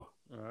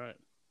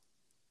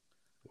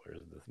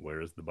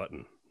Where's the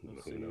button?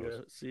 Who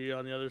knows? See you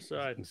on the other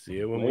side. See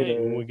you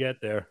when we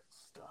get there.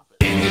 Stop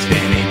it.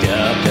 Spinny,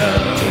 dub,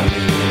 dub,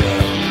 turning it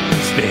up.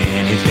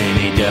 Spinny,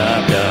 spinny,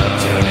 dub,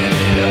 dub, turning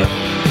it up.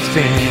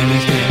 Spinny,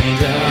 spinny,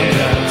 dub,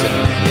 dub,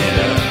 turning it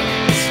up.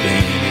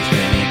 Spinny,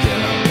 spinny,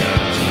 dub,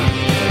 dub,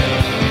 turning it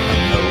up.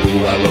 I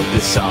know I wrote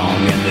this song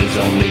and there's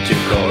only 2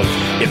 chords.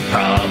 It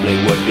probably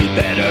would be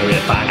better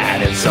if I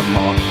added some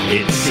more.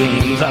 It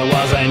seems I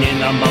wasn't in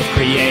the most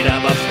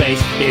creative of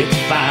space. It's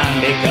fine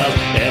because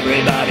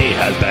everybody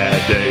has bad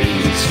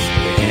days.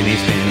 Spinny,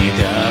 spinny,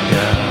 dub,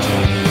 dub,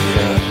 turning it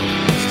up.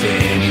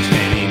 Spinny,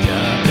 spinny,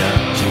 dub, dub,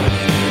 turning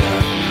it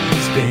up.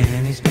 Spinny,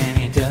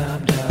 spinny,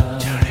 dub,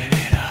 dub,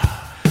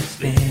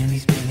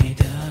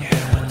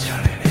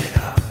 turning it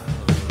up.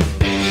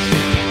 Spinny,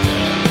 spinny,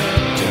 dub,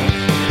 dub, turning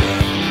it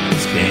up.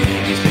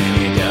 Spinny,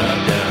 spinny, dub,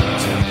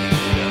 dub, turning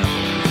it up.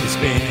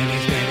 Spinny,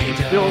 spinny,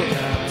 dub, dub.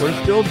 We're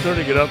still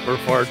turning it up for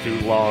far too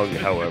long,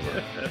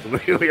 however.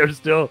 We are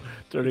still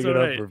turning it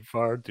up for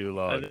far too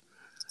long.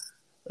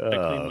 I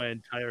cleaned my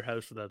entire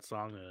house for that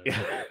song.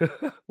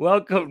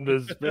 Welcome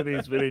to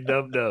Spinny Spinny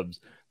Dub Dubs,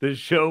 the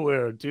show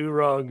where 2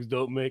 wrongs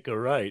don't make a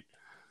right,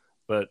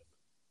 but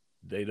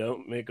they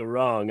don't make a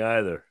wrong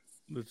either.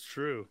 That's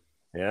true.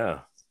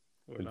 Yeah.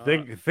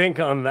 Think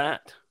on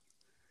that.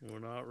 We're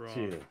not wrong.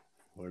 Gee,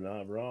 we're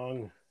not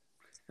wrong.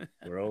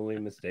 We're only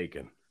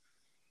mistaken.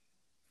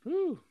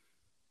 Whew.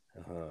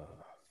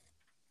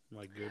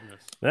 My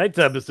goodness. Tonight's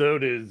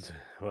episode is,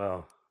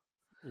 well,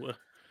 what?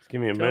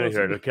 Give me a minute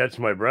here to catch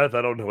my breath.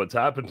 I don't know what's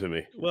happened to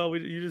me. Well,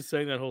 you just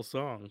sang that whole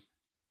song.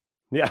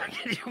 Yeah,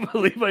 can you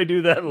believe I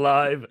do that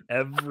live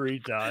every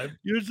time?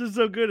 You're just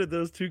so good at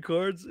those 2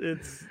 chords.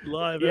 It's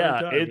live. Yeah,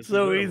 every time. it's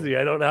so easy.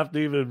 I don't have to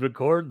even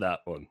record that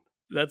one.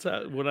 That's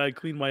how when I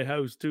clean my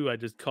house too. I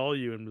just call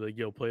you and be like,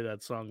 "Yo, play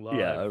that song live."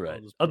 Yeah, all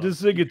right. I'll just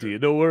sing it to you.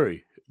 Don't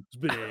worry.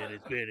 Spin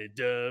it,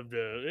 dub,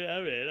 dub. Yeah,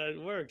 I mean,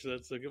 it works.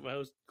 That's to get my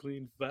house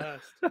clean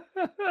fast.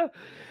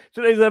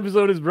 Today's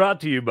episode is brought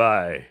to you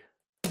by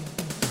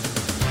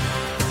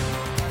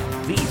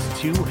these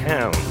 2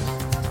 hounds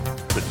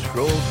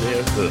patrol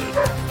their hood.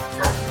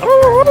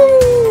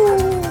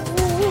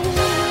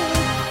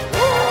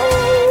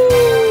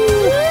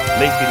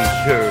 Making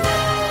sure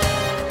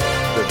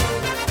the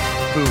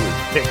food is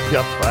picked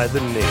up by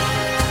the neighbors.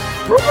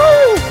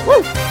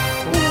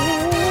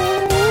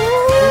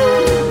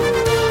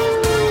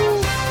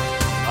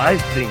 I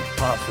think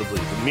possibly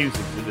the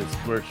music to this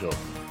commercial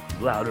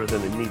is louder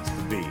than it needs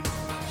to be.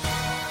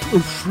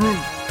 It's true.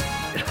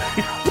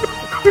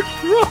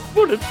 It's wrong,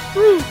 but it's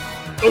true.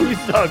 Oh,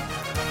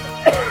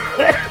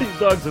 these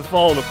dogs have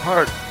fallen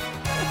apart.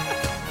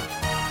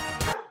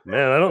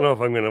 Man, I don't know if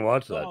I'm going to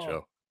watch that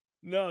show.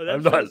 No,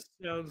 that sounds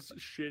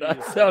shitty.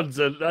 That sounds.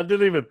 I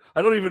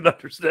don't even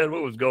understand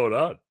what was going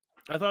on.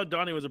 I thought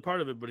Donnie was a part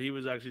of it, but he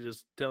was actually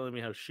just telling me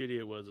how shitty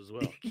it was as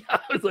well. Yeah,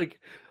 I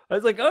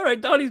was like, all right,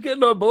 Donnie's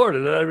getting on board,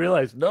 and then I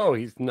realized, no,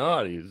 he's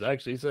not. He's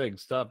actually saying,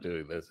 stop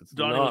doing this. It's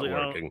Donnie not was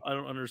like, working. I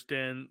don't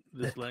understand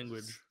this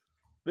language.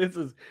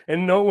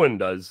 And no one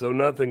does, so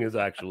nothing is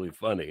actually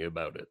funny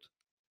about it.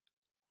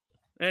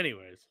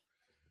 Anyways,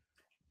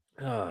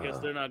 I guess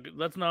they're not.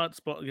 Let's not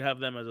have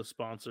them as a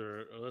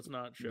sponsor. Let's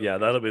not show. Yeah,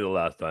 that'll be the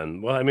last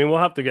time. Well, I mean, we'll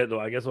have to get.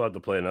 I guess we'll have to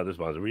play another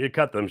sponsor. We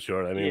cut them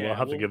short. I mean, we'll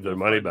have to give their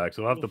money back,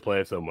 so we'll have to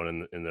play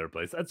someone in their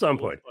place at some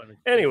point.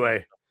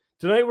 Anyway,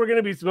 tonight we're going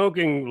to be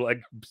smoking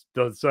like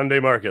the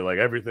Sunday market, like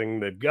everything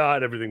they've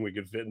got, everything we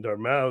could fit into our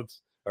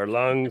mouths, our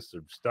lungs,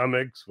 our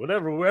stomachs,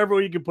 wherever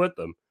we can put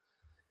them.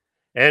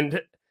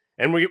 And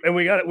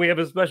we have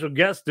a special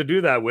guest to do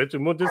that with,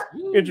 and we'll just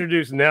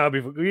introduce now.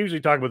 Before we usually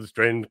talk about the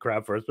strain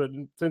crap first, but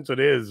since it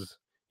is,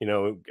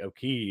 a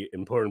key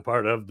important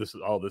part of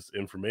all this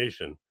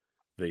information,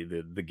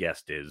 the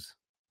guest is.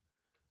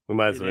 We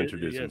might as well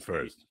introduce him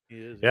first. He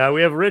is. Yeah,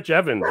 we have Rich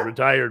Evans,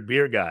 retired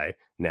beer guy,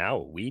 now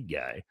weed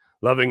guy,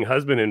 loving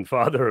husband and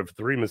father of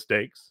 3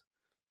 mistakes.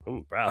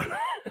 I'm proud.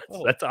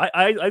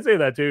 I say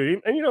that too,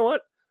 and you know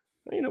what?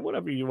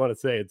 Whatever you want to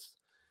say,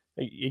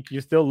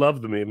 you still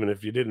love them even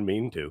if you didn't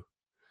mean to.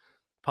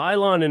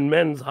 Pylon in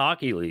men's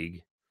hockey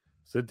league,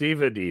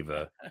 Sativa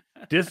Diva,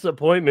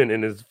 disappointment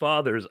in his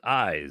father's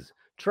eyes,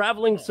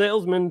 traveling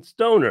salesman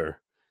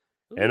Stoner,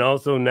 and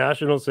also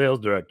national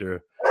sales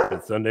director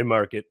at Sunday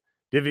Market,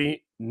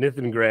 Divi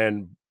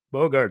Nithengran,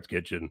 Bogart's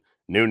Kitchen,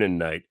 Noon and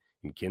Night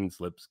in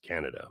Kinslips,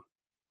 Canada.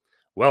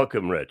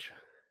 Welcome, Rich.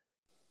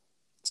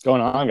 What's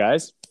going on,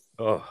 guys?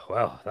 Oh,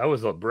 wow. That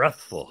was a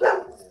breathful.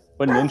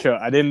 What an intro.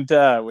 I didn't,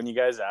 when you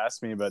guys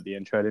asked me about the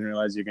intro, I didn't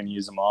realize you're going to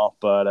use them all,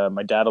 but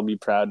my dad will be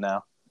proud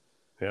now.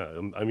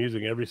 Yeah, I'm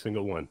using every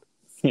single one.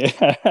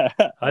 Yeah.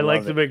 I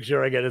like to make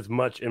sure I get as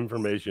much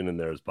information in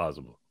there as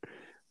possible.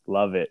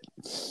 Love it.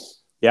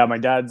 Yeah, my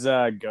dad's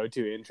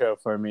go-to intro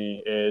for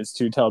me is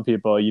to tell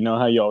people, you know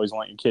how you always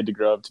want your kid to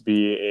grow up to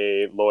be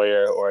a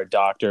lawyer or a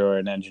doctor or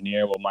an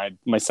engineer? Well,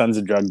 my son's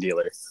a drug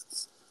dealer.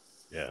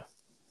 Yeah.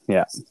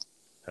 Yeah.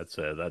 That's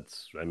what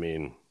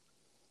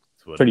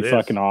pretty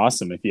fucking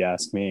awesome if you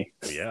ask me.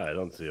 Yeah, I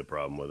don't see a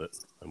problem with it.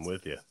 I'm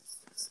with you.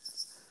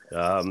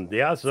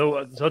 Yeah.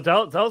 So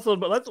tell us a little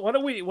bit. What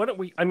don't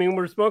we? I mean,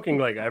 we're smoking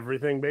like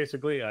everything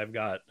basically. I've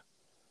got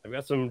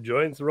some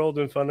joints rolled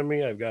in front of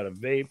me. I've got a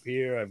vape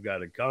here. I've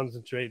got a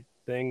concentrate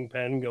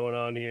pen going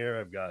on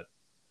here.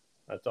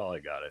 That's all I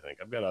got. I think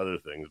I've got other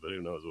things, but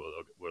who knows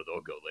where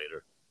they'll go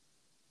later.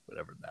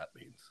 Whatever that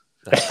means.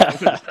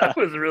 That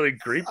was really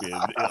creepy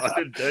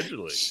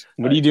unintentionally.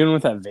 What are you doing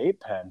with that vape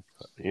pen?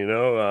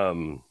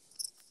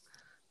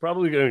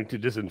 Probably going to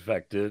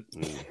disinfect it.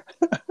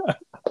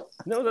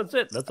 No, that's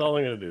it. That's all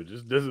I'm going to do.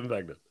 Just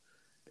disinfect it.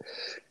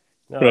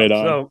 Right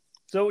on.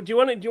 So do you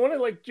want to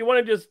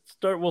just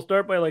start? We'll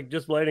start by like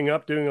just lighting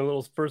up, doing a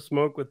little first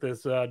smoke with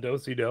this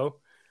Do-si-do.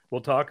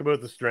 We'll talk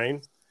about the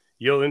strain.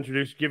 You'll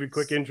give a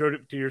quick intro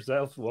to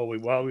yourself while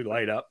we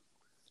light up,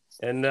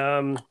 and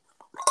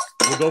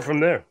we'll go from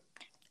there.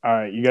 All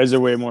right, you guys are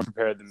way more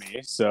prepared than me,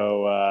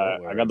 so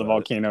I got the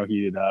volcano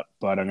heated up,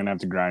 but I'm gonna have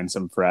to grind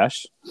some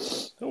fresh.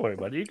 Don't worry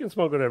about it. You can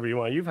smoke whatever you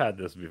want. You've had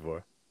this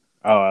before.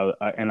 Oh,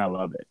 and I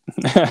love it.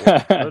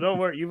 So don't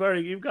worry.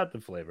 You've got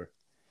the flavor.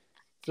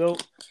 So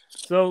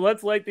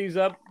let's light these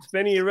up.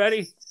 Spenny, you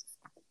ready?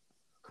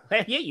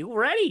 Hey, yeah, you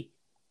ready?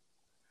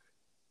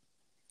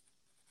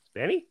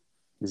 Spenny?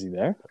 Is he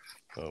there?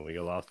 Oh, we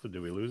lost him.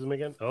 Did we lose him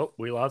again? Oh,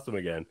 we lost him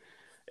again.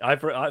 I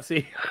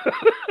see.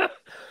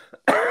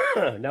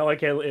 Now I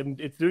can't.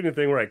 It's doing a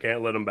thing where I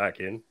can't let him back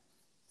in.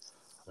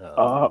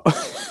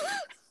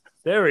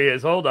 There he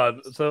is. Hold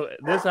on. So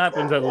this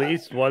happens at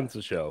least once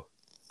a show.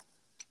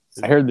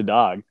 I heard the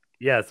dog.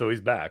 Yeah, so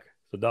he's back.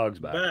 The dog's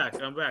back.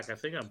 I'm back. I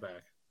think I'm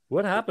back.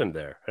 What happened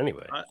there?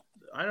 Anyway,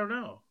 I don't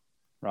know.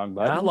 Wrong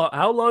button.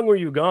 How long were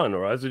you gone?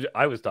 Or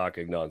I was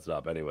talking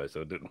nonstop anyway,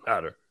 so it didn't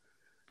matter.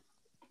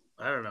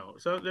 I don't know.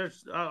 So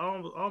there's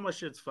all my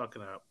shit's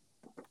fucking up.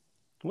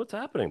 What's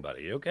happening,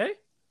 buddy? You okay? I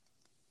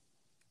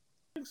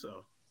think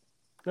so.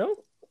 No?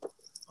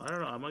 I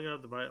don't know. I might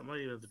have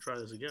to try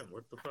this again.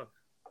 What the fuck?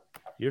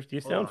 You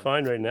sound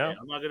fine right now. Yeah,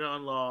 I'm not gonna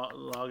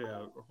log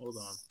out. Hold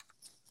on.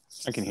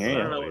 I can hear you.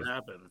 I don't know what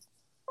happened.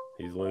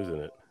 He's losing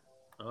it.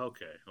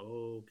 Okay.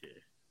 Oh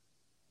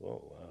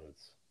wow,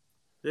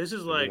 This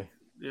is like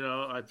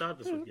I thought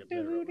this would get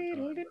better over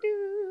time.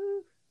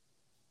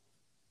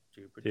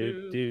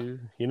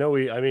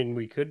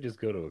 We could just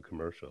go to a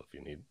commercial if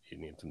you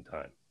need some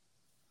time.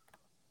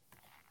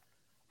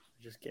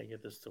 I just can't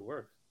get this to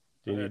work.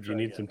 Do you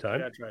need some time? I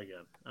gotta try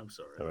again. I'm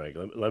sorry. All right,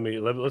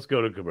 let's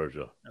go to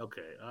commercial.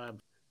 Okay.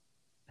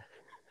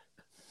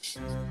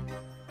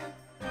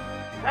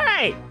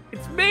 Hey,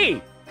 it's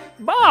me,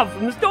 Bob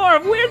from the store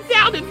of weird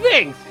sounding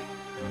things.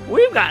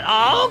 We've got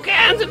all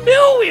kinds of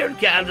new weird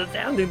kinds of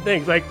sounding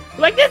things, like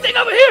this thing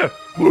over here.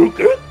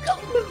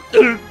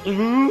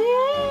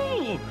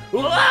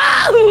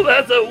 Wow,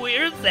 that's a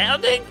weird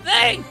sounding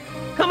thing.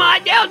 Come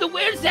on down to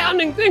weird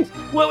sounding things,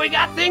 where we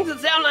got things that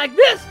sound like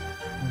this.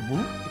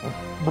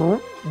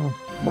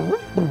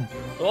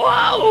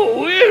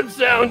 Wow, weird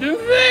sounding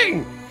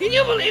thing. Can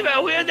you believe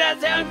how weird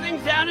that sounding thing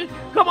sounded?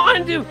 Come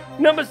on to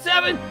number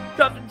 7.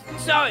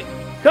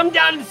 Come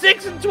down to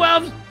 6 and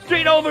 12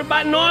 straight over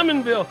by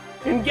Normanville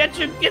and get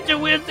your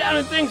weird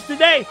sounding things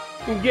today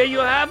and get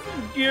your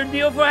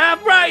deal for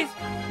half price.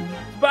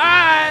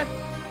 Bye.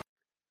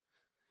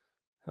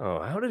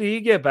 Oh, how did he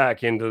get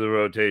back into the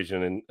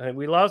rotation? And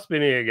we lost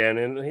Spinny again,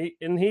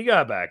 and he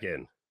got back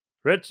in.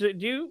 Rich, do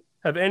you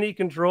have any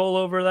control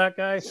over that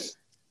guy?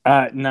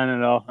 None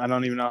at all. I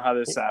don't even know how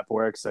this app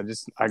works.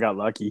 I got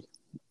lucky.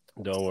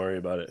 Don't worry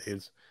about it.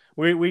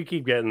 We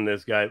keep getting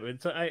this guy.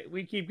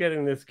 We keep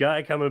getting this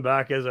guy coming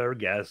back as our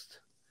guest.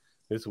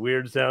 This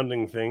weird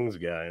sounding things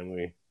guy, and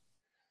we're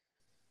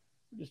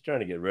just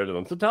trying to get rid of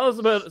him. So tell us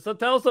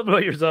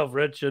about yourself,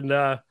 Rich, and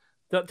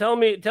tell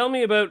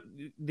me about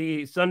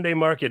the Sunday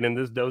market in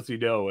this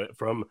Do-si-do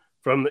from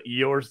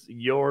your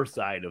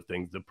side of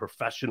things, the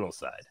professional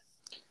side.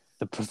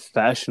 The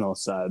professional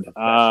side.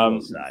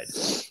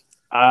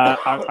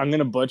 I'm going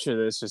to butcher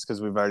this just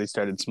because we've already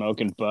started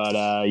smoking. But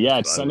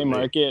Sunday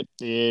Market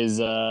is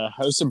a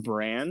house of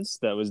brands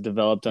that was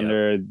developed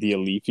under the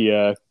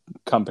Alethea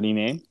company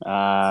name.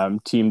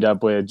 Teamed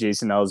up with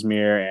Jason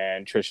Ellesmere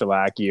and Trisha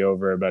Lackey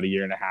over about a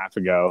year and a half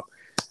ago.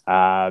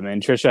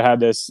 And Trisha had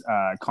this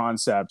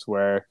concept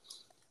where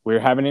we were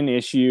having an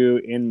issue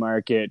in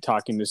market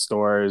talking to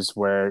stores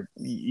where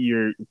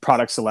your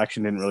product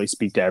selection didn't really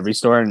speak to every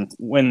store. And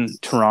when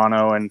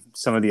Toronto and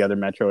some of the other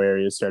metro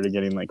areas started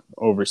getting like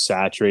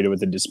oversaturated with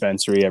the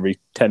dispensary every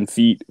 10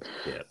 feet,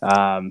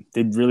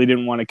 they really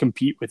didn't want to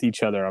compete with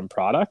each other on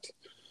product.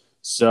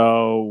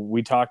 So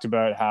we talked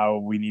about how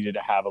we needed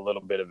to have a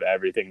little bit of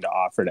everything to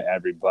offer to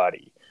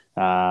everybody.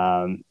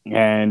 And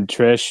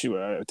Trish,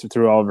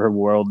 through all of her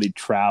worldly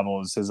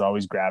travels, has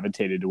always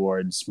gravitated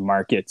towards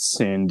markets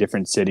in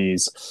different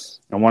cities.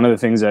 And one of the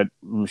things that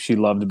she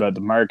loved about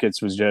the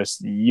markets was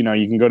just, you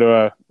can go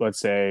to let's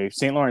say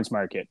St. Lawrence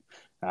market,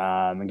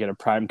 and get a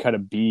prime cut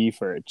of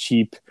beef or a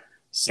cheap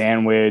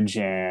sandwich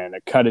and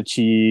a cut of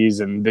cheese,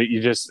 and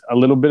you just a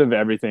little bit of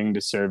everything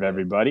to serve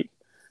everybody.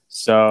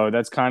 So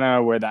that's kind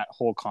of where that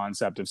whole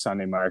concept of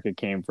Sunday market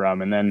came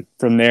from. And then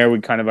from there, we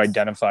kind of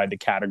identified the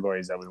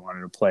categories that we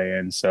wanted to play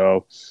in.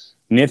 So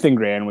Nith and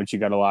Gran, which you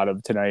got a lot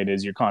of tonight,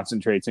 is your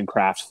concentrates and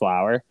craft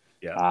flower.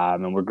 Yeah.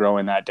 And we're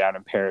growing that down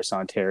in Paris,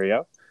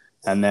 Ontario.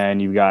 And then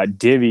you got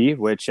Divi,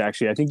 which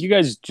actually I think you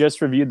guys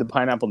just reviewed the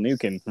pineapple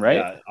Nukin,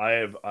 right?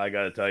 Yeah, I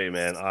got to tell you,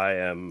 man,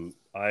 I'm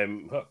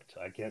hooked.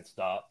 I can't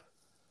stop.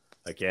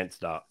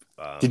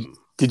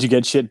 Did you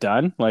get shit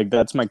done? Like,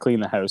 that's my clean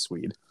the house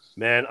weed.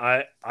 Man,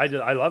 I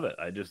love it.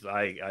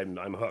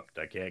 I'm hooked.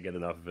 I can't get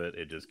enough of it.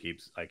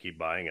 I keep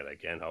buying it. I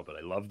can't help it.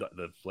 I love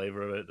the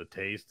flavor of it, the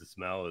taste, the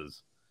smell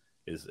is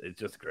it's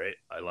just great.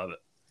 I love it.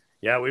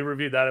 Yeah, we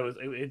reviewed that.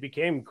 It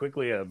became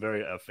quickly a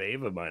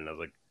fave of mine. I was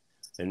like,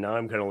 and now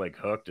I'm kind of like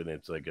hooked, and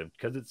it's like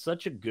because it's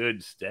such a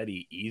good,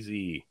 steady,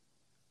 easy,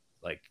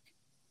 like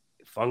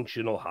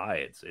functional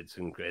high. It's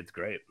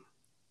great.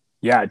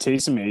 Yeah, it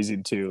tastes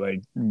amazing too.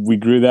 Like, we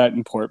grew that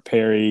in Port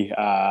Perry,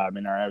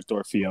 in our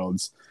outdoor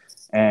fields,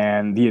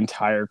 and the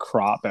entire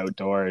crop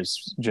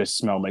outdoors just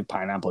smelled like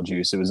pineapple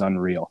juice. It was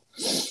unreal.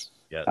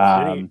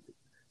 Yeah,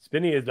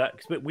 Spinny is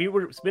that.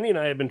 Spinny and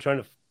I have been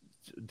trying to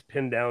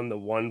pin down the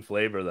one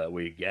flavor that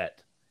we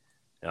get,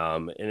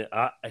 and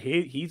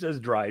he says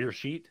dryer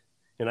sheet,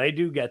 and I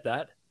do get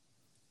that,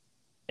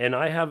 and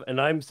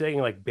I'm saying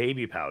like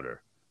baby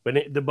powder, but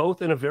they're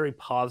both in a very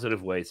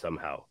positive way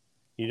somehow.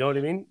 You know what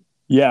I mean?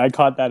 Yeah, I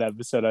caught that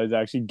episode. I was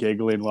actually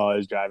giggling while I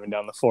was driving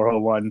down the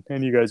 401,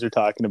 and you guys are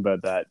talking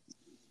about that.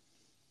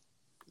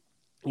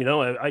 You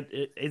know,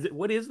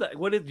 what is that?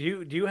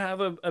 Do you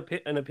have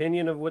an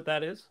opinion of what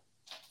that is?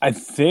 I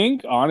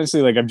think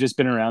honestly, like, I've just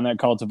been around that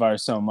cultivar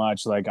so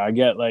much. Like, I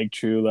get like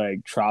true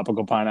like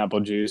tropical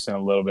pineapple juice and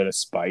a little bit of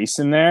spice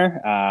in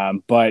there.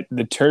 But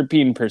the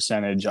terpene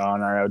percentage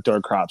on our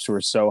outdoor crops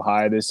were so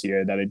high this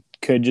year that it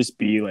could just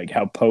be like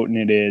how potent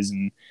it is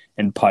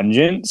and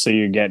pungent. So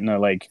you're getting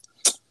a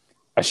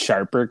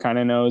sharper kind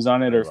of nose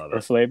on it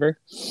or flavor.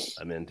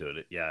 I'm into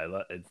it. Yeah,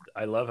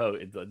 I love how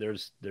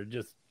they're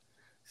just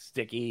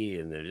sticky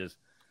and they're just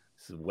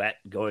wet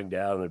going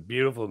down. They're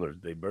beautiful.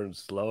 And they burn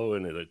slow,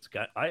 and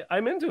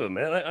I'm into it,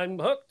 man. I'm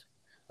hooked.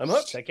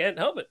 I can't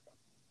help it.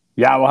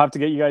 Yeah, we'll have to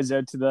get you guys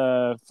out to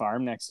the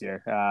farm next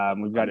year.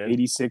 We've got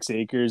 86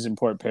 acres in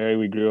Port Perry.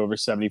 We grew over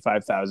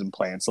 75,000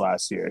 plants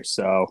last year.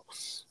 So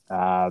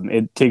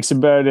it takes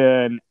about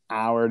an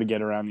hour to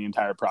get around the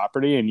entire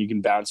property, and you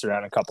can bounce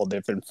around a couple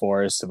different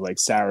forests of like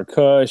Sour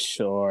Kush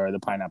or the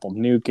pineapple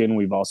Nukin.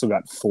 We've also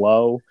got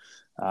Flow,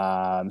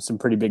 some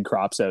pretty big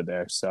crops out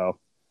there. So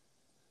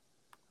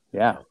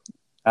yeah.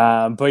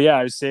 But yeah,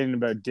 I was saying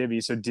about Divi.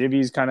 So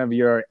Divi is kind of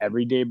your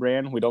everyday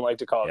brand. We don't like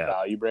to call it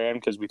value brand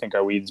because we think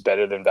our weed's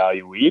better than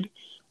value weed.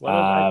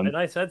 Well, and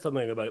I said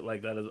something about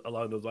like that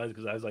along those lines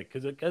because I was like,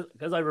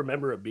 because I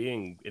remember it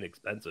being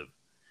inexpensive.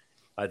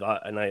 I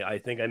thought, and I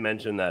think I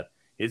mentioned that,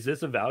 is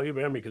this a value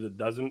brand because it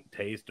doesn't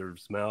taste or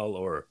smell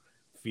or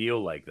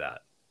feel like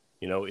that?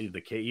 You know,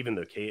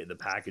 the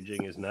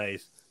packaging is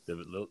nice.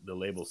 The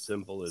label's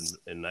simple,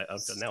 and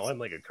now I'm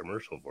like a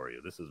commercial for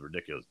you. This is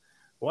ridiculous.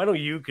 Why don't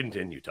you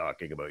continue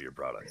talking about your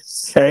product?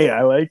 Hey,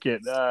 I like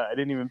it. I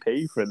didn't even pay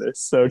you for this,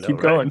 so keep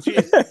going.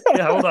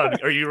 Yeah, hold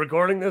on. Are you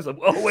recording this?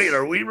 Oh, wait,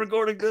 are we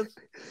recording this?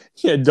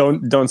 Yeah,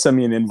 don't send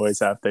me an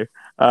invoice after.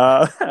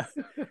 Yeah,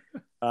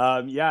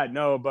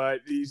 no, but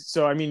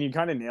so I mean, you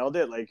kind of nailed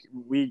it. Like,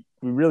 we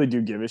really do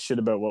give a shit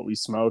about what we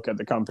smoke at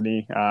the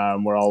company.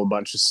 We're all a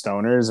bunch of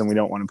stoners, and we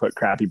don't want to put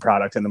crappy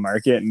product in the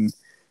market. And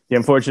the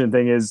unfortunate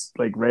thing is,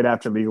 like, right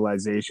after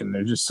legalization,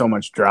 there's just so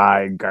much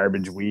dry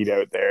garbage weed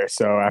out there.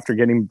 So after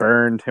getting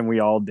burned, and we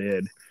all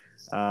did,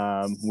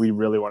 we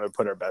really want to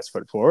put our best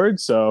foot forward.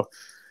 So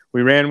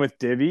we ran with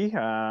Divi.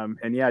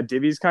 And yeah,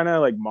 Divi's kind of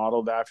like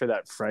modeled after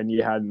that friend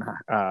you had in,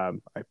 I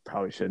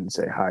probably shouldn't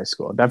say high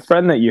school. That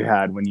friend that you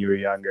had when you were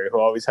younger who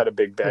always had a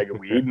big bag of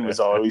weed and was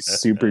always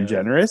super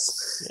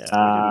generous. Yeah, we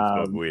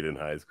didn't smoke weed in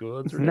high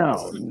school.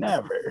 No,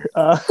 never.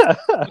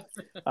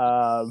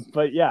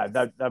 But yeah,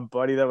 that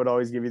buddy that would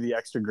always give you the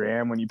extra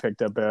gram when you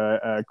picked up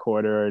a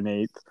quarter or an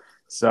eighth.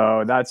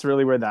 So that's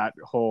really where that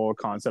whole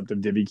concept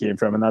of Divi came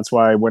from. And that's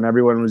why when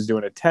everyone was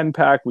doing a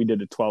 10-pack, we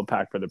did a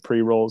 12-pack for the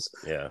pre-rolls.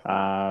 Yeah.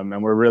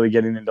 And we're really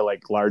getting into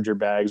like larger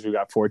bags. We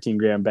got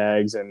 14-gram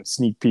bags and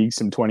sneak peeks,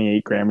 some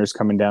 28-grammers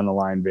coming down the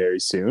line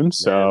very soon.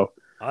 So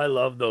I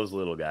love those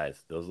little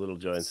guys. Those little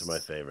joints are my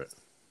favorite.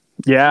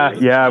 Yeah.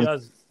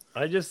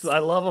 I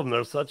love them.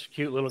 They're such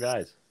cute little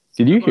guys.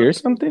 Did you hear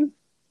something?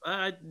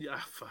 I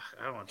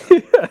don't want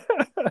to.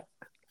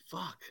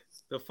 Fuck.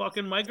 The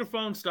fucking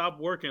microphone stopped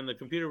working. The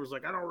computer was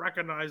like, I don't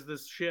recognize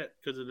this shit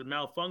because it had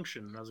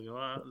malfunctioned. And I was like,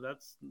 well,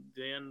 that's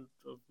the end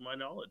of my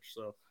knowledge.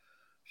 So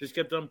just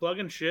kept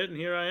unplugging shit, and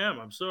here I am.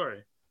 I'm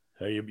sorry.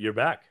 Hey, you're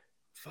back.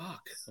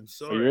 Fuck. I'm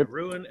sorry. I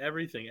ruined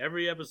everything.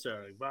 Every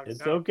episode.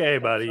 It's okay,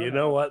 buddy. You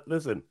know what?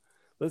 Listen.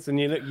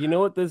 You know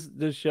what this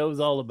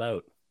show's all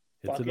about.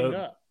 It's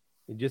about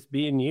just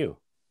being you.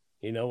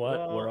 You know what?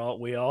 Well,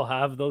 we all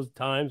have those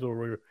times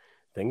where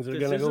things are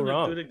going to go wrong. This isn't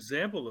a good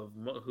example of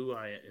who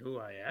I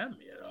am,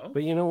 you know.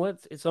 But you know what?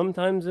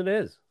 Sometimes it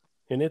is,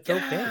 and it's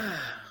okay.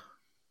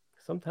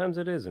 Sometimes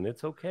it is, and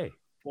it's okay.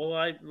 Well,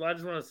 I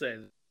just want to say,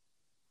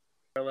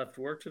 I left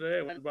work today.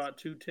 I went and bought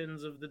 2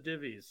 tins of the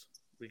divvies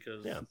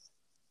because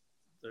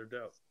they're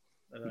dope.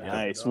 And I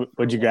Nice. haven't done for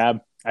What'd a you while.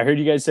 grab? I heard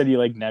you guys said you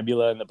like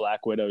Nebula and the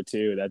Black Widow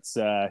too. That's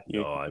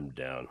you. Oh, I'm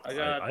down. I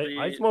got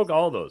I smoke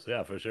all those.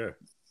 Yeah, for sure.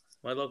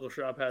 My local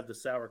shop had the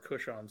Sour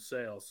Kush on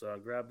sale, so I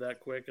grabbed that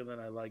quick, and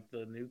then I like the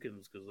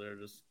Nukins because they're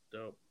just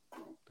dope.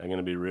 I'm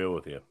gonna be real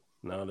with you.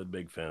 Not a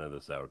big fan of the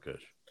sour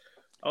kush.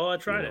 Oh, I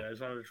tried Yeah. it. I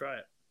just wanted to try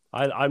it.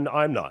 I'm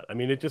not. I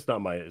mean, it's just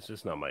not my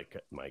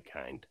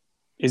kind.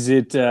 Is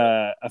it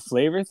a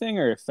flavor thing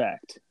or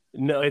effect?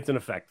 No, it's an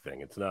effect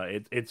thing. It's not.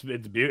 It's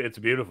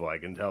beautiful. I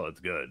can tell it's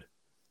good.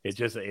 It's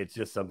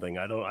just something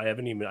I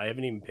haven't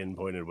even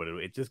pinpointed what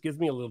it just gives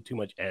me a little too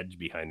much edge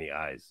behind the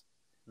eyes.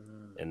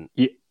 And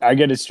Yeah, I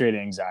get a straight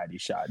anxiety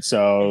shot,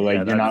 so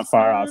like you're not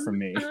far off from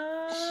me.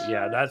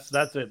 yeah,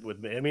 that's it with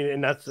me. I mean,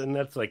 and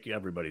that's like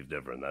everybody's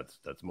different.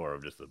 That's more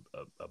of just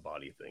a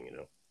body thing, you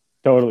know.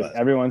 Totally.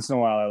 Every once in a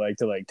while, I like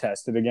to like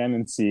test it again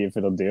and see if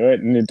it'll do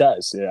it, and it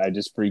does. I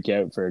just freak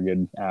out for a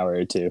good hour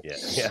or two.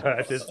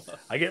 Yeah.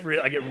 I get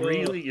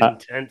really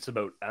intense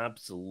about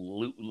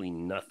absolutely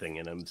nothing,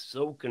 and I'm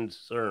so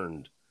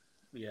concerned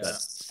that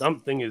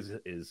something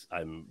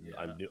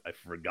I've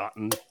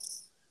forgotten,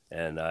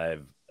 and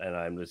I've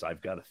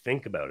got to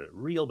think about it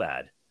real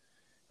bad.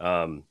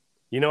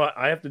 You know,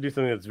 I have to do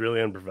something that's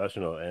really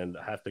unprofessional, and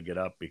I have to get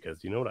up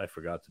because you know what I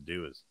forgot to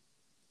do is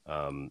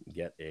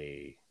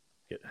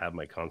have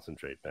my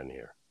concentrate pen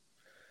here.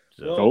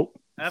 So,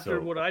 after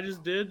what I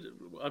just did,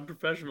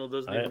 unprofessional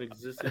doesn't even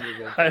exist in your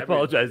vocabulary. I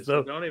apologize.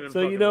 So don't even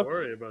so fucking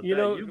worry about that.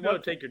 You go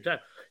take your time.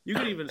 You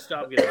can even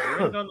stop getting a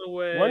drink on the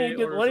way.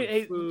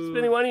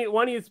 Spinny, why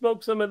don't you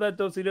smoke some of that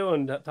Dosido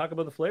and talk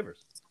about the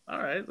flavors? All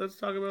right, let's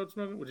talk about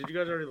smoking. Did you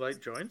guys already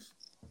light joints?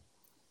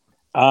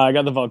 I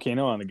got the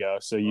volcano on the go,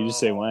 so you just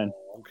say when.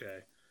 Okay.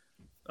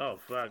 Oh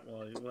fuck!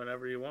 Well,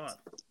 whenever you want.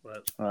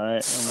 But all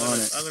right,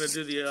 I'm gonna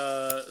do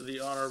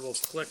the honorable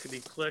clickety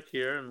click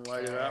here and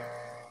light it up.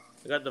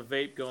 I got the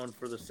vape going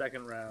for the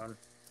second round.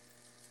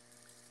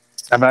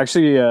 I've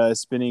actually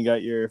Spinny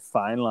got your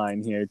fine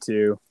line here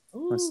too.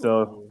 I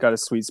still got a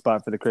sweet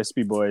spot for the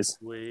crispy boys.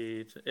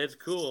 Sweet, it's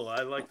cool.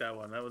 I like that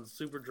one. That one's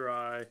super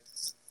dry,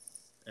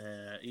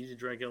 easy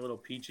drinking, a little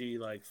peachy,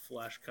 like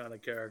flesh kind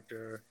of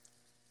character.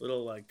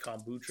 Little like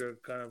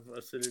kombucha kind of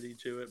acidity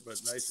to it, but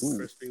nice and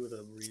crispy with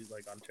a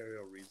like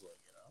Ontario Riesling,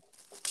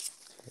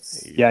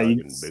 you know.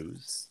 Talking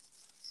booze.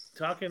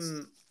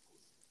 Talking,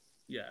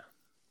 yeah.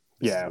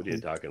 What are you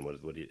talking?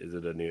 Is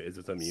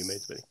it something you made,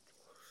 Spinny?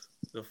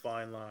 The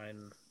fine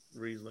line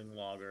Riesling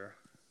lager,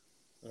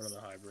 one of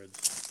the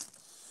hybrids.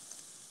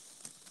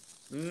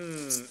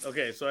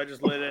 Okay, so I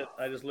just lit it.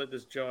 I just lit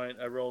this joint.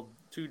 I rolled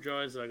 2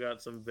 joints and I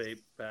got some vape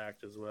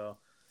packed as well.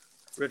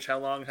 Rich, how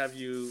long have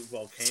you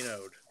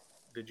volcanoed?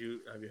 Have you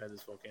had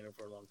this volcano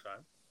for a long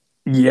time?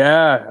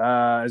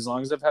 Yeah, as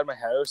long as I've had my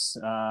house.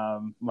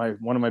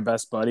 One of my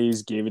best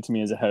buddies gave it to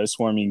me as a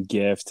housewarming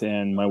gift,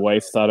 and my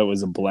wife thought it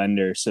was a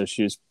blender, so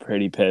she was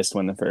pretty pissed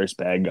when the first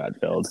bag got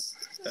filled.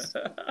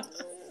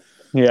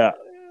 Yeah.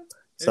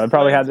 So I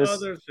probably had this.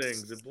 Other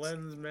things. It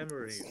blends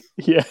memories.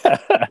 Yeah,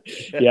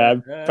 yeah.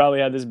 I probably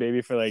had this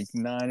baby for like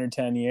 9 or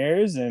 10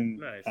 years, and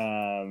nice.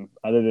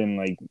 Other than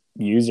like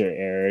user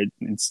error,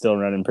 it's still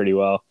running pretty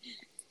well.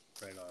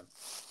 Right on.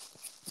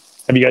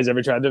 Have you guys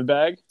ever tried the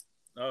bag?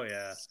 Oh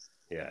yeah,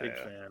 big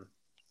Yeah. fan.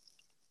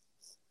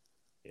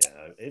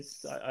 Yeah,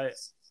 it's I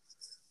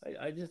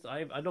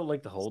don't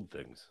like to hold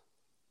things.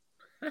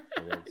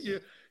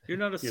 You're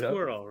not a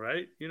squirrel,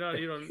 right? You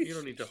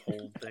don't need to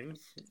hold things.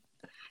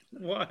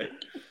 Why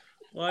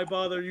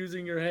bother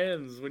using your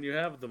hands when you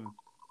have them?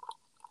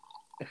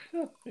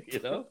 You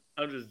know?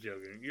 I'm just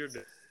joking. You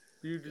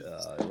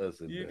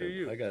listen. You man, do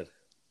you. I got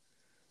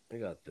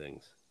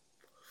things.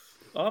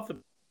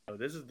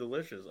 This is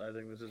delicious. I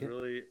think this is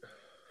really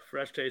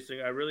fresh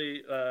tasting. I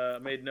really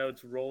made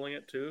notes rolling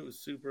it too. It was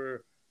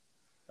super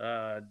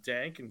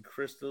dank and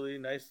crystally,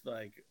 nice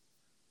like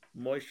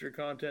moisture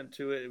content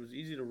to it. It was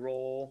easy to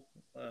roll.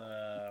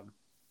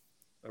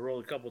 I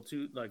rolled a couple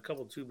two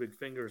big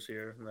fingers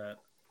here that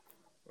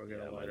we're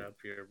gonna light up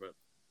here, but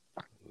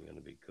it's gonna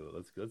be cool.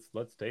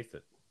 Let's taste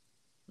it.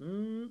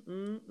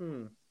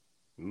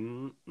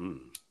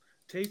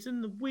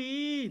 Tasting the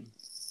weed.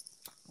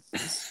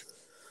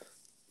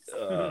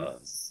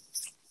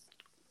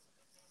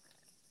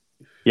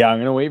 Yeah, I'm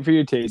gonna wait for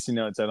your tasting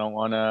notes. I don't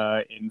want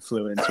to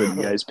influence what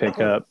you guys pick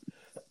up.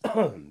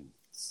 I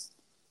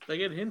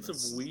get hints of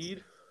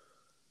weed.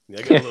 Yeah,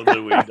 I got a little bit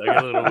of weed. I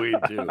got a little weed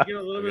too. You get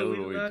a little bit of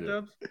weed in that,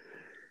 Dubs?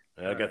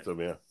 Yeah, I got some.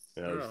 Yeah,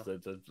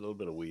 it's a little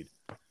bit of weed.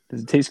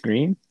 Does it taste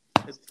green?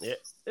 Yeah,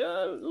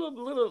 a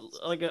little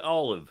like an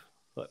olive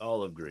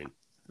green.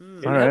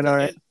 All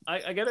right.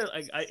 I get it.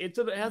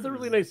 It has a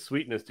really nice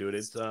sweetness to it.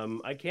 It's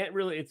I can't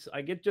really.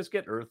 Just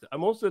get earthy.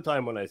 Most of the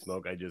time when I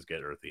smoke, I just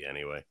get earthy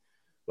anyway.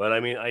 But I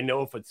mean, I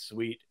know if it's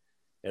sweet,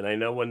 and I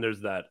know when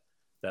there's that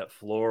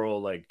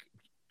floral like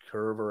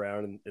curve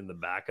around in the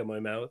back of my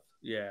mouth.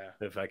 Yeah.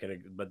 If I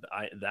can, but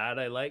I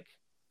like,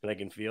 and I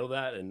can feel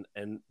that,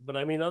 and but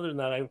I mean, other than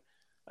that,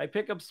 I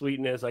pick up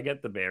sweetness. I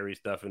get the berry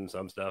stuff and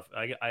some stuff.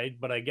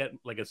 But I get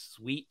like a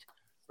sweet,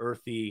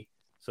 earthy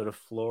sort of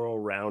floral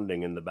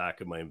rounding in the back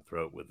of my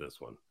throat with this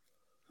one.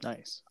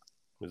 Nice.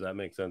 Does that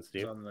make sense,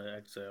 Steve? It's on the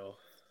exhale.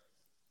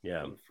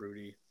 Yeah.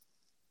 Fruity.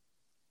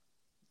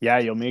 Yeah,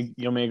 you'll make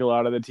a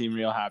lot of the team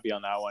real happy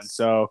on that one.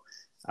 So,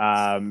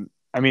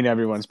 I mean,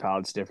 everyone's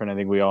palate's different. I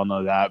think we all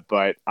know that,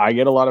 but I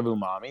get a lot of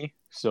umami.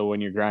 So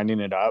when you're grinding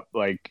it up,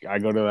 like I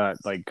go to that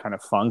like kind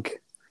of funk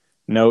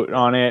note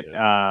on it.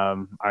 Yeah.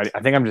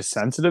 I think I'm just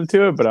sensitive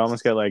to it, but I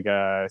almost get like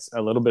a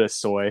little bit of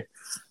soy.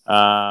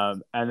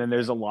 And then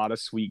there's a lot of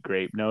sweet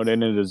grape note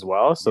in it as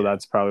well. So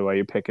that's probably why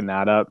you're picking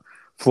that up.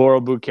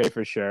 Floral bouquet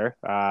for sure.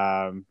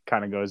 Kind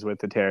of goes with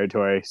the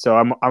territory. So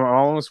I'm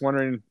almost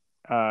wondering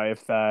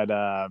if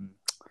that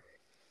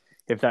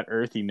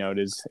earthy note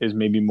is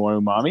maybe more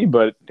umami,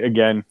 but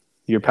again,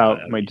 your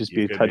palate might just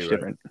be a touch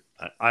different.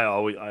 I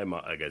always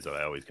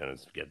kind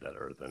of get that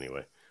earth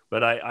anyway.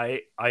 But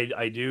I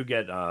do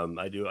get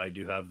I do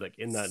have like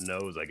in that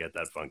nose I get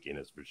that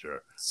funkiness for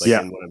sure.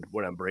 Like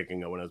when I was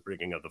breaking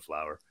up the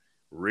flower,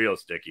 real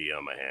sticky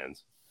on my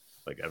hands.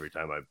 Like every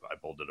time I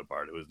pulled it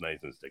apart, it was nice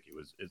and sticky.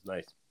 It's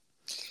nice.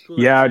 Cool.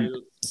 Yeah.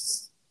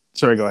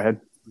 Sorry, go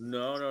ahead.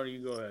 No,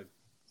 you go ahead.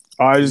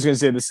 I was just gonna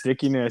say the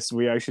stickiness.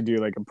 We actually do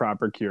like a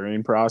proper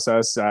curing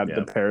process at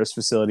the Paris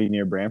facility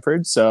near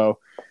Brantford. So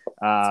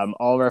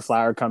all of our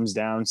flower comes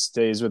down,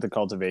 stays with the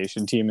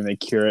cultivation team, and they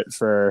cure it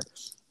for.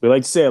 We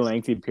like to say a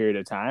lengthy period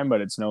of time, but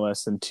it's no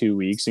less than 2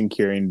 weeks in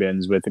curing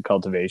bins with the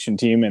cultivation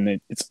team,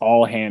 and it's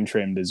all hand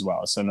trimmed as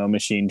well. So no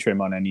machine trim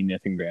on any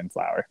Nithin Grand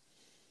flower.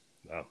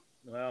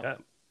 Wow. Yeah.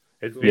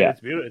 It's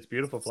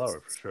beautiful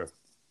flower for sure.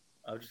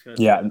 I was just gonna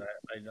say that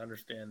I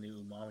understand the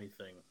umami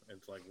thing.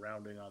 It's like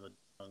rounding on the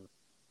tongue.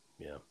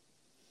 Yeah.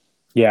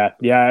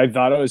 I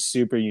thought it was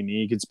super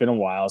unique. It's been a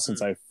while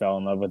since I fell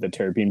in love with the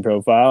terpene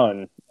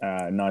profile,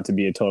 and not to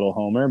be a total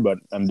homer, but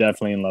I'm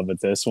definitely in love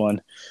with this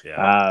one.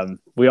 Yeah.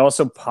 We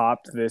also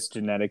popped this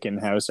genetic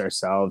in-house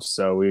ourselves.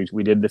 So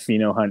we did the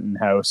pheno hunt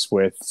in-house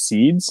with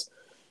seeds.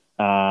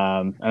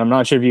 And I'm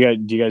not sure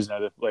if do you guys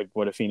know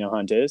what a pheno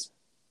hunt is?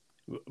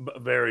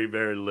 Very,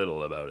 very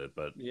little about it,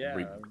 but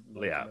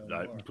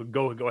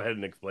go ahead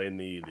and explain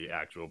the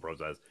actual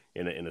process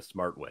in a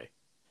smart way.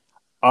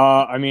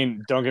 I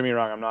mean, don't get me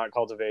wrong. I'm not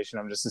cultivation.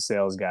 I'm just a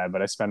sales guy,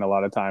 but I spend a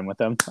lot of time with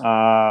them.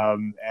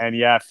 And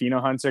yeah,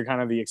 pheno hunts are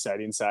kind of the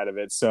exciting side of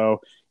it.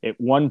 So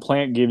one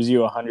plant gives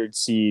you 100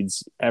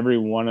 seeds. Every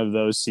one of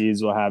those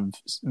seeds will have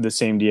the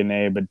same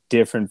DNA, but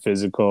different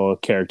physical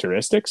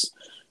characteristics.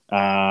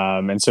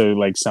 And so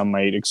like some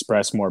might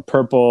express more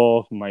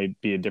purple,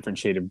 might be a different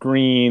shade of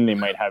green. They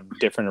might have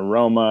different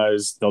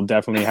aromas. They'll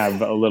definitely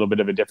have a little bit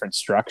of a different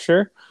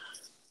structure.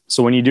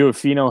 So when you do a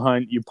pheno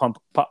hunt, you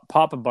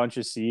pop a bunch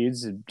of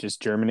seeds and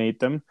just germinate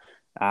them.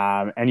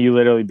 And you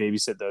literally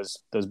babysit those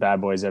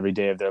bad boys every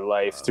day of their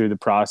life through the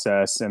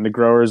process. And the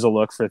growers will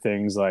look for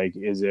things like,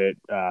 is it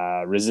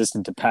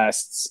resistant to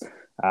pests?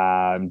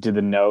 Do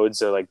the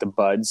nodes or like the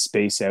buds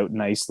space out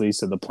nicely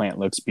so the plant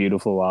looks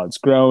beautiful while it's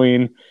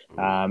growing?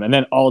 And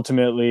then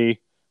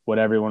ultimately, what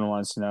everyone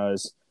wants to know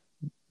is,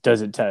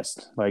 does it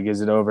test? Like,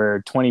 is it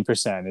over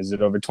 20%? Is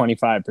it over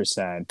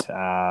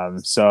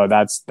 25%? So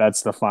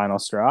that's the final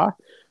straw.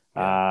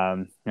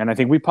 And I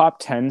think we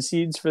popped 10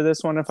 seeds for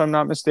this one, if I'm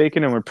not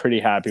mistaken, and we're pretty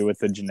happy with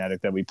the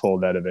genetic that we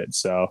pulled out of it.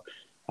 So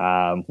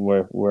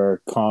we're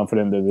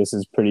confident that this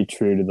is pretty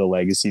true to the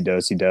legacy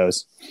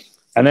Do-si-Dos.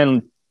 And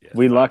then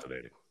we lucked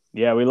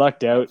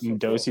out, and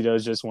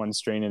Do-si-Dos just won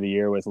strain of the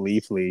year with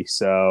Leafly.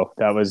 So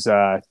that was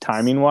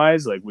timing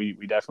wise, like we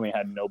definitely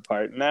had no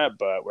part in that,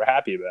 but we're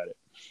happy about it.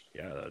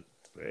 Yeah, that's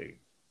great.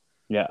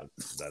 Yeah,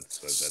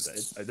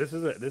 this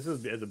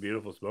is a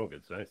beautiful smoke.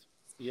 It's nice.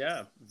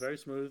 Yeah, very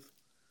smooth.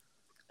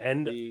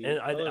 And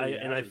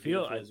I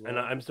feel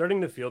I'm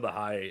starting to feel the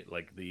high,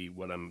 like the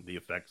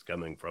effects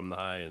coming from the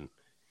high, and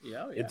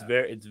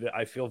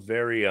I feel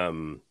very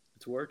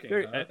it's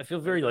working. I feel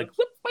very like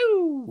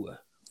whoop-boo.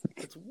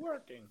 It's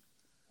working.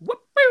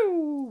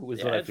 Whoop-boo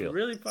is what I feel. It's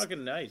really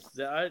fucking nice.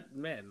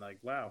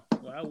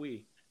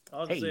 Wowee.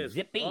 All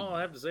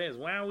I have to say is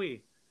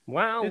wowee.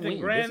 Wow,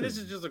 this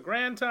is just a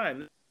grand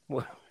time.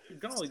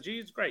 Golly gee,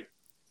 it's great.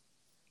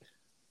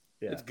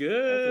 Yeah, it's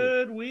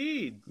good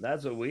weed.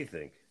 That's what we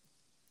think.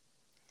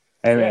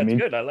 Hey, man, it's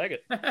good. I like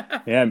it.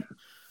 Yeah,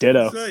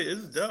 ditto.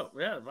 It's dope.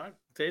 Yeah, it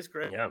tastes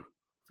great. Yeah,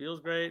 feels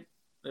great.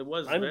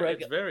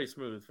 It's very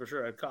smooth for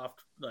sure. I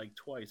coughed like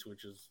twice,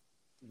 which is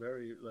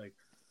very like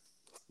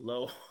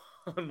low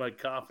on my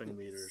coughing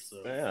meter.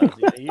 So yeah,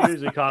 he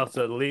usually coughs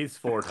at least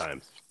 4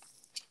 times.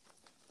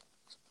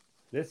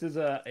 This is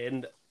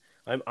and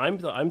I'm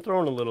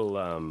throwing a little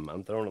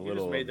You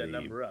just made that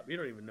number up. You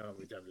don't even know how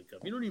many times we cough.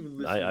 You don't even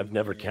listen. I've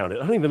never counted.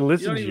 I don't even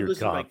listen to your coughs.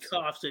 You don't even listen to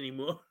my coughs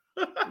anymore.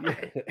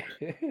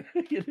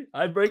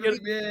 I'm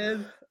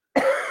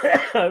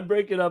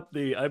breaking up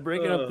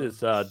this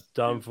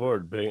Tom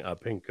Ford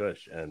Pink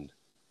Kush, and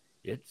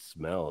it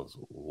smells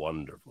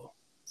wonderful.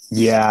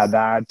 Yeah,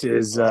 that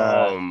is.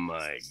 Oh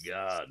my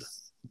god!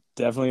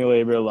 Definitely a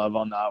labor of love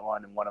on that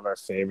one, and one of our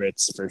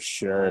favorites for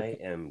sure. I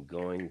am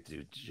going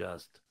to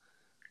just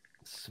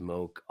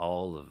smoke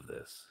all of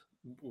this.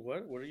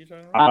 What are you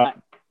talking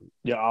about?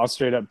 Yeah, I'll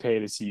straight up pay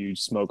to see you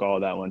smoke all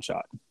of that one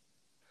shot.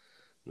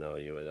 No,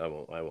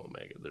 I won't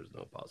make it. There's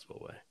no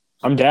possible way.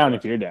 I'm down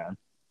if you're down.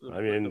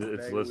 I mean,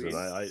 listen.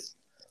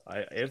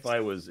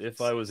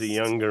 If I was a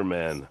younger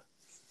man,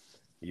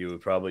 you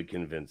would probably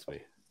convince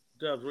me.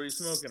 Dubs, what are you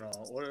smoking on?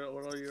 What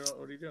are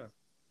you doing?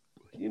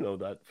 You know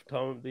that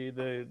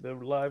the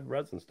live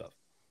resin stuff.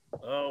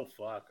 Oh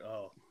fuck!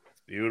 Oh,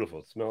 It's beautiful.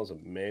 It smells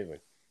amazing.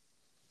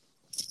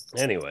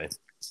 Anyway,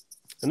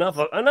 enough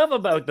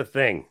about the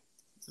thing.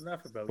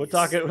 enough about.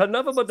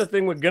 Enough about the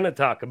thing we're gonna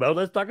talk about.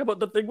 Let's talk about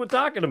the thing we're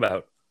talking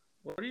about.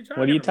 What are you talking?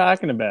 What are you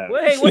talking about?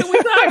 Wait, what are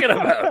we talking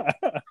about?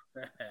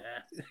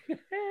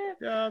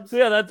 Dubs. So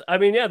yeah,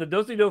 the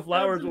Do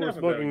flowers we're enough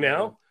smoking about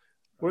now.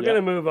 We're Yeah.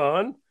 gonna move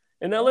on,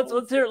 and now let's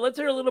hear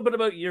a little bit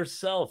about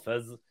yourself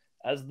as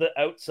the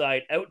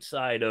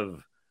outside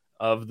of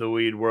the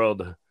weed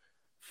world,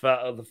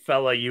 the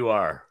fella you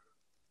are.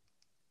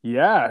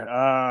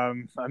 Yeah.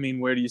 I mean,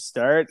 where do you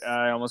start?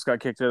 I almost got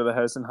kicked out of the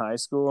house in high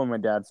school, and my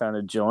dad found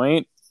a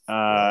joint.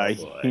 Oh,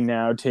 boy. He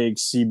now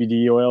takes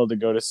CBD oil to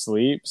go to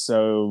sleep,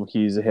 so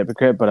he's a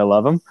hypocrite, but I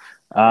love him.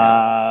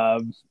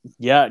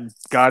 Yeah,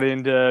 got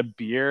into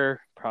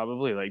beer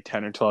probably like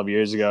 10 or 12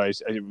 years ago. I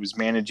was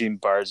managing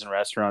bars and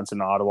restaurants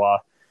in Ottawa.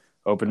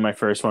 Opened my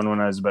first one when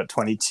I was about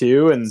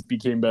 22 and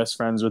became best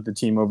friends with the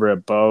team over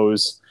at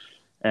Bose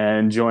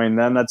and joined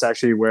them. That's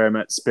actually where I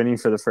met Spinny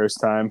for the first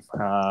time.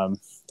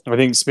 I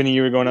think, Spinny,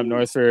 you were going up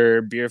north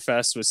for Beer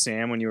Fest with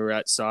Sam when you were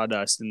at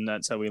Sawdust, and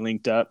that's how we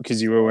linked up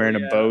because you were wearing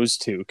a Bose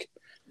toque.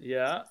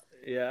 Yeah.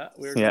 We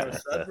were going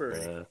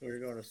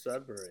to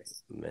Sudbury.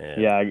 Man.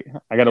 Yeah,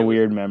 I got a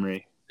weird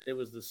memory. It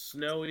was the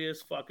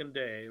snowiest fucking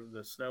day.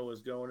 The snow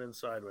was going in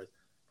sideways.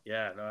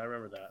 Yeah, no, I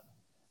remember that.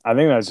 I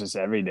think that's just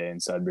every day in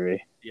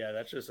Sudbury. Yeah,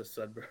 that's just a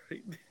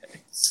Sudbury day.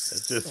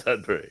 It's just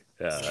Sudbury.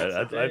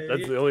 Yeah,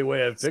 that's the only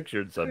way I've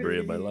pictured Sudbury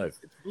in my life.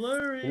 It's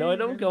blurry. I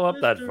don't go up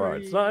that far.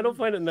 I don't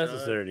find it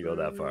necessary to go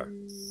that far.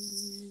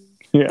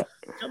 Yeah.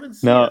 Come and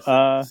see No,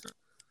 us.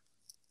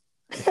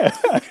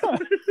 It's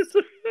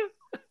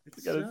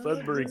got a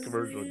Sudbury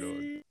commercial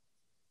going.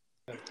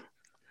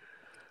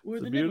 We're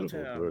It's the a Nickel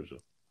beautiful Town. commercial.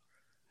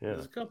 Yeah.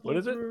 There's a couple What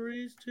of is it?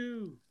 breweries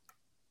too.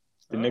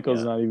 The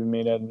nickel's not even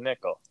made out of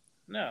nickel.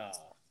 No.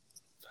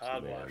 It's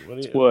hogwash. Man,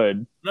 It's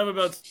wood. Enough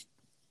about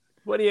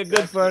what are you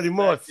good for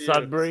anymore, Back to you.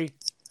 Sudbury?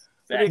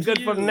 What are you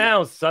good for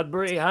now,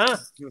 Sudbury? Huh?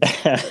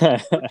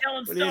 telling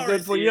What are you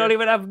good for? You don't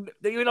even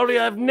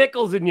have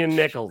nickels in your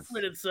nickels.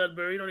 in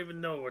Sudbury. You don't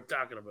even know what we're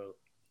talking about.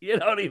 You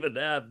don't even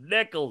have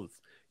nickels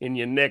in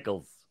your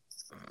nickels.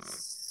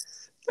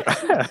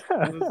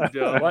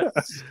 What?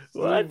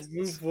 What?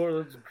 Move forward.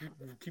 Let's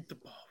keep the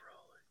ball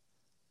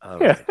All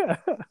right.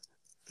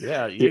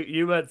 Yeah,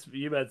 you met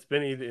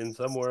Spinny in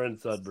somewhere in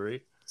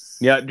Sudbury.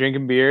 Yeah,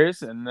 drinking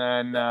beers, and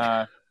then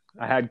I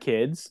had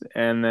kids,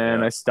 and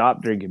then I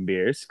stopped drinking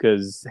beers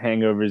because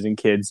hangovers and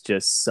kids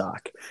just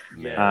suck.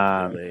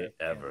 Man, really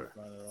ever.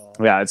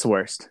 Yeah, it's the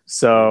worst.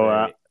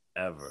 So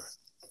Ever.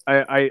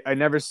 I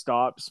never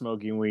stopped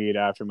smoking weed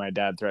after my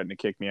dad threatened to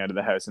kick me out of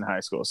the house in high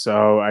school.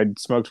 So I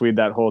smoked weed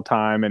that whole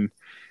time, and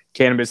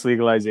cannabis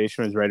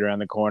legalization was right around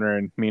the corner.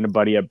 And me and a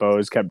buddy at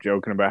Bose kept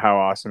joking about how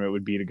awesome it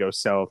would be to go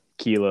sell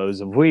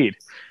kilos of weed.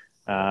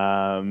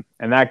 And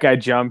that guy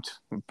jumped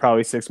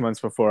probably 6 months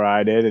before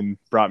I did and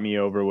brought me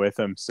over with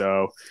him.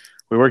 So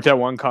we worked at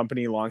one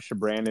company, launched a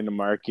brand in the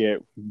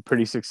market,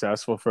 pretty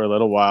successful for a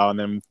little while. And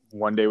then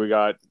one day we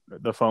got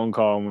the phone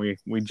call and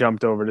we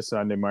jumped over to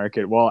Sunday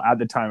Market. Well, at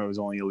the time it was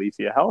only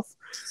Aletheia Health.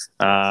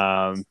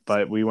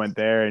 But we went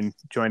there and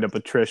joined up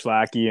with Trish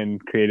Lackey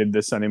and created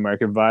the Sunday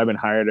Market vibe and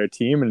hired our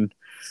team, and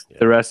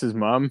the rest is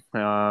mom.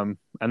 And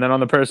then on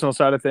the personal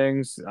side of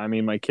things, I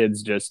mean, my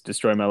kids just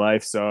destroy my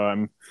life. So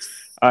I'm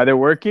either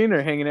working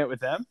or hanging out with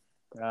them.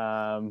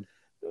 Don't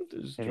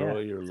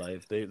destroy your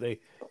life. They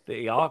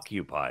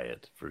occupy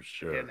it for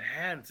sure. It's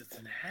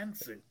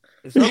enhancing.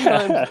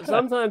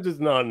 Sometimes it's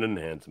not an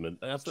enhancement.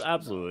 That's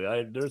absolutely.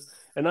 I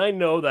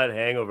know that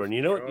hangover, and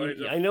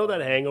I know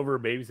that hangover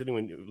of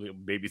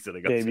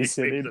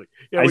babysitting.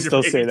 I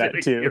still say that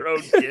too. Your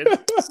own kid,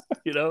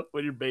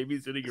 when you're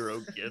babysitting your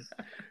own kid,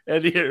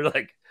 and you're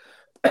like,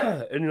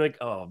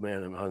 oh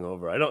man, I'm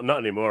hungover. Not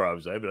anymore.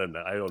 Obviously, I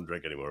don't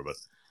drink anymore. But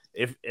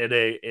if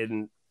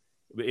in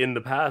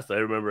the past, I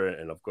remember,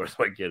 and of course,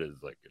 my kid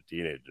is like a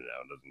teenager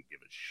now and doesn't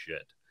give a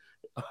shit.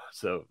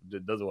 So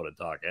it doesn't want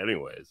to talk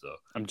anyway. So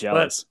I'm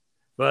jealous.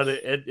 But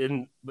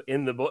in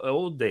the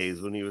old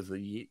days when he was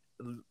a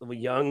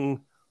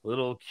young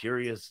little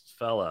curious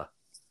fella,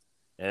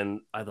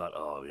 and I thought,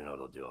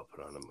 they'll do. I'll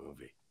put on a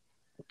movie.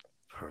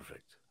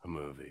 Perfect, a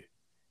movie.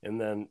 And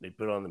then they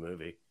put on the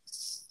movie.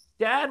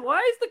 Dad, why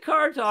is the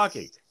car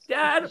talking?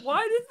 Dad,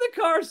 why does the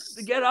car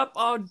get up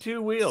on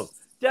two wheels?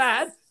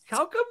 Dad,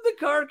 how come the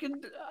car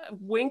can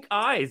wink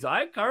eyes?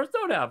 Cars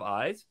don't have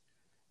eyes.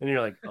 And you're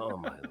like, oh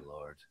my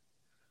Lord.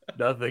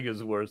 Nothing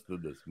is worse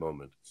than this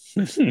moment.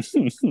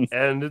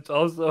 And it's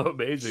also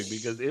amazing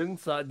because the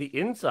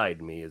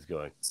inside me is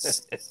going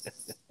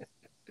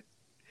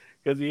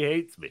because he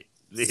hates me.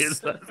 The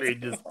inside me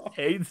just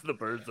hates the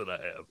person I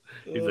am.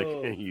 He's like,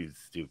 you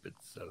stupid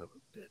son of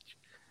a bitch.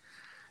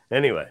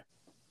 Anyway,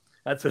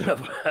 that's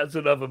enough. That's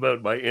enough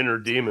about my inner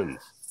demons.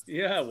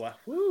 Yeah. Wow.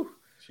 Woo.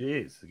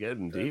 Jeez,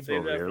 getting deep Save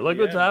over that here. for Look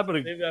the what's end.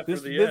 happening. Save that for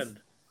the end.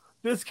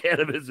 This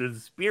cannabis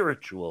is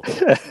spiritual.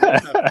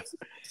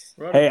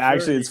 Hey,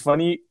 actually, it's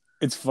funny.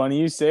 It's funny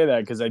you say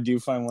that because I do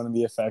find one of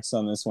the effects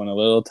on this one a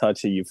little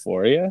touch of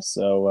euphoria.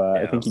 So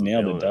I think you I'm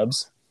nailed feeling it,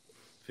 Dubs.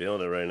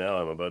 Feeling it right now.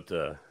 I'm about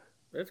to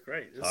That's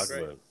great. talk That's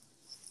great. about it.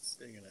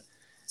 Digging it.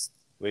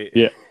 Wait.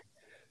 Yeah.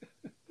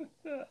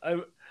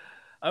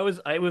 I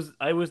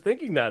was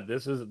thinking that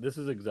this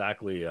is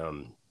exactly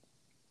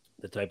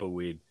the type of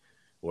weed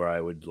where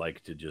I would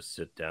like to just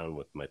sit down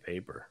with my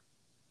paper.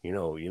 You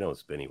know,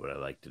 Spinny, what I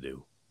like to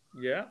do.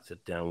 Yeah.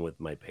 Sit down with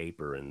my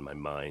paper in my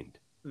mind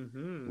Mm-hmm.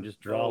 and just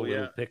draw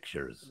little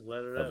pictures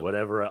Let it of out.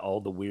 whatever, all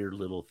the weird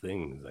little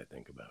things I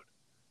think about.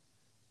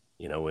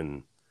 You know,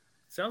 and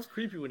Sounds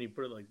creepy when you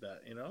put it like that.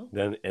 You know.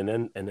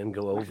 then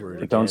go over it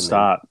again. Don't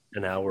stop.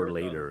 An hour Work on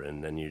later,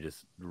 and then you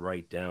just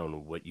write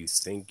down what you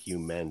think you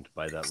meant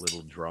by that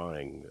little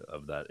drawing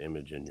of that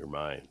image in your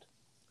mind.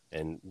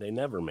 And they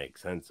never make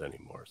sense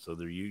anymore. So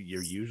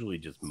you're usually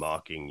just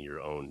mocking your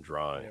own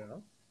drawing. Yeah.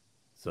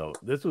 So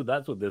that's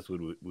what this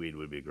weed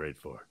would be great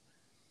for.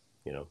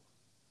 You know.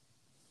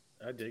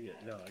 I dig it.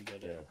 No, I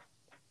get it. Yeah.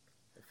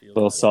 I feel A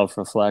little that.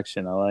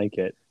 self-reflection. I like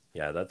it.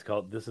 Yeah,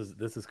 this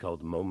is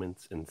called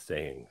moments and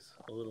sayings.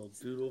 A little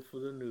doodle for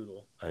the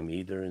noodle. I'm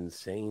either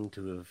insane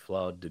to a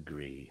flawed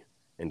degree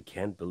and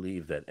can't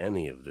believe that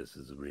any of this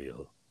is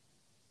real.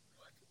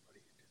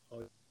 What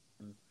are you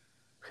doing?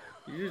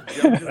 You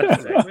just jumped into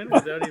a segment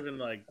without even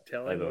like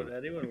telling what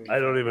anyone was I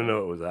don't talking even know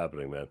about? what was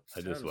happening, man.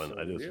 I just Sounds so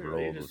I just weird. Are you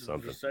rolled with just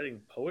something.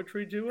 reciting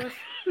poetry to us.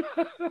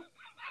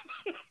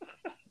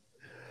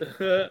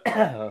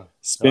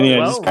 Spinny, I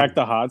well. just cracked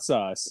the hot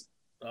sauce.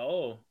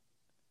 Oh,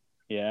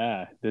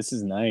 Yeah, this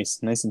is nice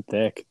and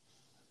thick.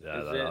 Yeah,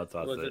 Is that it- hot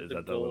sauce. was it Is the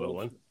that the little gold?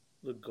 one?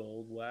 the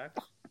gold wax.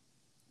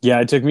 Yeah,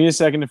 it took me a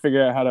second to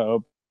figure out how to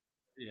open.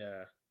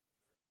 Yeah.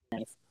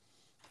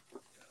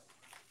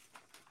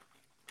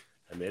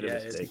 I made a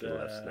mistake and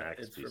left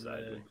snacks it's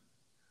beside me.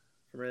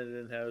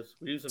 fermented in house.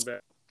 We use some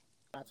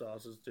hot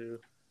sauces too.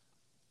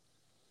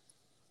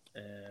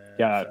 And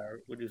Yeah.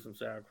 we do some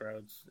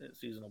sauerkrauts,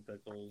 seasonal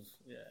pickles.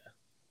 Yeah.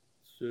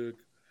 Sick.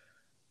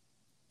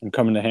 I'm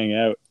coming to hang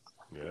out.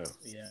 Yeah,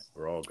 Yeah.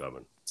 we're all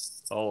coming.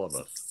 All of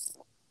us.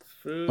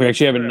 Food We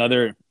actually have for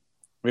everyone.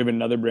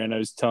 another brand I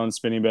was telling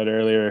Spinny about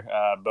earlier,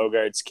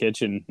 Bogart's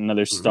Kitchen,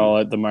 another stall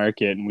at the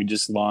market, and we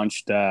just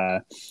launched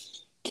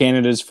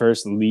Canada's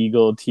first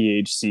legal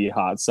THC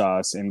hot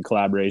sauce in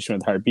collaboration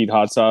with Heartbeat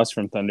Hot Sauce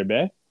from Thunder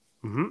Bay.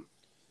 Mm-hmm.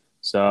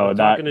 So I was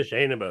that talking to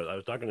Shane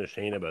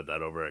about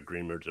that over at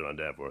Green Merchant on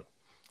Danforth.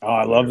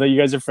 I love that you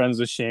guys are friends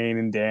with Shane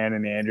and Dan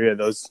and Andrea.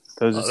 Those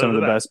are some they're of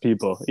the the best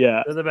people.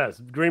 Yeah. They're the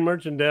best. Green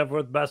Merchant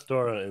Danforth, best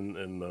store in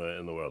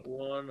the world.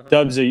 100.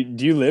 Dubs, do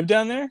you live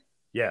down there?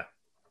 Yeah.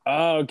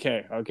 Oh,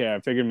 okay. I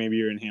figured maybe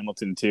you're in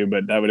Hamilton too,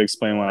 but that would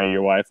explain why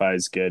your Wi-Fi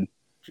is good.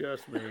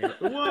 Just me.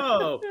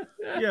 Whoa.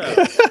 Yeah.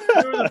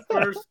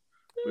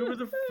 We were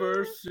the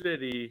first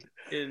city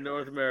in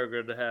North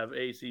America to have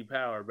AC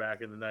power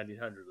back in the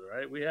 1900s,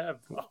 right? We have.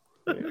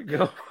 Way to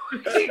go.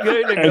 Way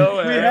to go,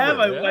 We have.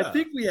 Aaron. I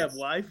think we have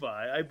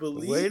Wi-Fi. I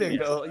believe. Way to we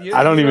have go. Wi-Fi.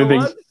 I don't even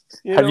think-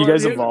 Have Have you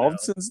guys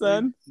evolved since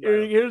then?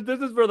 This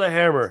is for the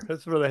hammer. This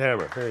is for the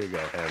hammer. There you go,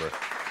 hammer.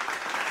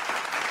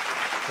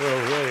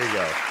 Oh, there you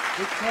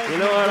go. You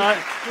know what?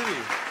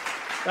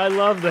 I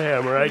love the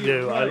hammer. I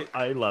do.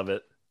 I love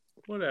it.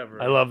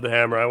 Whatever. I love the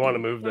hammer. I want to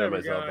move there Whatever,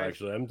 myself. guys.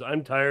 Actually,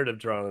 I'm tired of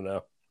Toronto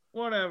now.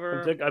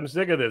 Whatever. I'm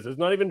sick of this. It's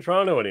not even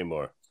Toronto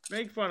anymore.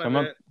 Make fun Come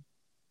of up- it.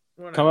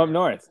 Whatever. Come up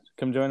north.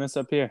 Come join us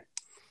up here.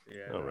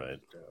 Yeah. All right.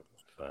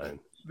 Fine.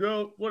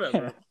 Go.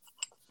 Whatever.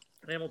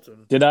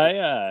 Hamilton. Did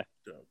I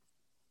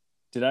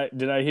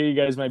hear you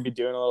guys might be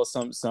doing a little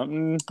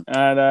something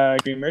at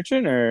Green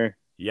Merchant or?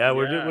 Yeah,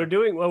 we're Yeah. we're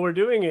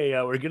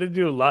gonna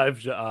do a live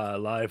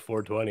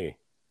 420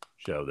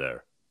 show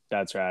there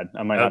That's rad.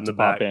 I might Out have in to the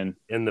pop back. in.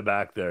 in the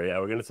back there. Yeah,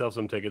 we're gonna sell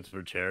some tickets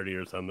for charity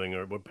or something,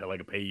 or we'll pay, like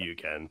a pay you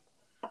can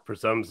for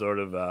some sort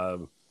of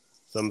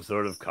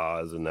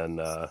cause, and then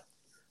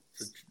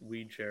It's a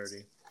weed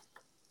charity.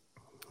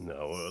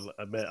 no,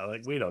 I mean,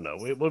 like we don't know.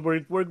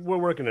 We're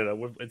working it out.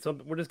 It's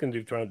something we're just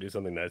gonna trying to do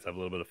something nice, have a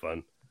little bit of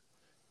fun,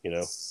 you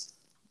know.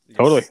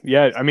 Totally.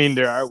 Yeah. I mean,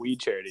 there are weed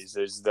charities.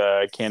 There's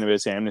the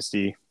cannabis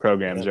amnesty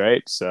programs,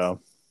 right?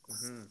 So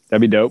Mhm. that'd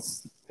be dope.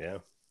 Yeah.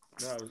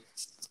 No,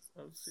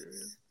 I was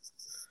serious.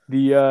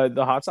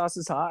 The hot sauce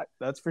is hot.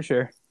 That's for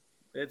sure.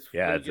 It's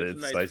Yeah, it gets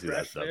it's a spicy,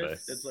 that stuff,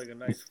 freshness. It's like a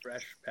nice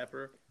fresh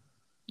pepper.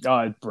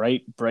 Oh,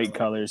 bright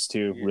colors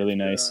too. Yeah, Really it's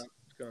nice.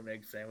 It's gonna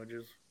make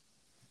sandwiches.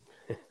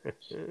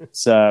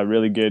 It's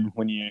really good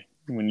when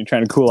you're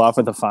trying to cool off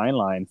with a fine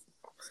line.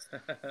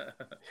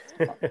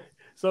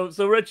 So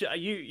Rich,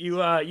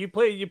 you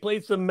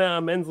play some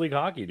men's league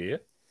hockey, do you?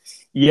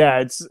 Yeah,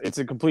 it's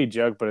a complete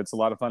joke, but it's a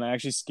lot of fun. I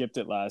actually skipped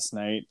it last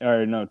night,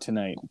 or no,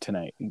 tonight.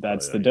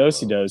 That's yeah, the you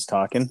Dosey will. Dos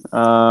talking.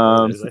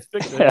 There it is. I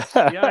fixed it.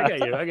 Yeah, I get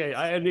you.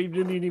 I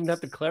didn't even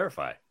have to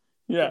clarify.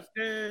 Yeah.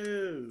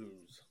 News.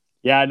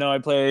 Yeah, no, I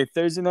play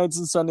Thursday nights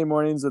and Sunday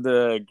mornings with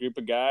a group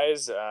of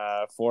guys,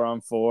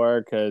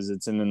 4-on-4, because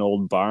it's in an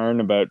old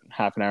barn about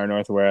half an hour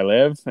north of where I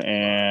live.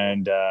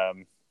 And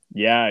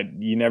yeah,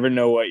 you never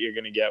know what you're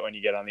going to get when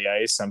you get on the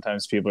ice.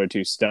 Sometimes people are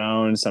too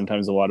stoned.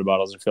 Sometimes the water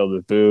bottles are filled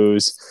with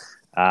booze.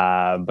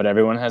 But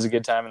everyone has a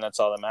good time, and that's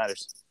all that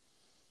matters.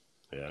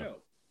 Yeah,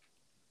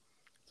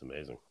 it's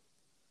amazing.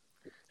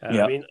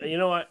 Yeah. I mean, you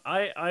know,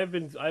 I've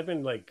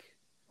been like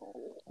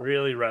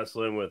really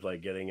wrestling with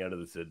like getting out of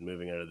the city,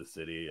 moving out of the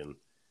city, and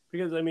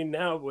because I mean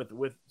now with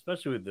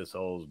especially with this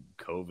whole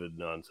COVID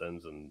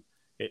nonsense and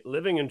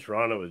living in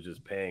Toronto is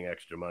just paying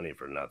extra money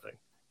for nothing.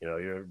 You know,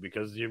 I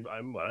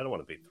don't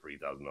want to pay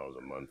 $3,000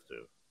 a month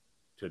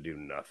to do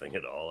nothing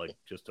at all, like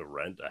just to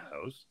rent a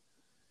house.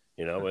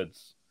 You know,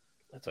 it's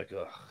like,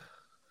 ugh,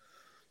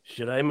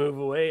 should I move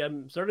away?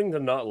 I'm starting to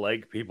not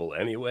like people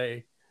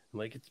anyway. I'm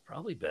like, it's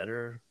probably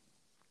better.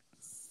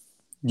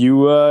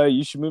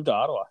 You should move to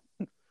Ottawa.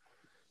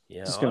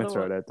 Yeah, Just gonna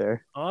throw it out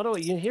there. Ottawa.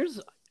 Here's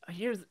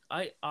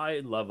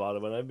I love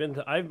Ottawa. And I've been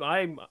to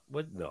I'm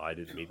what? No, I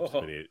didn't mean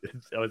Spinny.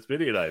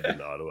 Spinny and I have been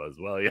to Ottawa as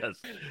well. Yes.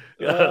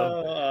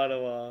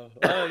 Ottawa.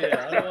 Oh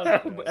yeah.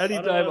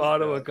 Anytime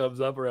Ottawa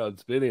comes up around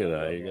Spinny and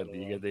I, you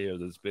get to hear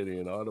the Spinny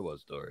and Ottawa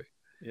story.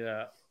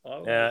 Yeah.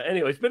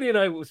 Anyway, Spinny and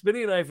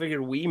I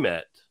figured we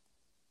met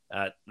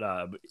at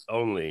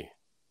only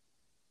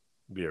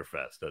Beer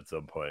Fest at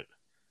some point.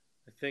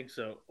 I think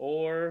so.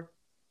 Or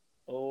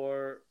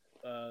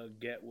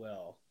Get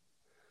Well.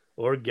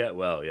 Or Get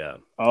Well, yeah.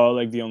 Oh,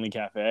 like the only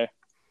cafe.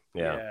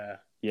 Yeah.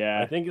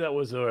 Yeah. I think that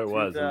was where it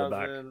was in the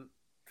back.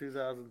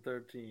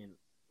 2013.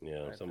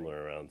 Yeah, I somewhere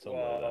think. around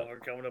somewhere. Well, we're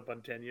coming up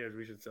on 10 years.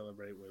 We should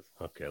celebrate with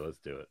Okay, let's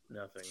do it.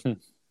 nothing.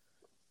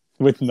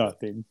 With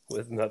nothing.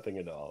 With nothing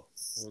at all.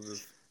 We'll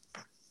just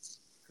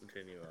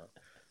continue on.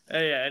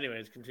 Hey, yeah.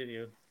 Anyways,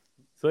 continue.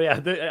 So yeah,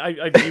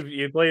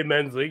 you play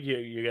men's league.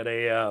 You got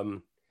a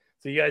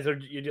So you guys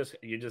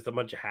you're just a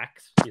bunch of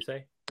hacks. You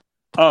say?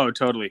 Oh,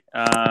 totally.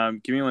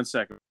 Give me 1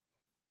 second.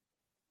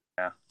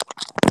 Yeah.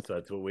 So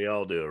that's what we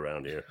all do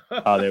around here.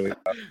 Oh, there we go.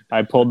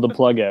 I pulled the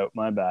plug out.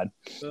 My bad.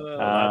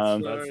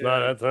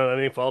 That's not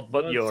any fault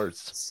but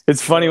yours.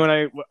 It's funny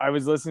when I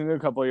was listening to a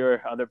couple of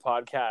your other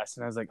podcasts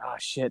and I was like, oh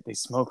shit, they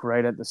smoke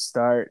right at the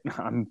start.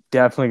 I'm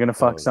definitely gonna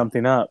fuck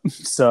something up.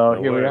 So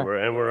here we are.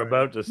 We're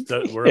about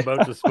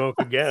to smoke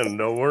again.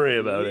 Don't worry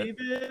about it.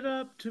 Leave it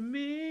up to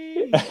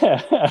me.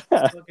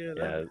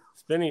 Yeah,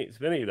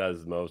 Spinny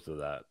does most of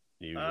that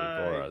usually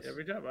for us.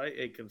 Every time,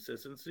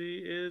 consistency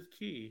is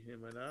key.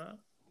 Am I not?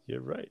 You're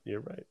right.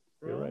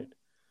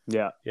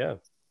 Yeah.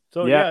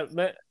 So Yeah.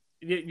 man,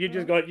 you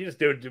just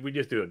do it. We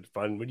just do it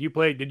fun. Did you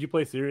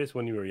play serious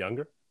when you were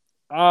younger?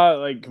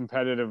 Like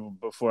competitive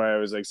before I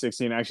was like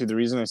 16. Actually, the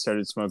reason I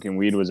started smoking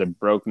weed was I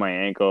broke my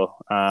ankle.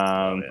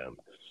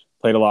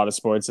 Played a lot of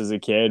sports as a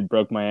kid,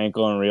 broke my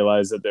ankle, and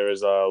realized that there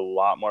was a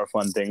lot more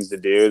fun things to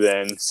do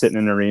than sitting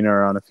in an arena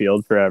or on a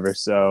field forever.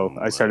 So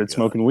I started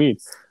smoking weed.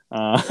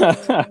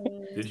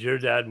 Did your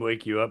dad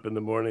wake you up in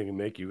the morning and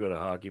make you go to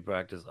hockey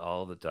practice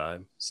all the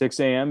time? 6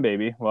 a.m.,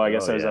 baby. Well, I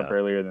guess I was up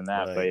earlier than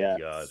that, but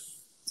yeah.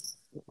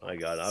 My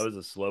God, I was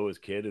the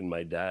slowest kid, and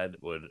my dad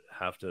would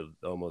have to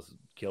almost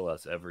kill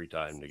us every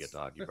time to get to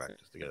hockey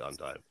practice to get on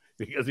time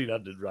because he'd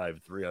have to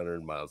drive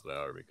 300 miles an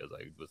hour because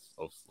I was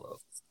so slow.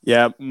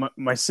 Yeah,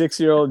 my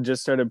 6-year-old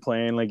just started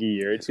playing like a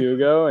year or two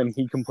ago, and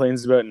he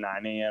complains about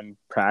 9 a.m.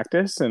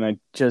 practice, and I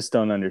just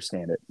don't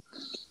understand it.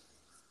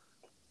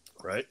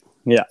 Right?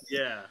 Yeah.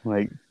 Yeah.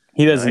 Like,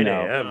 he doesn't 9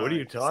 know. a.m. What are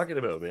you talking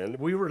about, man?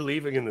 We were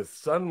leaving and the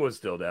sun was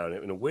still down.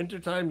 In the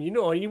wintertime, you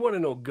want to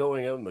know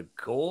going out in the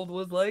cold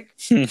was like?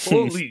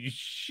 Holy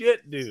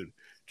shit, dude.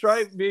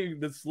 Try being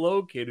the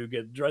slow kid who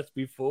gets dressed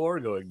before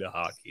going to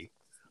hockey.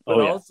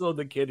 But also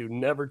the kid who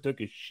never took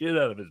a shit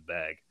out of his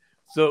bag.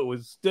 So it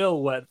was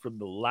still wet from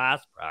the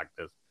last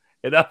practice.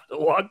 And have to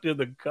walk to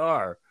the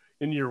car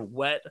in your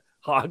wet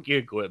hockey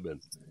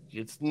equipment.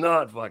 It's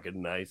not fucking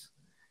nice.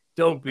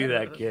 Don't be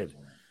that kid.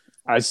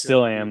 I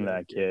still am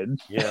that kid.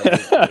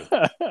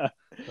 Yeah.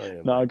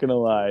 Not gonna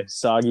lie.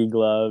 Soggy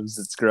gloves,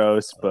 it's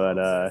gross, but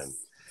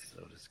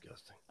so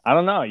disgusting. I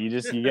don't know. You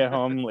get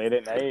home late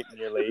at night and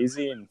you're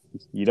lazy and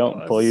you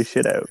don't pull your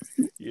shit out.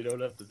 You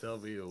don't have to tell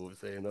me to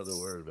say another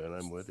word, man.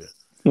 I'm with you.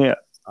 Yeah.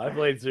 I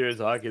played serious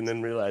hockey and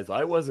then realized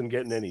I wasn't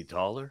getting any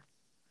taller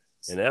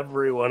and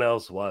everyone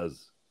else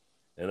was.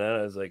 And then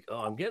I was like, oh,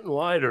 I'm getting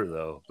wider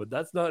though, but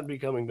that's not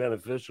becoming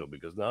beneficial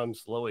because now I'm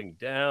slowing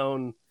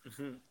down.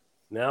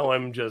 Now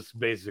I'm just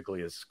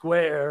basically a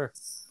square.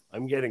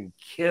 I'm getting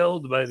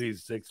killed by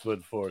these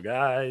 6'4"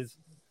 guys.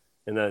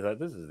 And I thought,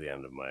 this is the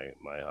end of my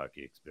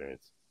hockey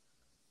experience.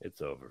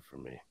 It's over for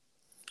me.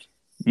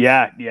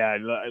 Yeah.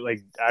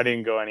 Like I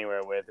didn't go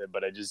anywhere with it,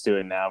 but I just do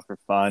it now for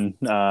fun.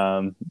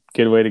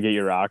 Good way to get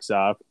your rocks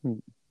off.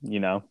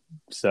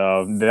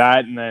 So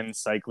that, and then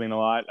cycling a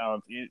lot.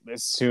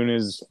 As soon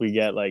as we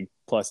get like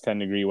plus 10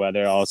 degree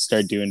weather, I'll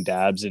start doing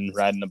dabs and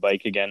riding the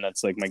bike again.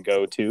 That's like my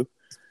go-to.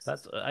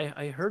 That's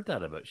I heard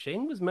that about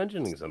Shane was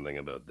mentioning something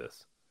about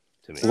this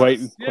to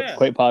me.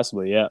 Quite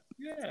possibly, yeah.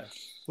 Yeah.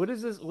 What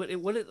is this?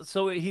 What is,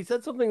 so he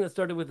said something that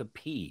started with a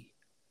P.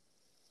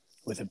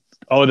 The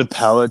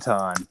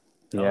Peloton.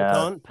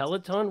 Yeah.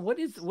 Peloton? What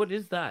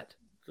is that?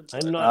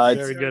 I'm not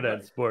very good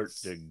at sport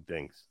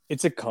things.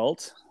 It's a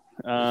cult.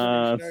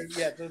 It's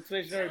a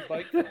stationary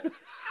bike club.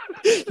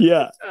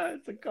 Yeah.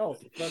 It's a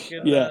cult.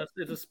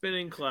 It's a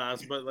spinning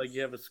class, but like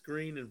you have a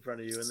screen in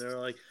front of you, and they're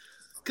like,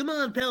 "Come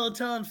on,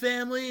 Peloton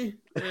family!"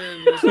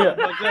 And stuff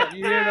like that.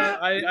 You hear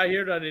that? I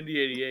hear it on Indy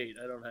 88.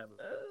 I don't have it.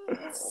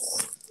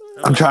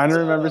 I'm trying to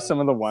remember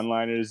some of the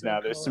one-liners now.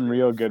 There's some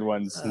real good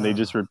ones, and they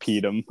just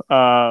repeat them.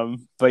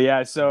 But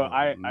yeah, so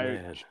I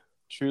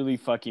truly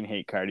fucking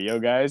hate cardio,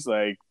 guys.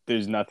 Like,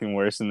 there's nothing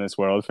worse in this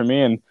world for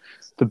me. And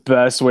the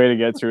best way to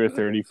get through a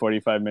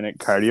 30-45 minute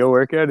cardio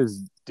workout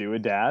is do a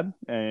dab,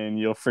 and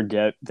you'll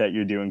forget that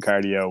you're doing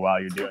cardio while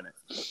you're doing it.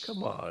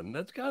 Come on,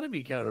 that's got to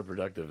be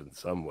counterproductive in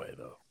some way,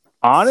 though.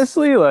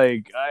 Honestly,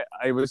 like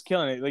I was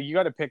killing it. Like, you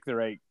got to pick the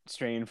right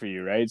strain for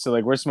you, right? So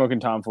like, we're smoking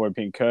Tom Ford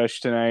Pink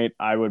Kush tonight.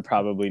 I would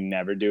probably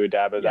never do a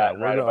dab of that.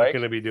 We're not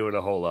going to be doing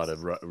a whole lot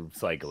of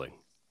cycling.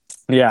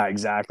 Yeah,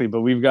 exactly.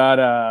 But we've got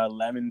a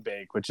lemon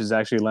bake, which is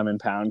actually lemon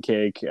pound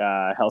cake.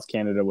 Health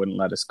Canada wouldn't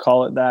let us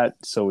call it that,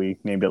 so we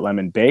named it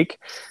lemon bake.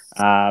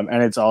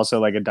 And it's also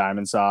like a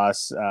diamond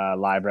sauce,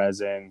 live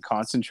resin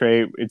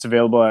concentrate. It's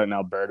available out in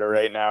Alberta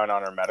right now and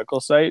on our medical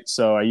site.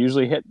 So I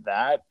usually hit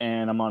that,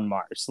 and I'm on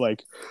Mars.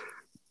 Like,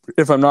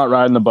 if I'm not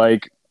riding the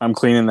bike, I'm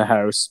cleaning the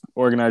house,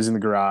 organizing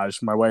the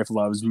garage. My wife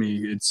loves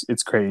me.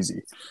 It's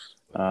crazy.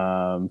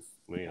 So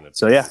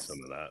yeah, some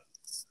of that.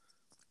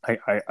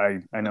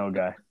 I know a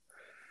guy.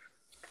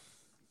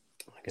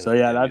 So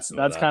yeah, that's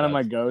kind of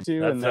my go-to.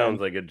 That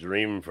sounds like a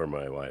dream for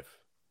my wife.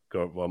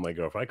 My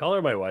girlfriend. I call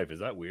her my wife.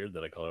 Is that weird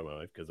that I call her my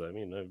wife? Because I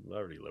mean, I've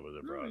already lived with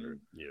her for 100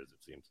 years,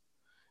 it seems.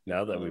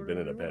 Now that we've been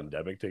in a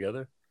pandemic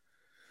together,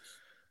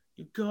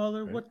 you call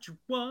her what you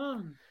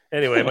want.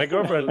 Anyway, my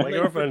girlfriend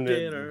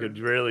could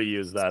really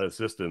use that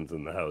assistance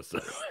in the house.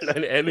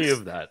 Any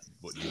of that,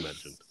 what you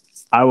mentioned.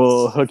 I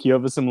will hook you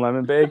up with some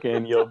lemon bake,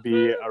 and you'll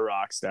be a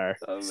rock star.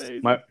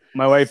 Amazing.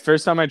 My wife,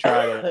 first time I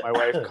tried it, my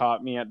wife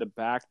caught me at the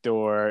back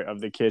door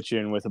of the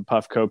kitchen with a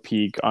Puffco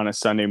Peak on a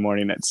Sunday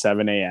morning at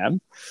 7 a.m.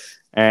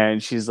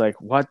 And she's like,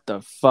 "What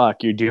the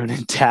fuck? You're doing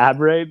a tab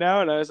right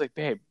now?" And I was like,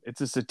 "Babe,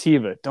 it's a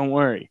sativa. Don't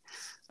worry."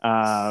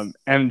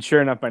 And sure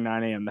enough, by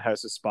 9 a.m., the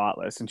house was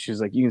spotless. And she's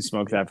like, "You can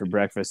smoke that for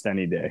breakfast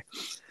any day."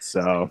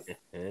 So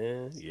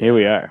here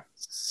we are.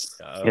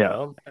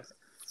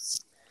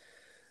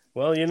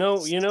 Well,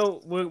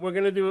 we're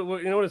gonna do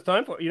it. You know what it's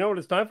time for? You know what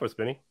it's time for,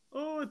 Spinny?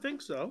 Oh, I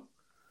think so.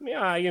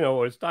 Yeah, you know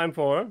what it's time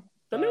for.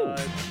 The news.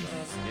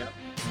 Yep.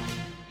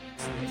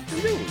 It's the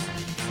news.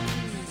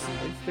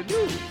 It's the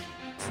news.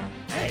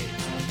 Hey,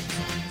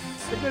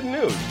 it's the good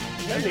news.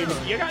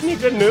 You got any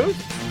good news?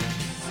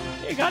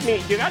 You got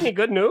any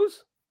good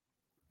news?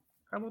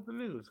 How about the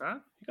news, huh?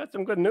 You got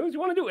some good news? You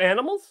want to do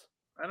animals?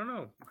 I don't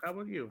know. How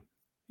about you?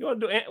 You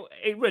want to do?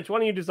 Hey, Rich, why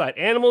don't you decide?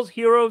 Animals,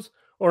 heroes,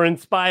 or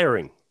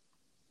inspiring?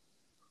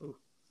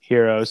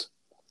 Heroes.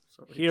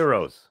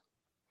 Heroes.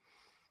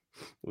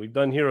 We've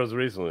done heroes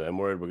recently. I'm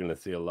worried we're going to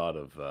see a lot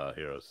of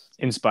heroes.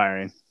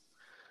 Inspiring.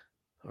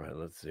 All right,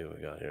 let's see what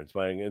we got here.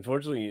 Inspiring.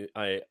 Unfortunately,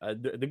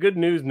 the Good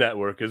News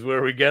Network is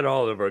where we get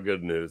all of our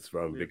good news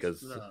from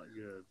because it's not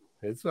good.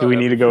 It's not, do we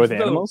need to go with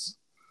animals?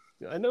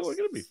 I know we're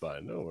going to be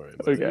fine. Don't worry.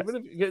 Okay. Even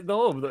if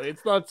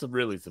it's not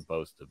really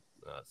supposed to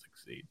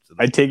succeed. So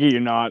I take it you're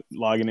not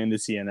logging into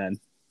CNN.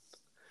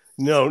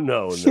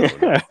 No.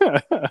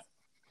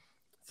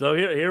 So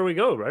here we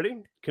go.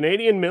 Ready?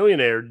 Canadian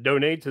millionaire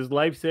donates his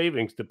life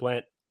savings to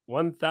plant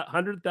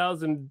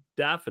 100,000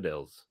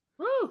 daffodils.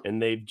 Woo!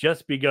 And they've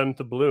just begun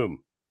to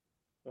bloom.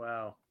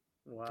 Wow.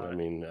 I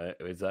mean,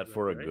 is that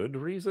for a good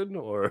reason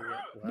or?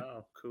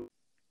 Wow, cool.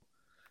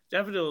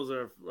 Daffodils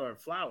are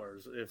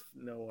flowers. If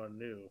no one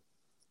knew.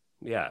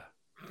 Yeah,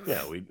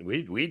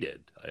 we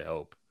did. I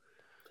hope.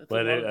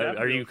 But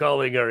are you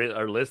calling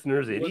our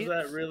listeners idiots? Was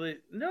that really?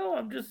 No,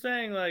 I'm just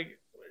saying. Like,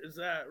 is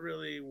that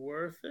really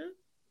worth it?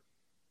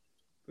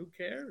 Who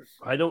cares?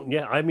 I don't.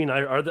 Yeah, I mean,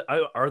 are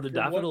the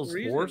daffodils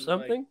for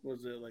something? Like,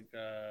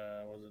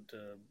 was it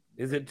to?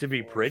 Is it to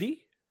be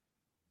pretty?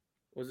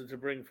 Was it to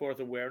bring forth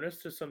awareness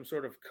to some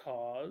sort of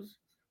cause?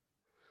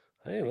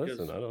 Hey,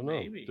 listen, I don't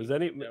know. Does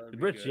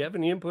Rich? Do you have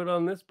any input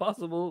on this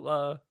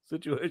possible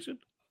situation?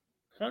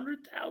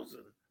 100,000.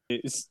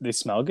 They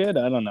smell good.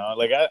 I don't know.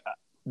 Like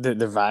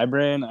they're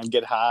vibrant. I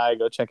get high.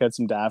 Go check out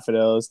some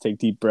daffodils. Take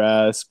deep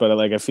breaths. But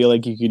like, I feel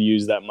like you could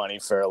use that money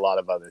for a lot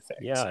of other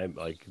things. Yeah, I'm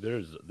like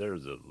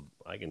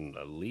I can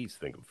at least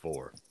think of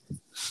 4.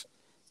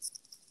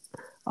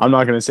 I'm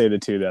not going to say the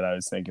 2 that I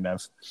was thinking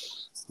of.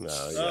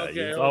 No, yeah, Okay,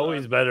 it's hold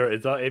always on. better.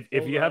 It's if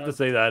Hold you have on. to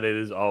say that, it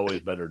is always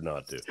better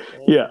not to.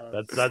 Hold Yeah.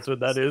 on. That's what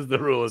that is the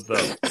rule of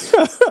thumb.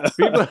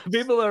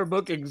 People are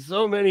booking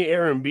so many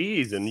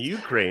Airbnbs in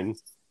Ukraine.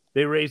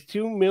 They raised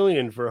 $2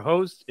 million for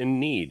hosts in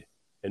need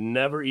and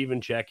never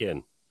even check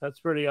in. That's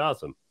pretty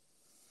awesome.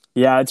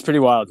 Yeah, it's pretty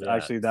wild. Yeah,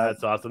 Actually,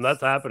 that's awesome. That's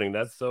happening.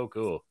 That's so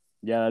cool.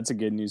 yeah, that's a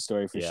good news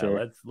story for Yeah, sure.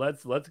 let's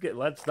that's for real.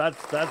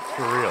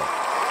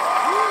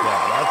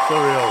 Yeah, that's the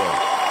real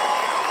one.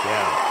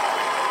 Yeah.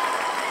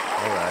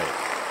 All right.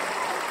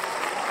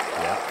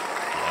 Yeah.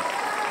 Yep.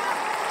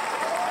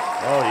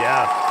 Oh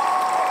yeah.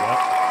 Yep.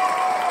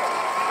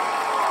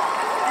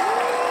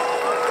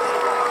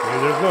 I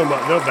mean, there's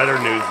no better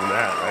news than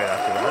that, right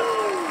after that.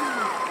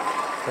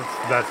 That's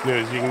the best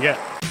news you can get.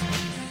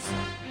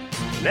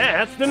 And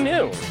that's the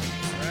news.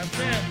 That's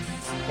it.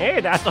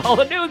 Hey, that's all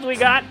the news we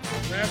got.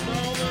 That's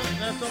all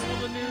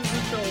the news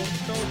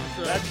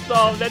that's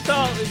told. That's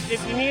all.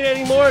 If you need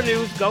any more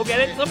news, go get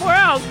it somewhere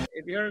else.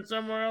 If you heard it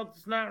somewhere else,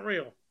 it's not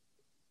real.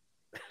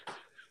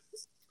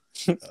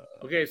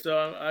 Okay,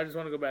 so I just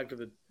want to go back to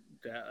the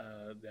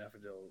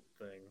daffodil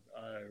thing.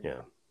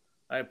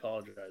 I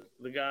apologize.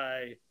 The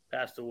guy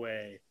passed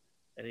away,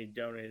 and he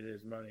donated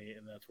his money,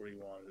 and that's where he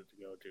wanted it to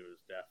go to, is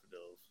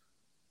daffodils.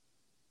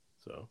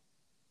 So.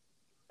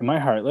 Am I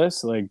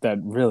heartless? Like that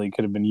really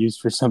could have been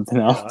used for something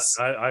else.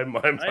 I'm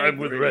with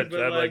agree, Rich.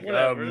 but, I'm like,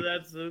 whatever.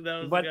 That was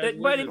the but guy's the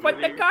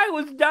wisdom. guy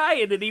was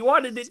dying, and he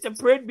wanted it to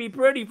be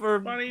pretty for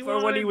But he when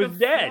he wanted was the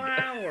dead.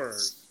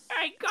 flowers.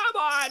 Hey, come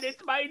on!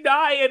 It's my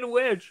dying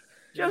wish.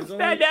 Just was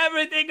spend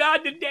only- everything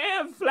on the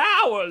damn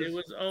flowers. It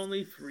was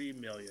only $3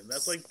 million.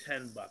 That's like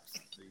 $10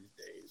 these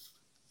days.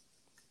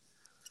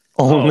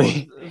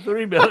 Only.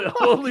 3 million.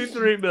 Only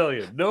 3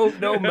 million. No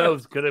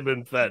mouths could have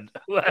been fed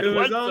It was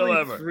only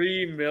whatsoever.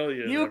 $3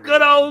 million. You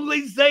could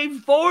only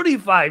save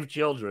 45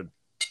 children.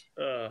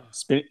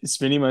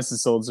 Spinny must have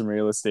sold some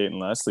real estate in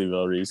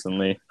Leslieville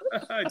recently.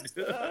 I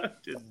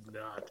did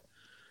not.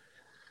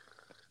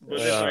 But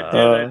if I did,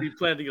 I'd be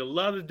planting a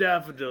lot of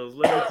daffodils.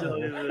 Let me tell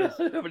you this.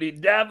 How many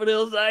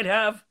daffodils I'd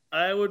have?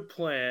 I would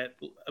plant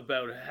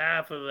about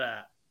half of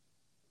that.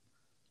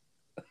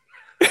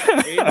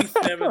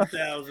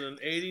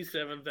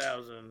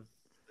 87,000.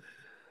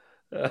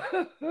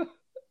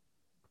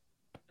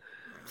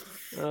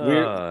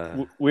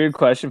 Weird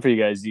question for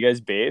you guys. Do you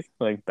guys bathe?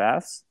 Like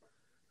baths?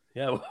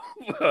 Yeah,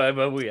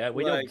 but we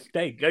don't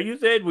stink. You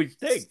said we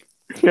stink.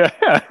 Yeah.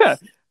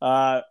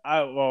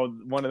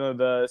 One of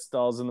the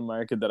stalls in the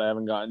market that I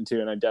haven't gotten to,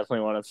 and I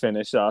definitely want to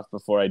finish off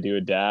before I do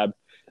a dab,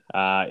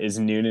 is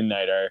Noon and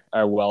Night,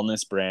 our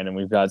wellness brand, and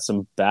we've got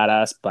some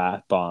badass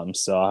bath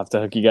bombs. So I'll have to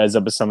hook you guys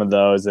up with some of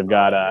those. They've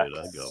got Dude,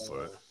 I'd go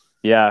for it.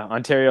 yeah,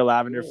 Ontario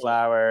lavender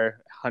flower,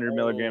 100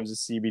 milligrams of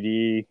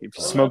CBD. If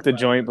you smoke the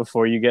joint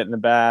before you get in the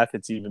bath,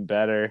 it's even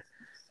better.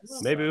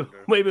 Maybe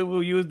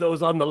we'll use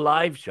those on the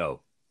live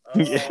show.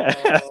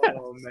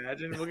 Oh,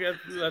 imagine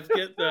let's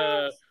get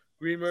the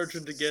Green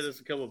Merchant to get us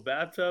a couple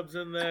bathtubs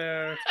in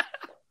there.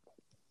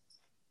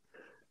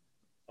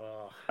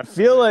 I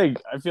feel like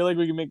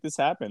we can make this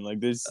happen. Like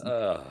there's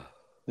a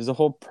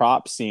whole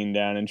prop scene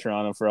down in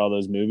Toronto for all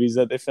those movies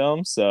that they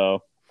film.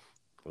 So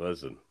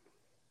listen,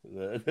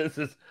 this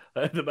is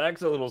the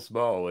back's a little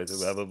small. Wait,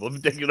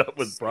 I'm taking it up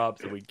with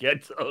props, and we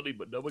can't tell any,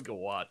 but no one can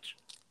watch.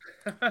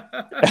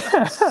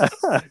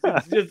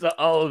 It's just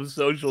all of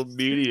social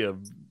media.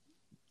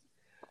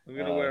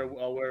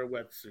 I'll wear a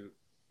wetsuit.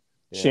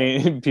 Yeah.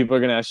 Shane, people are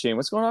gonna ask Shane,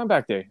 "What's going on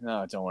back there?"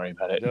 No, don't worry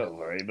about it. Don't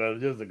worry about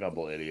it. Just a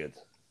couple idiots.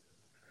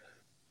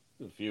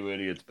 A few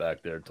idiots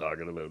back there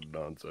talking about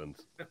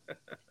nonsense.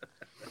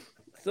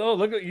 So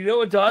look at, you know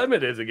what time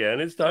it is again.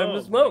 It's time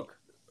to smoke.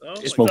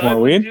 It's Smoke time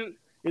more to weed?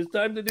 it's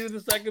time to do the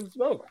second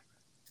smoke.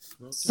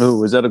 Oh,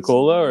 was that a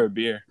cola or a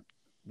beer?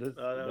 This,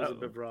 That was a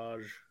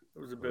beverage. It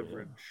was a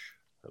beverage.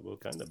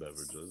 What kind of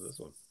beverage was this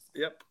one?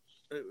 Yep,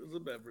 it was a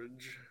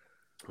beverage.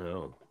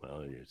 Oh,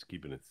 well, you're just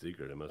keeping it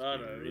secret. It must Oh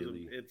be no,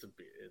 really. it's a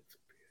beer. It's a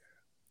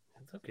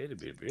beer. It's okay to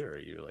be a beer. Are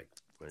you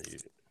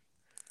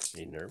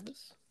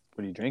nervous?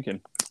 What are you drinking?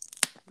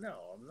 No,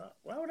 I'm not.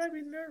 Why would I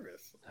be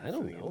nervous? I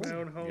don't Sitting in know. my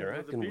own home You're with a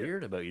acting beer.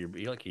 weird about you're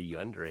like, are you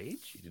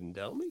underage? You didn't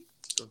tell me.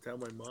 Don't tell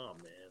my mom,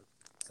 man.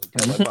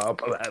 Tell my mom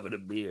I'm having a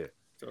beer.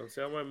 Don't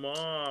tell my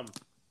mom.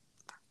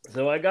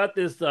 So I got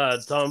this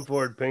Tom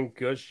Ford Pink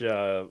Kush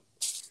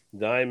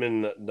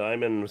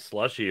diamond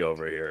slushy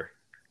over here.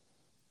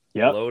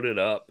 Yep. Loaded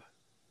up.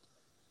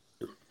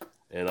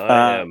 And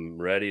I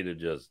am ready to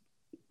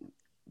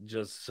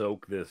just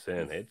soak this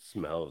in. It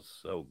smells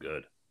so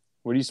good.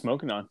 What are you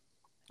smoking on?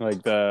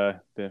 Like the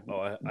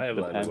I have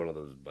the like pen? one of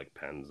those like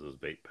pens, those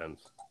vape pens.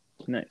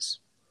 Nice.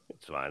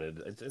 It's fine.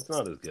 It's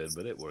not as good,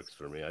 but it works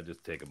for me. I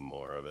just take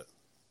more of it.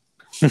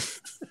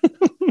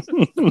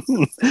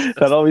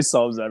 That always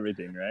solves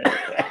everything, right?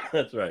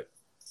 That's right.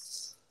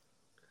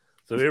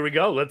 So here we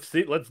go. Let's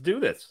do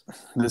this.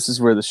 This is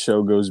where the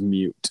show goes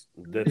mute.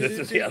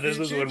 This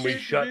is when we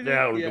shut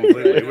down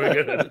completely.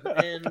 We're gonna...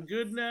 And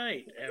good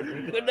night,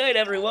 everyone. Good night,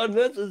 everyone.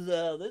 This is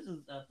a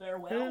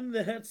farewell. And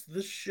that's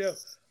the show.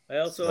 I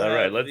also All have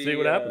right, let's see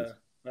what happens.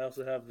 I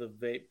also have the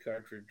vape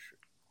cartridge.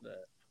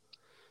 That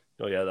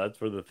Oh yeah, that's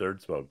for the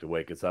third smoke to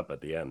wake us up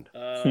at the end.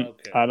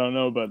 okay. I don't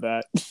know about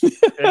that.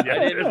 And yeah,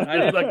 I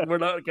didn't- like, we're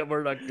not going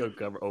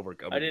to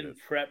overcome. I didn't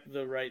prep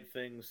the right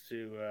things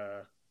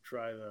to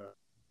try the.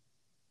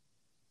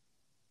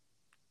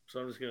 So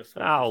I'm just gonna.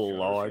 Smoke Oh this- I'm just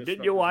Lord! gonna Did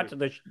smoke you this watch weed.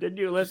 the? Did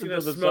you I'm just listen gonna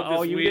to the smoke song?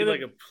 Oh, this you weed didn't.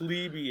 like a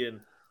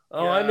plebeian.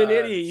 Oh, I'm an God.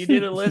 idiot. You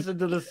didn't listen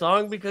to the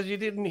song because you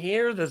didn't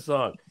hear the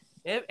song.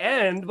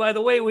 And by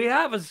the way, we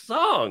have a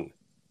song.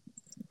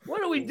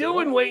 What are we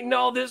doing What? waiting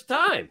all this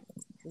time?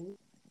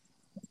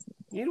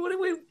 You know what are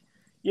we?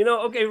 You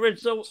know, okay, Rich.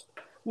 So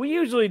we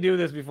usually do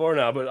this before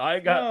now, but I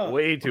got Oh.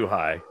 way too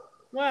high.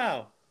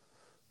 Wow.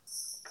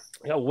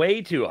 I got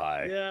way too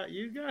high, Yeah,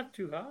 you got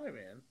too high,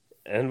 man.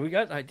 and we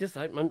got. I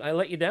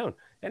let you down.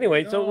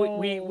 Anyway, so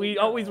we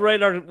No, always no.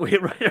 write our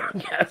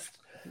guests.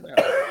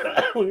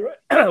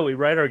 No. we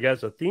write our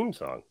guests a theme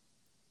song.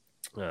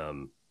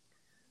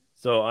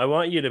 So I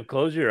want you to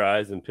close your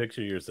eyes and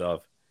picture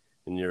yourself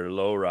in your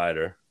low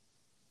rider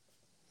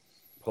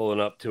pulling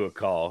up to a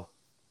call.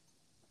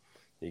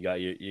 You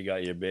got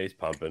your bass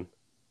pumping,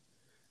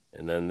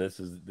 and then this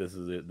is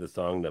the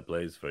song that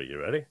plays for you.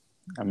 Ready?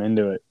 I'm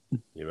into it.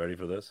 You ready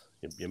for this?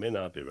 You may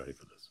not be ready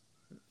for this.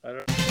 I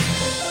don't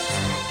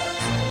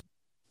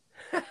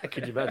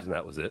Could you imagine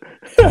that was it?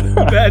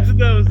 imagine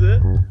that was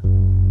it.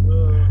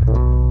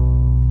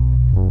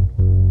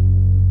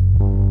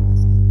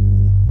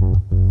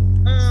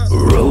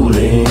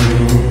 Rolling,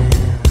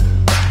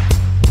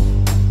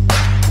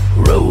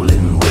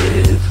 rolling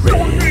with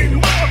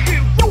friends,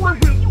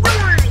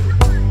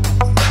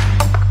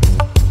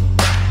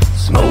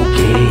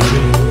 smoking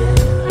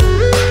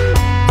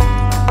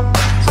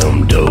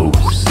some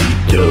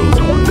dope-si-dope.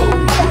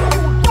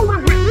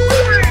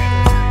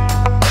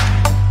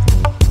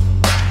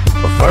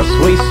 First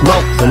we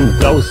smoke some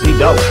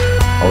do-si-dope,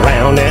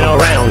 around and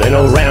around and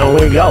around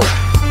we go.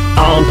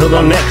 On to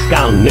the next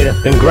guy,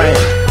 Nathan Grant.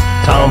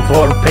 Time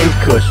for the pink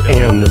kush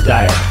in the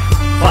dab.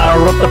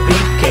 Fire up the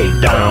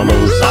PK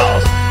diamond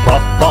sauce.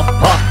 Puff, puff,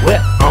 puff,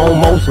 we're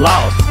almost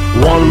lost.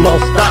 One more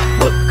stop,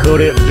 what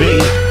could it be?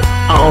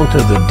 On to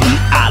the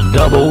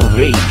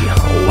D-I-double-V.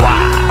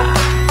 Why?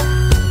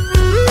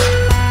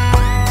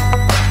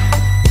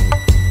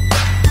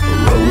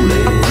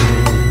 Rolling,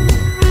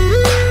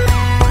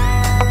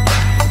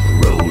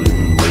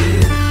 rolling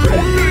with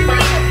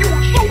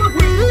friends.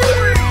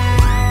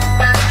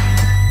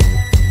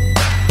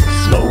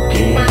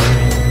 Smoking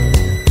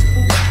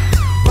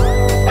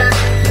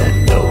that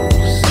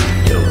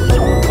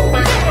do-si-dope.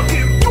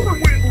 Rolling,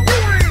 rolling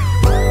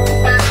with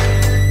friends.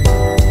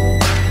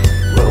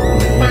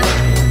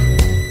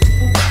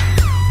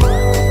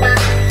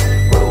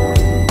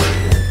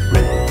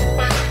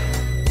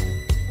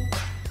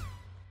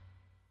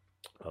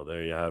 Oh,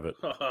 there you have it.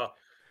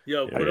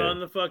 Yo, Yeah, put yeah. on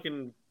the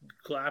fucking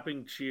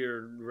clapping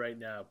cheer right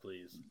now,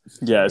 please.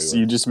 Yes,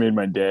 you just made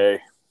my day.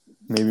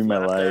 Maybe my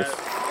Clap life.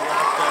 that.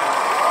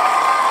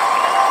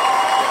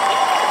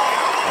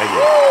 Thank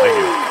you. Thank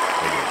you.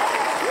 Thank you.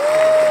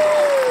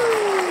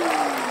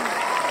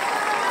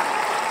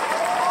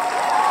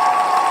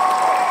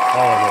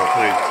 Oh no,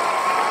 please.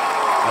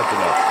 That's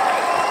enough.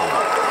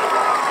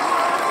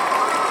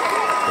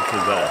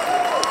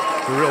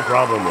 That's the real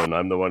problem when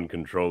I'm the one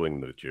controlling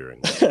the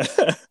cheering.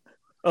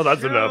 Oh,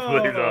 that's enough,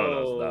 please.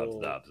 Oh no,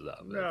 stop.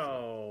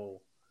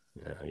 No.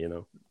 Yeah, you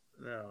know,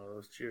 No,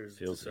 those cheers.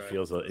 it decide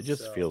feels for it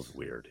just themselves. feels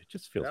weird. It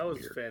just feels That was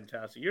weird.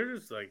 fantastic. You're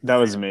just like That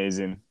was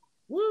amazing.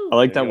 woo. I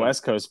like There that you go.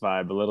 West Coast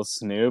vibe. A little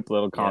Snoop, a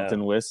little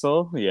Compton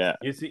whistle. Yeah.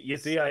 You see,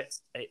 yeah, it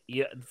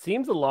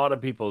seems a lot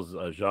of people's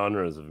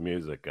genres of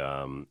music,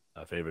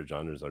 favorite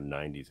genres are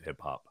 '90s hip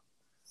hop,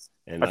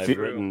 and I I've feel-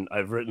 written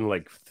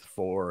like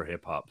 4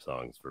 hip hop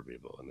songs for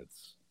people, and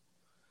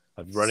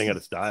I'm running out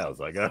of styles.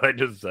 Like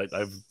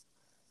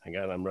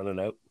I'm running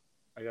out.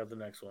 I got the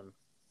next one.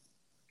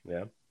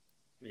 Yeah,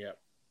 Yep.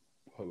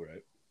 all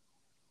right.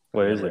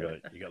 What You is got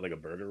it? like you got like a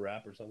burger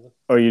wrap or something?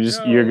 Or you're No,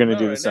 gonna not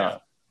do the right song?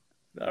 now.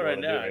 Not You right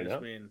wanna do now. it I right just now?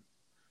 mean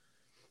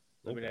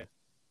Okay.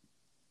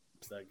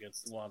 that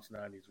wants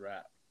 90s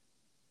rap.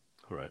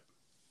 All right.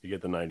 You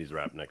get the '90s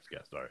rap next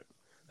guest. All right,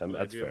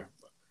 that's fair.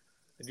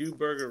 I do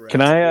burger rap. Can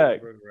I,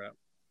 Burger rap.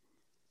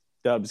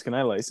 Dubs, can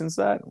I license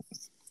that?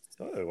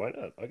 Oh, why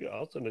not?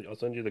 I'll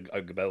send you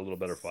a little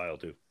better file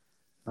too.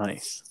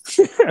 Nice.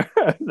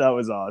 That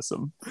was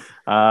awesome.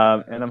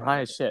 And I'm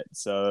high as shit.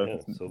 So Yeah,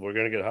 so we're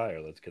gonna get higher.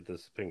 Let's get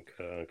this pink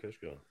kush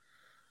going.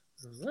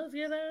 Love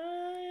you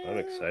I'm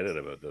excited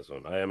about this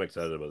one. I am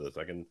excited about this.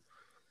 I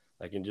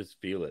can just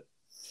feel it.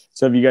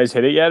 So have you guys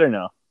hit it yet or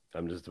no?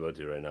 I'm just about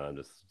to right now. I'm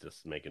just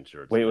making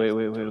sure. It's Wait. nice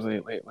and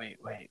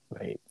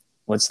toasty.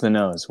 What's the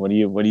nose? What are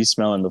you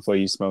smelling before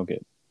you smoke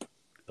it?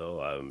 Oh,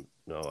 I don't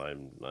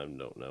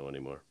know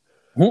anymore.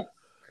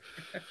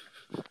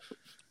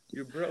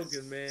 You're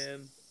broken,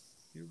 man.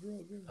 You're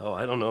broken. Oh,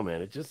 I don't know,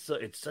 man.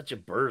 It's such a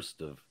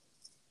burst of.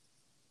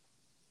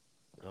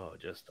 Oh, I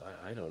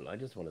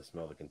just want to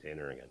smell the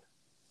container again.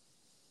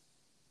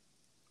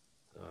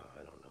 Oh,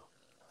 I don't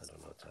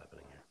know what's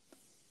happening here.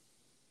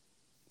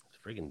 It's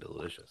freaking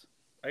delicious.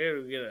 I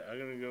gotta get it. I'm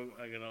gonna go.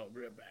 I'm gonna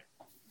be right back.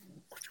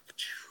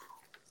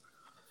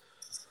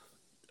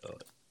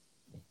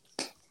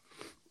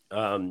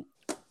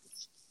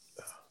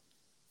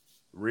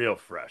 Real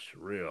fresh,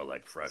 real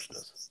like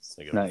freshness.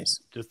 Like Nice.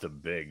 Just a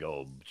big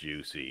old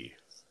juicy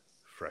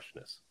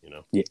freshness, you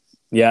know?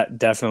 Yeah,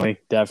 definitely.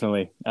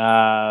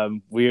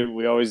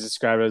 We always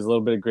describe it as a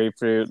little bit of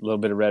grapefruit, a little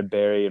bit of red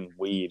berry, and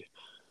weed.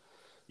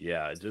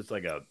 Yeah, it's just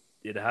like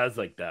it has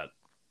like that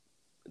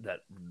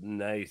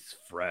nice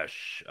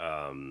fresh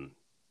I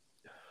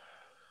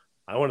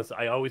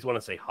always want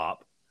to say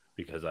hop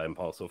because I'm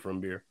also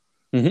from beer.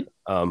 Mhm.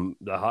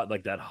 The hot,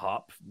 like that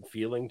hop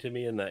feeling to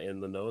me in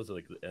the nose,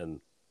 like,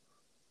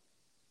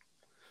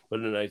 but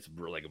a nice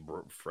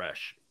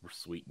fresh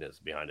sweetness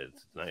behind it.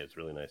 It's nice. It's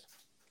really nice.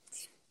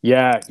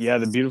 Yeah.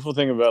 The beautiful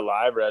thing about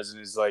live resin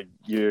is like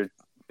you're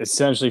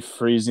essentially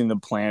freezing the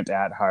plant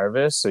at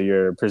harvest, so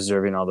you're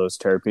preserving all those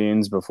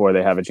terpenes before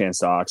they have a chance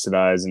to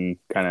oxidize and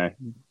kind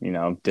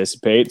of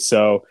dissipate.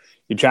 So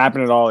you're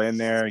trapping it all in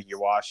there. You're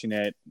washing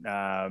it,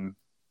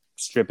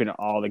 stripping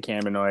all the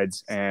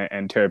cannabinoids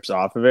and terps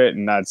off of it,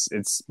 and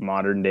it's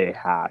modern day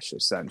hash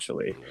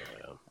essentially.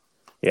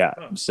 Yeah.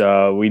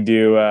 So we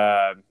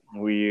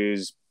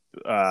use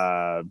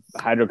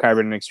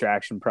hydrocarbon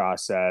extraction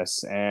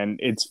process, and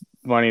it's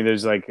funny.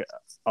 There's like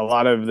a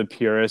lot of the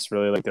purists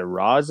really like their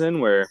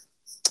rosin, where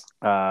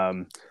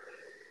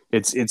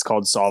it's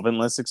called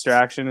solventless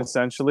extraction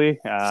essentially.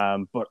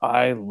 But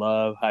I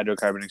love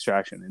hydrocarbon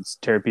extraction. It's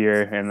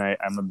terpier, and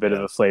I'm a bit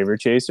of a flavor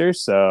chaser,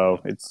 so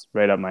it's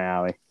right up my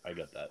alley. I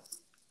got that.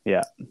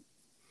 Yeah.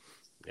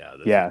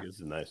 This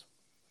is nice.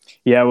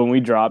 Yeah, when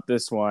we dropped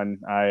this one,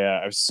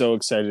 I was so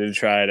excited to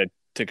try it. I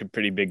took a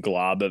pretty big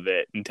glob of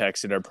it and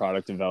texted our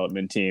product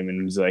development team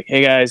and was like,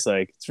 "Hey guys,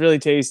 like it's really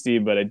tasty,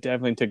 but I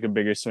definitely took a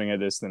bigger swing at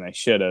this than I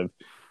should have.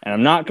 And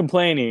I'm not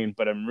complaining,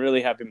 but I'm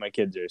really happy my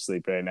kids are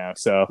asleep right now."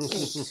 So,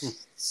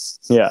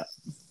 yeah.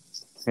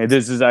 And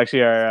this is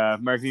actually our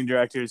marketing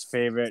director's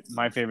favorite.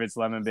 My favorite's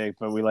lemon bake,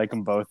 but we like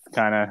them both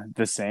kind of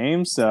the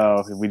same.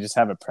 So we just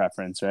have a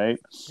preference, right?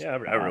 Yeah,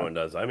 everyone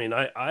does. I mean,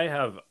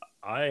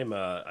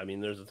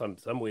 there's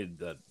some weed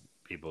that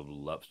people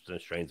love,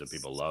 strains that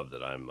people love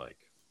that I'm like,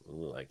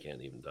 ooh, I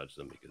can't even touch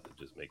them because it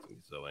just makes me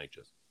so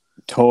anxious.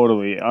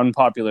 Totally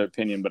unpopular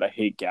opinion, but I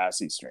hate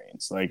gassy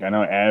strains. Like I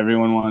know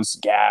everyone wants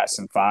gas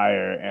and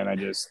fire, and I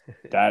just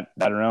that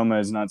aroma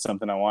is not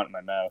something I want in my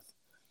mouth.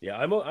 Yeah,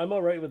 I'm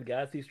all right with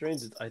gassy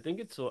strains. I think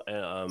it's I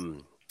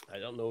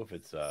don't know if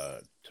it's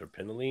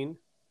terpinolene.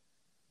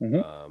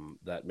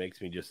 That makes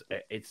me just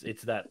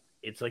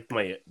it's like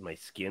my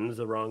skin's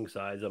the wrong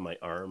size on my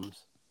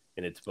arms,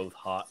 and it's both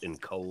hot and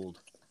cold,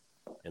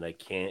 and I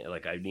can't,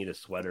 like, I need a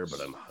sweater,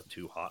 but I'm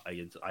too hot. I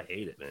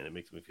hate it, man. It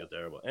makes me feel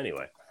terrible.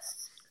 Anyway,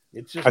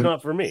 it's just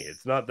not for me.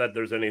 It's not that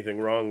there's anything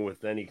wrong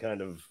with any kind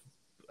of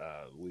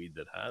weed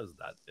that has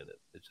that in it.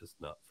 It's just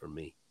not for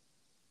me.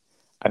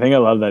 I think I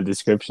love that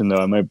description, though.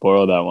 I might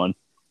borrow that one.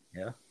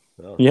 Yeah?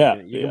 Well, yeah.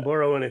 You can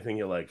borrow anything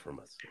you like from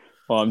us.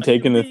 Well, I'm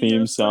taking the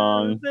theme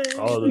song.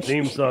 Oh, the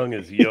theme song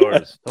is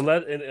yours.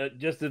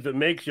 Just if it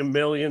makes you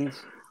millions,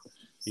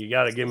 you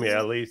got to give me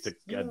at least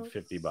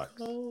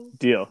 $50.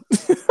 Deal.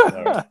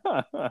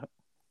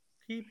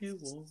 Keep you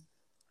warm.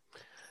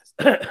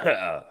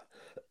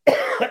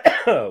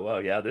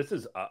 Well, yeah, this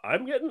is. I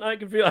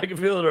can feel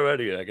it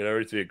already. I can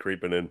already see it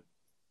creeping in.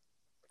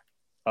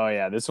 Oh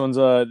yeah, this one's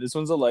a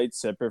light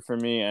sipper for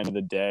me. End of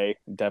the day,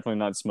 definitely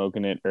not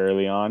smoking it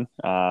early on,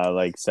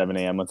 like 7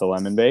 a.m. with a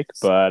lemon bake,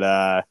 but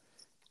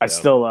I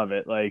still love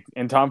it. Like,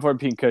 and Tom Ford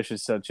Pink Kush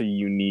is such a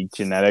unique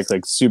genetic,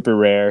 like super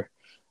rare.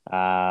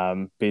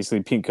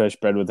 Basically, Pink Kush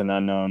bred with an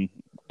unknown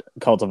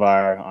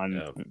cultivar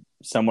on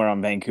somewhere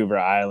on Vancouver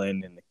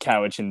Island in the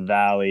Cowichan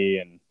Valley,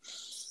 and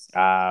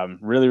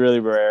really, really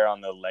rare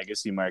on the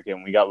legacy market.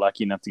 And we got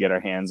lucky enough to get our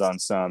hands on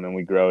some, and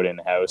we grow it in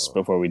house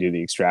before we do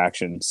the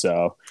extraction.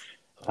 So.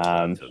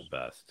 That's the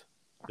best.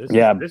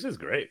 This is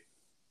great.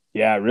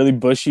 Yeah, really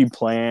bushy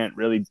plant,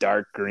 really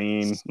dark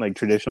green, like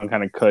traditional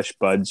kind of Kush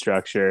bud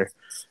structure,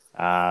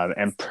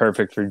 and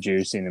perfect for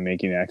juicing and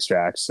making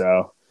extracts.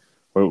 So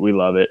we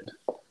love it.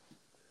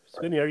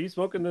 Spinny, are you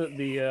smoking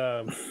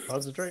the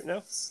concentrate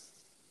now?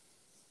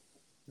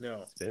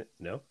 No.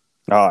 No.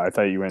 Oh, I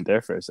thought you went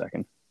there for a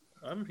second.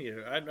 I'm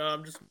here. I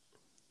got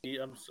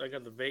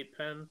the vape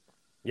pen.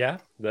 Yeah.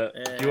 Do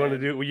you want to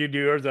do? Will you do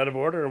yours out of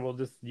order,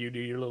 and you do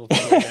your little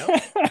thing right now?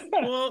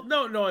 Well,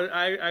 no.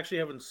 I actually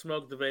haven't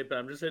smoked the vape pen.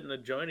 I'm just hitting the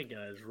joint again.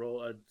 I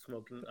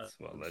smoked a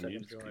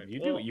second joint. You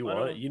do what you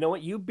want. You know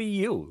what? You be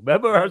you.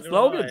 Remember our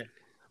slogan.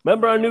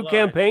 Remember our new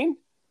campaign.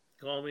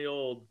 Call me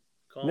old.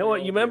 You know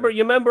what? You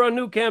remember our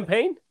new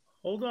campaign?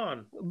 Hold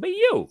on. Be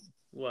you.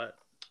 What?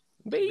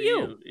 Be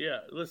you. Yeah.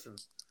 Listen.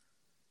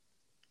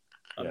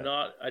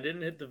 I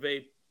didn't hit the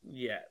vape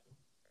yet.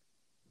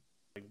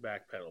 Like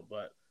backpedal,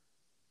 but.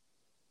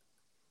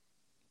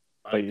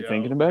 You're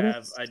thinking about it?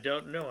 I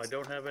don't know. I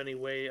don't have any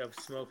way of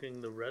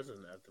smoking the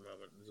resin at the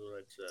moment, is what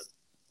I said.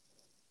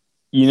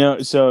 You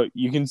know, so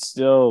you can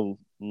still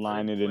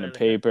line it in a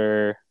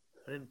paper.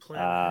 I didn't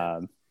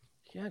plan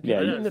Yeah, Yeah,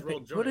 put it yeah, in the just roll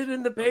put it joints.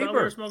 in the I thought we were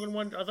paper. smoking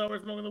one. I thought we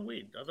were smoking the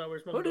weed. I thought we were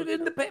smoking. Put it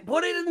in dope.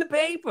 put it in the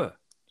paper.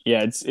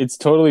 Yeah, it's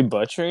totally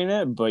butchering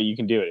it, but you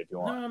can do it if you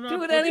No, want. I'm not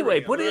Do it anyway.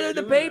 butchering. Put I'm it not in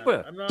the doing that.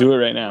 paper. I'm not- Do it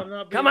right now. I'm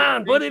not Come being a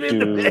on, put it in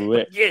the dinky Do paper.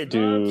 it. Kid.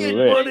 Do Kid,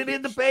 it. put it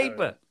in the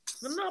paper.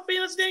 I'm not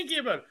being a dinky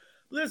about it.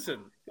 Listen,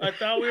 I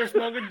thought we were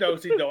smoking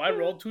dosey dough. I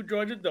rolled 2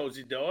 joints of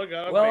dosey dough. I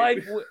got a Well,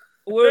 baby.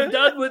 we're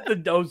done with the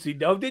dosey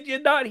dough. Did you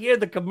not hear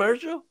the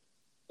commercial?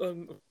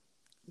 It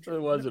It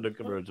wasn't a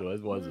commercial.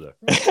 It wasn't.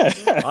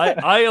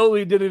 I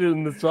only did it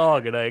in the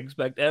song, and I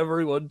expect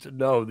everyone to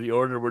know the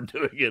order we're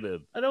doing it in.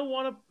 I don't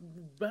want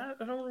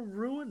to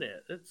ruin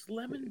it. It's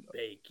lemon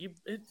bake.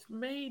 It's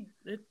made.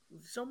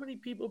 So many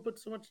people put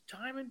so much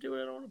time into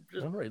it. I don't want to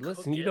just. All right, cook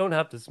listen. You it. don't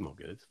have to smoke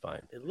it. It's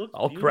fine. It looks.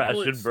 I'll beautiful. crash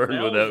It and burn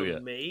smells without you.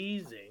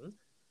 Amazing.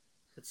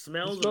 It It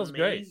smells, smells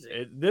great.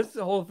 amazing. This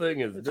whole thing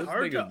is It's this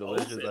hard thing to is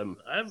delicious. open.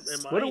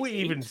 What are we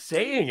even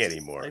saying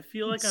anymore? I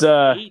feel like It's,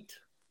 I'm 8.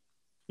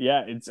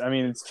 Yeah,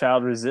 it's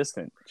child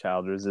resistant.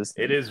 Child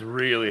resistant. It is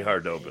really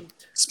hard to open.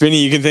 Spinny,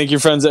 you can thank your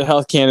friends at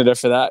Health Canada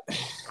for that.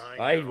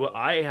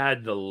 I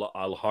had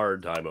a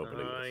hard time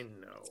opening I this.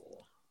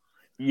 know.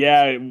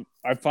 Yeah,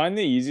 I find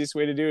the easiest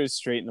way to do it is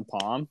straighten the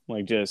palm,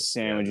 like just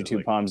sandwich your just two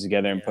like- palms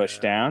together and push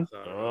down.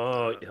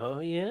 Oh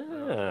yeah.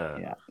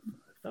 Yeah.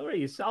 All right,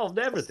 you solved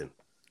everything.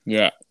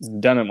 Yeah,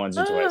 done it once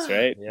or twice,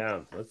 right?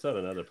 Yeah, let's have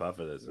another puff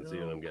of this and see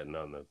what I'm getting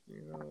on the.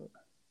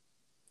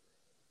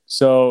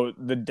 So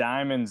the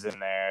diamonds in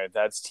there,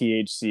 that's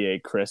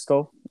THCA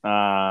crystal.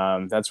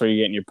 That's where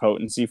you're getting your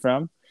potency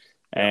from.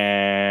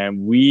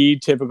 And we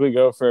typically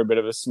go for a bit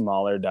of a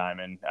smaller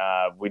diamond.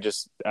 We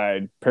just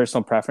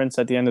personal preference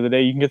at the end of the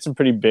day. You can get some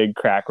pretty big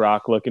crack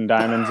rock looking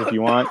diamonds if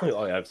you want.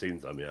 Oh, yeah, I've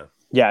seen some. Yeah.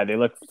 Yeah, they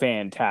look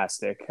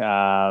fantastic.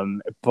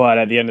 But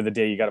at the end of the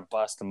day, you got to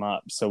bust them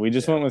up. So we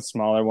just went with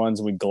smaller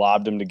ones. We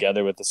globbed them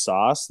together with the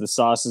sauce. The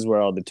sauce is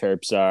where all the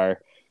terps are.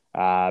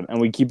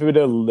 And we keep it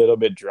a little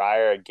bit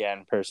drier.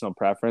 Again, personal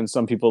preference.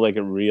 Some people like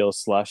it real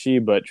slushy,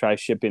 but try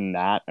shipping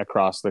that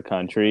across the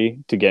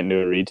country to get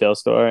into a retail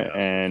store,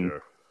 and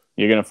sure.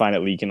 you're going to find it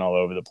leaking all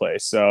over the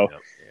place. So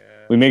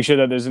we make sure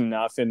that there's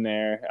enough in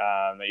there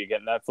that you're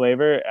getting that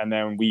flavor. And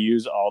then we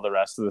use all the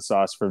rest of the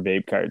sauce for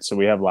vape carts. So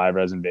we have live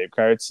resin vape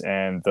carts,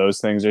 and those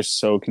things are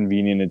so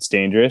convenient. It's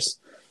dangerous.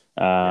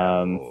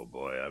 Oh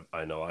boy,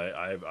 I know.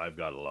 I've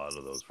got a lot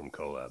of those from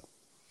Collab.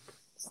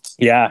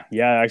 Yeah.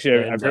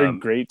 Actually, And, I've heard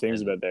great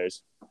things about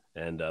theirs.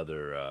 And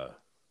other,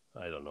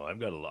 I don't know. I've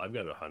got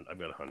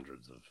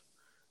hundreds of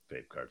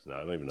vape carts now. I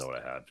don't even know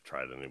what I have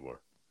tried anymore.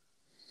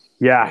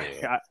 Yeah.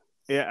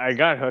 I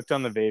got hooked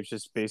on the vapes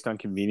just based on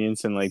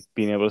convenience and like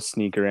being able to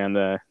sneak around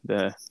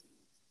the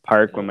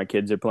park when my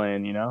kids are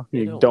playing. You know,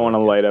 you don't want to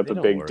light up a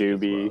big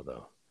doobie.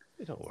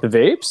 The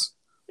vapes?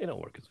 They don't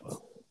work as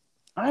well.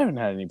 I haven't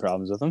had any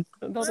problems with them.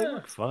 No, they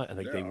work fine. I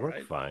think they're they all work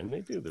right. fine.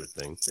 They do their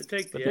thing. They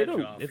take But the they edge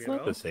don't. off. It's you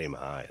not know? the same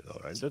high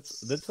though, right?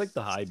 That's like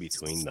the high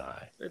between the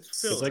high.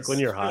 It's It's like when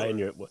you're high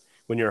and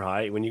when you're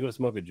high, when you go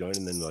smoke a joint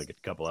and then like a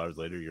couple hours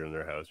later you're in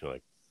their house, you're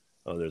like,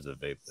 oh, there's a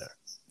vape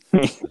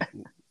there.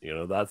 You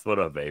know, that's what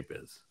a vape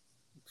is.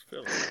 It's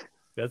filler.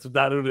 That's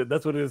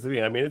what it is to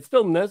me. I mean, it's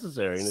still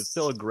necessary and it's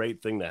still a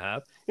great thing to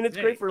have. And it's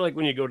great for like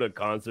when you go to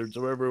concerts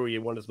or wherever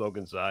you want to smoke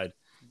inside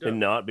and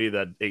not be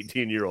that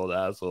 18-year-old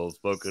asshole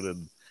smoking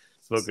in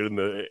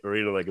the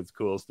arena like it's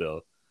cool still.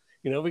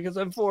 You know, because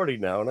I'm 40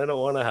 now and I don't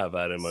want to have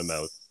that in my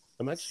mouth.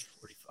 I'm actually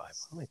 45.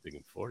 What am I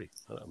thinking? 40.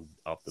 I'm an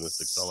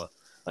optimistic fella.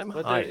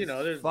 But high there's,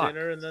 as there's fuck.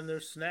 dinner and then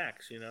there's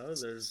snacks.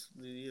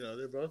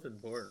 They're both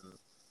important.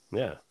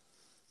 Yeah.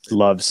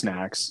 Love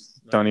snacks.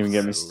 Don't even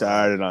get me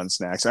started on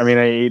snacks. I mean,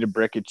 I ate a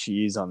brick of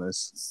cheese on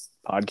this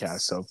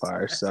podcast so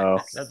far. So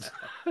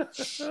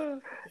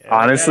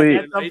honestly,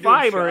 Get the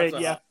fiber in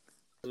ya.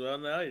 Well,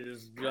 now you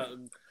just got.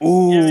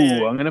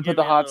 ooh, I'm gonna give put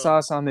the me a hot little-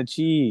 sauce on the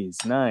cheese.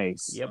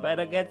 Nice. You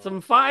better get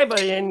some fiber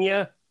in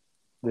you.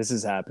 This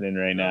is happening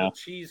right No, now.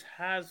 cheese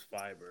has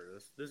fiber.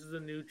 This is a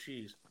new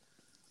cheese.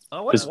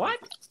 Oh, what? Does- What?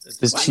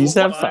 Does cheese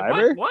have What?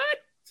 fiber? What?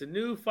 It's a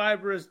new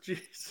fibrous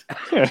cheese.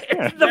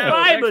 It's the Now with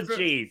fiber extra-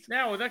 cheese.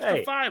 Now with extra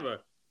Hey. fiber.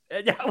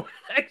 And now with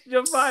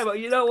extra fiber.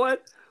 You know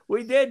what?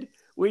 We did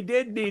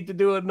need to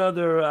do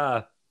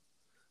another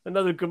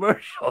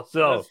commercial.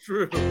 So That's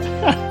true.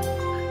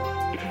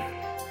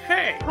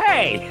 Hey.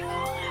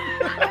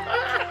 hey.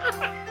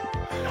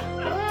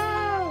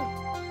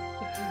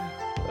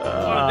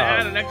 Want to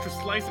add an extra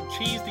slice of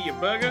cheese to your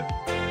burger?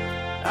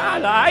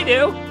 I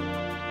do.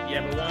 You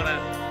ever want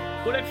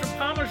to put extra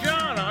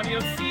Parmesan on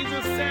your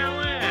Caesar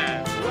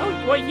salad?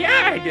 Well,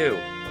 yeah, I do.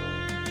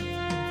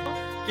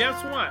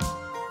 Guess what?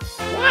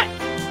 What?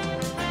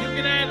 You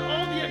can add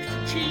all the extra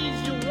cheese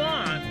you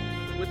want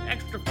with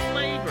extra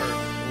flavor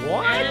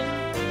What?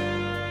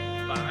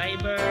 and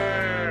fiber.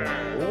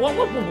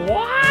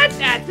 What?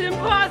 That's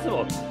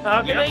impossible.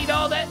 How can I Yep. eat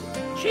all that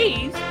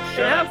cheese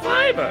Sure. and have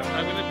fiber?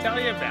 I'm going to tell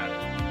you about it.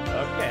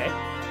 Okay.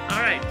 All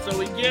right, so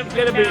we give Is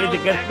the it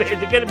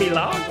cows gonna be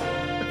long?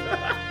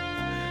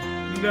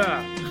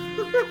 Nah.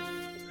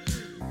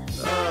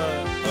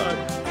 Fuck.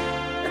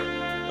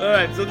 All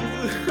right, so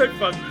this is my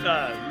fucking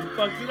time. You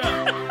fucked it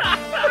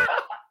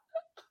up.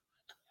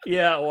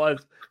 Yeah, it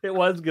was. It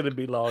was going to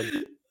be long.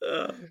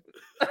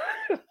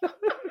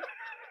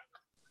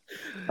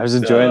 I was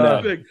enjoying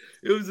that. Perfect.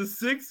 It was a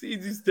 6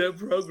 easy step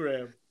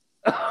program.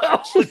 There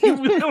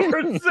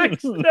were 6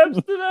 steps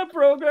to that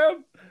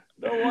program.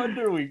 No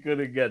wonder we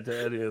couldn't get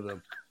to any of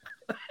them.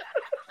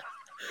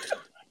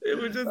 It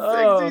was just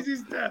Oh. 6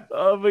 easy steps.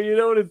 Oh, but you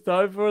know what it's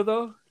time for,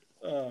 though?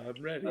 Oh,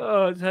 I'm ready.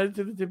 Oh, it's headed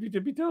to the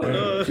tippy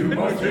toes. To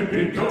my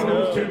tippy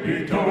toes,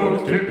 tippy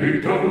toes,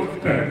 tippy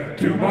toes. Head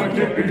to my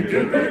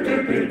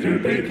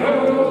tippy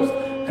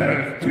toes.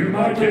 Head to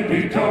my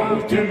tippy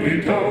toes,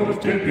 tippy toes,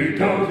 tippy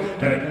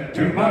toes. Head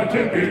to my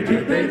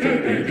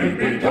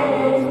tippy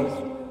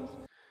toes.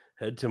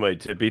 Head to my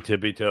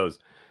tippy toes.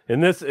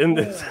 And this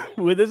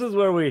this is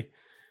where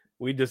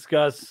we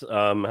discuss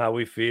how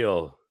we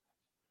feel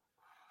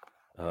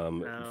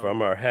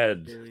from our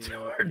head to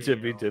our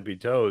tippy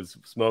toes,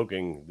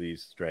 smoking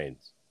these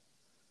strains.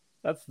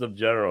 That's the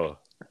general.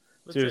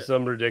 To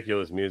some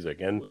ridiculous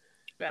music, and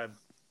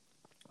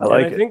I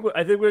like I it. think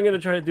we're going to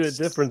try to do it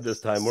different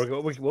this time.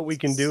 What we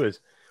can do is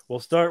we'll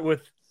start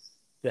with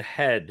the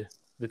head,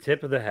 the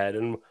tip of the head,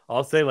 and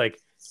I'll say like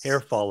hair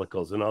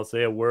follicles, and I'll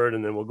say a word,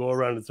 and then we'll go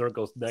around in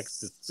circles next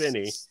to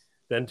Spinny,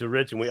 then to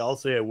Rich, and we all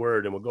say a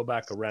word, and we'll go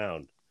back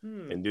around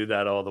and do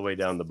that all the way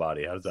down the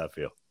body. How does that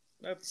feel?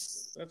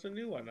 That's a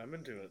new one. I'm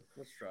into it.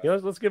 Let's try. You know,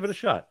 let's give it a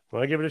shot.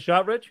 Want to give it a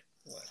shot, Rich?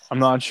 I'm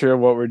not sure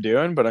what we're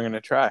doing, but I'm going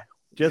to try.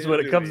 Just when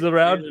it comes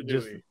around,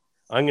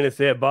 I'm going to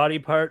say a body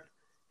part,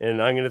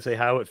 and I'm going to say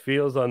how it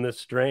feels on this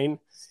strain,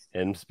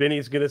 and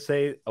Spinny's going to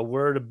say a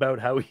word about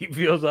how he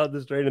feels on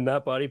the strain in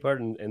that body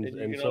part, and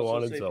so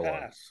on and so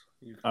on.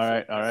 All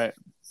right.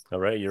 All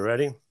right, you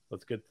ready?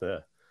 Let's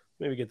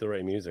maybe get the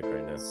right music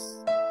right now.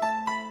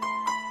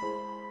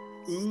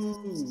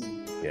 Ooh.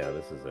 Yeah,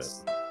 this is it.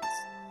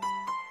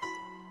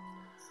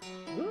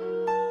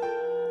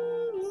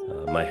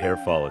 My hair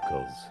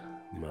follicles,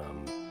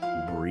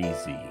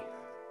 breezy.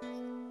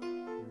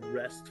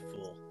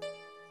 Restful.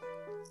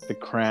 The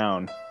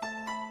crown.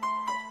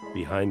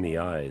 Behind the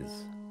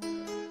eyes,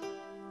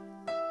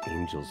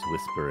 angels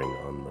whispering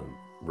on the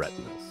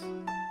retinas.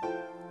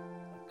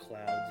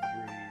 Clouds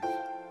breeze.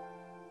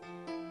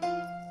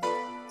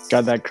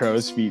 Got that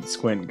crow's feet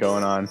squint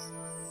going on.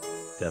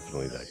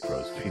 Definitely that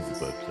crow's feet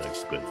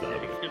squints out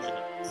of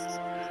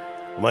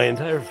it. My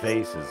entire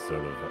face is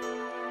sort of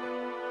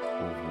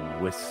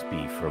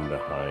wispy from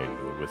behind.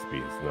 Well, wispy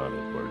is not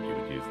a word you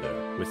would use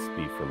there.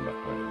 Wispy from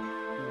behind.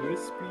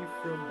 Wispy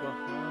from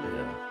behind.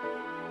 Yeah.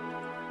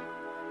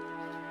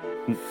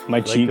 My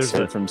Like cheeks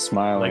there's hurt from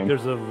smiling. Like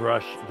there's a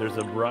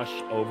brush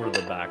over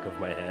the back of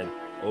my head,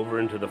 over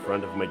into the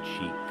front of my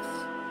cheeks.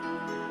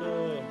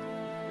 Oh,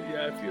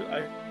 yeah, I feel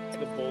like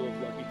a bowl of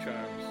Lucky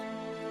Charms.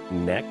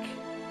 Neck,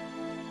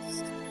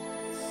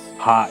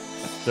 Hot.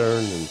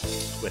 stern and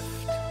swift.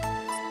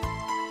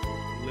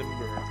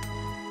 Limber.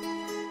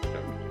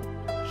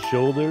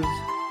 Shoulders,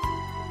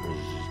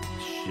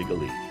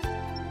 shiggly.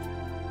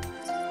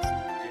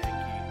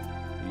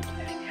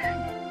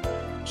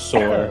 Janky.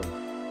 Sore.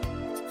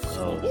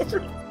 Oh.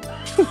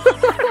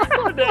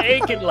 The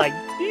aching like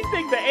these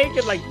things are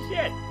aching like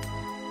shit.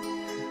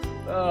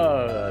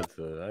 Oh, that's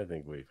I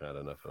think we've had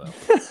enough of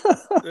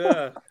that.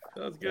 Yeah,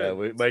 that was Yeah,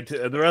 good.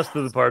 the rest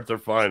of the parts are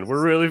fine.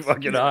 We're really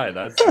fucking high.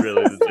 That's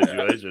really the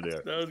situation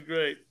here. That was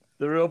great.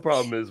 The real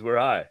problem is we're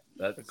high.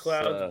 That's The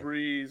clouds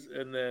breeze,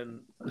 and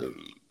then.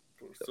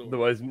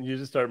 otherwise you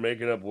just start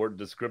making up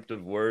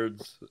descriptive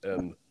words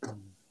and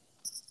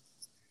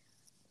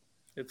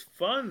It's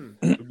fun.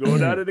 we're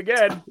going at it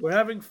again. We're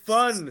having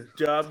fun,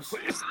 Jobs.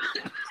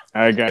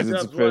 All right, guys,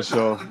 it's Jobs, what?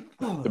 official.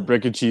 The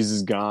brick of cheese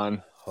is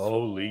gone.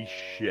 Holy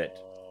shit!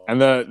 And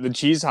the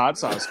cheese hot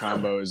sauce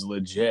combo is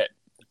legit.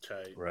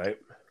 Tight, Right?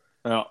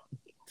 Oh,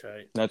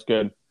 tight. that's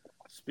good.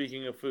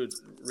 Speaking of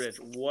foods, Rich,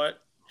 what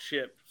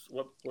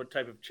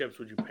type of chips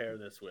would you pair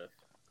this with?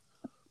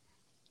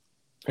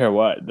 Pair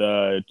what?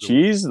 The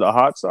cheese, the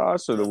hot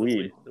sauce, or the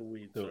weed? The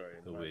weed, The- sorry.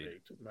 the my weed.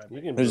 baked, my You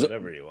baked. can do There's-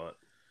 whatever you want.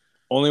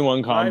 Only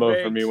one combo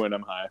for baked. me when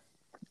I'm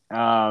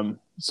high.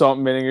 Salt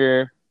and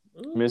vinegar,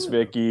 Miss Ooh.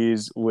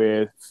 Vicky's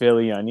with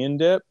Philly onion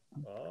dip.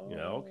 Oh.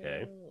 Yeah,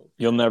 okay.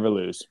 You'll never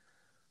lose.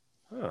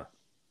 Huh.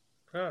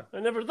 Huh. I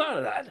never thought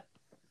of that.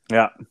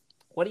 Yeah,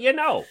 What do you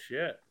know?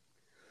 Shit.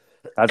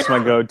 that's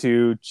my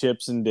go-to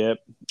chips and dip.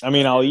 I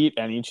mean, I'll eat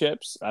any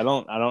chips. I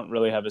don't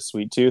really have a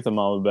sweet tooth. I'm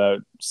all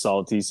about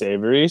salty,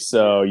 savory.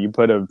 So you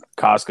put a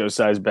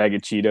Costco-sized bag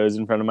of Cheetos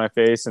in front of my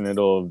face, and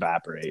it'll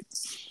evaporate.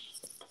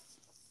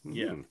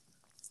 Yeah. Hmm.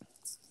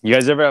 You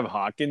guys ever have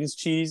Hawkins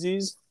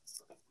cheesies?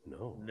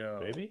 No. No.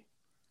 Maybe?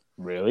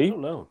 I Really?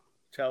 don't know.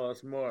 Tell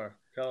us more.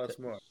 Tell us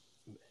more.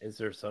 Is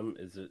there some?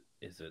 Is it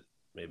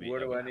maybe? What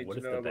do I need what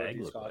to does know the about bag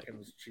these look like?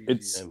 Hawkins cheese?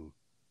 It's-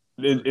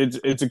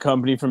 It's a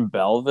company from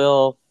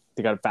Belleville.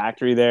 They got a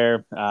factory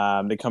there.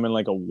 They come in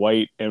like a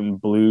white and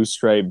blue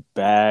striped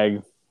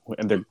bag,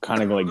 and they're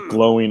kind of like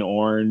glowing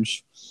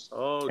orange.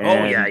 Oh,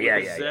 And- yeah, yeah,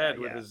 with yeah, a Z, yeah,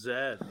 with yeah. a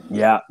Z.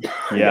 Yeah,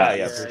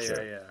 Yeah, for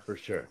sure. Yeah. for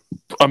sure.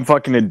 I'm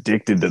fucking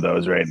addicted to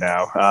those right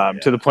now.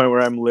 To the point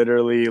where I'm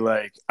literally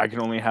like, I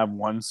can only have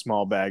one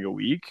small bag a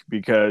week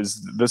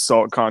because the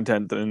salt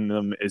content in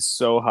them is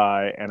so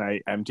high. And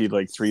I emptied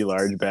like 3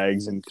 large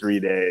bags in 3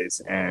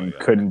 days and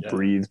couldn't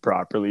breathe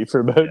properly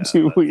for about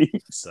 2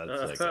 weeks.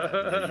 That's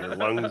like your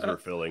lungs were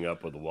filling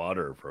up with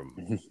water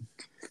from.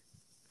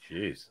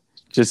 Jeez.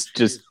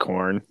 Just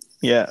corn.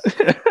 Yeah.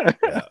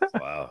 Yeah.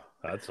 Wow.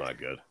 That's not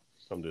good.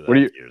 Don't do that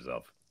to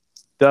yourself.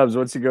 Dubs,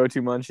 what's your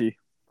go-to munchie?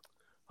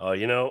 Oh,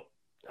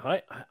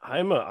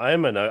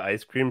 I'm an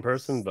ice cream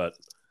person, but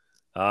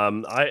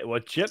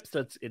chips.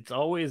 It's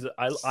always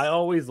I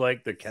always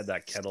like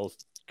that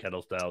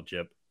kettle style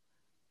chip,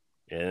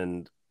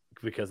 and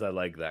because I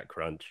like that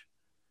crunch,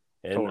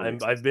 and totally.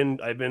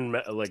 I've been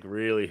like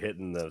really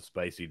hitting the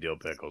spicy dill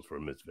pickles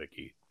from Miss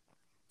Vicky,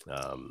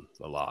 a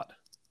lot.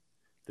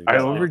 I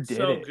overdid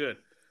so it. Good,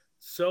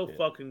 so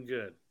fucking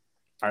good.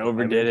 I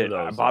overdid it.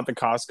 I bought the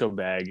Costco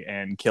bag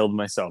and killed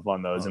myself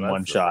on those in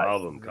one shot.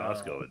 Problem.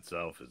 Costco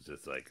itself is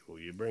just like, well,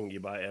 you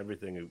buy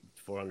everything,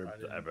 400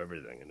 have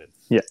everything, and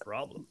it's a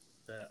problem.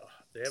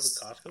 They have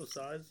a Costco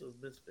size of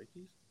Miss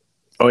Vicky's?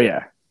 Oh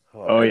yeah,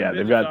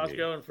 they've got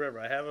Costco in forever.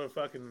 I have a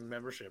fucking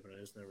membership and I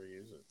just never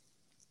use it.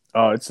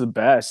 Oh, it's the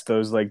best.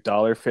 Those like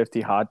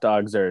 $1.50 hot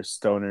dogs are a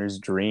stoner's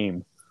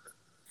dream.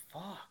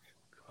 Fuck.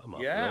 Come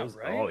on, yeah,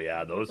 right. Oh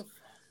yeah,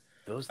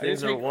 those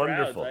things are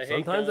wonderful.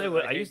 Sometimes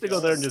I used to go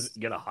there and just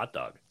get a hot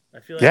dog. I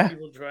feel like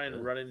people try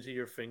and run into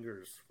your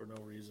fingers for no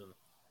reason.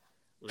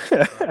 They're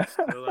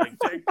like,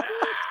 take that!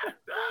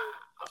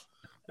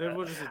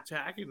 Everyone's just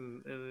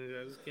attacking, and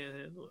I just can't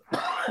handle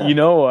it. You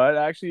know what?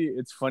 Actually,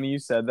 it's funny you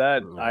said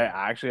that. I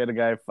actually had a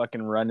guy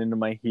fucking run into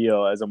my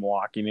heel as I'm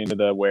walking into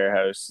the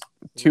warehouse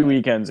 2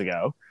 weekends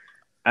ago.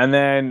 And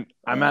then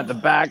I'm at the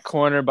back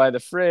corner by the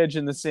fridge,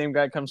 and the same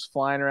guy comes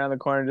flying around the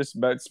corner and just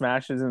about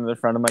smashes into the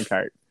front of my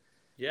cart.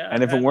 Yeah.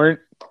 And if it weren't...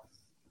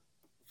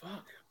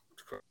 Fuck.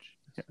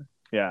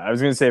 Yeah, I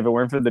was going to say, if it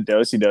weren't for the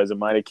do-si-dos, it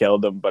might have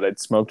killed him, but I'd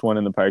smoked one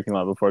in the parking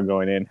lot before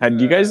going in.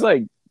 Do you guys,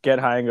 like, get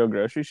high and go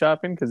grocery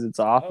shopping? Because it's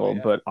awful,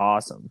 but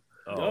awesome.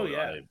 Oh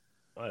yeah.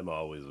 I'm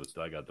always...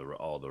 I got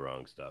all the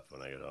wrong stuff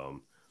when I get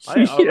home.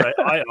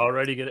 I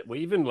already get it. Well,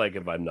 even, like,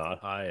 if I'm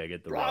not high, I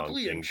get the wrong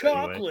things and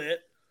chocolate. Anyway.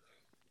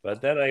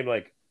 But then I'm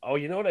like, oh,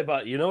 you know what I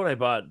bought? You know what I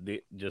bought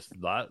just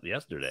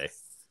yesterday?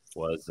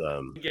 Was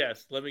Let me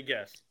guess.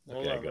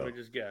 Hold on, let me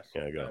just guess.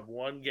 Yeah, go. I have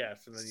one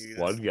guess, and then you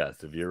one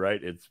guess. If you're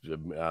right, it's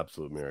an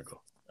absolute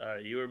miracle.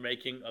 You were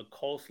making a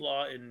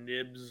coleslaw and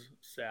nibs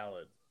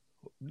salad.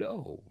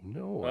 No.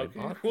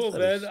 Okay, well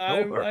then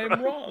I'm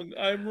wrong.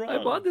 I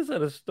bought this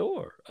at a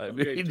store. I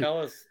mean,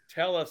 tell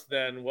us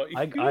then what you.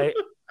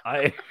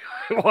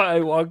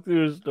 I walked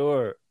through a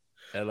store,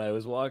 and I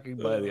was walking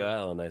by the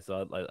aisle, and I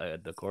saw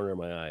at the corner of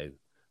my eye,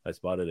 I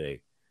spotted a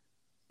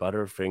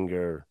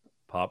Butterfinger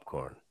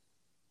popcorn.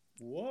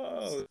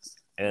 Whoa.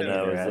 And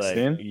I was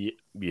like,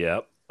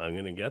 yep, I'm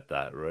going to get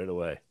that right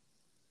away.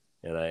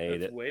 And I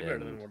ate it. Way better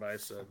than what I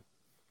said.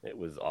 It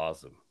was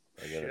awesome.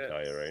 I'm going to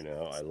tell you right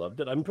now. I loved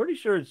it. I'm pretty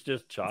sure it's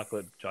just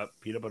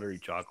peanut buttery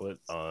chocolate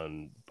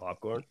on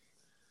popcorn.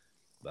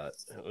 But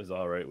it was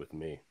all right with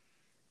me.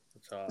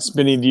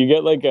 Spinny, do you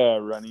get like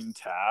a running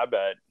tab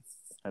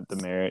at the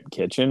Merritt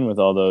kitchen with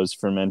all those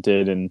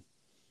fermented and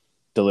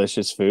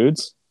delicious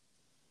foods?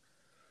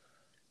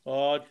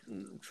 Oh,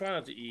 try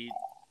not to eat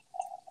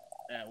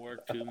at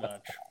work too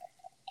much.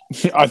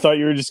 I thought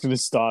you were just going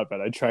to stop it.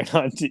 I try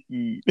not to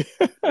eat.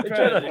 I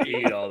try not to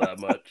eat all that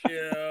much.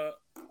 Yeah,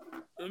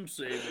 I'm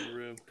saving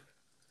room.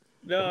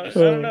 No, I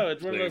don't know.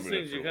 It's one of those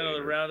things you kind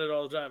of around it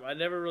all the time. I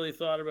never really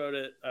thought about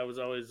it. I was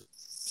always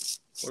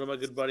one of my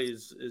good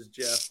buddies is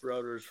Jeff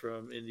Broders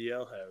from Indie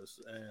Ale House,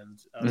 and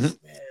I was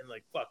like, man,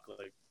 like fuck,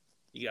 like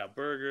you got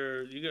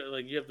burgers,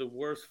 you have the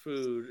worst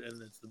food,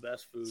 and it's the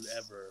best food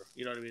ever.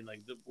 You know what I mean?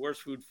 Like the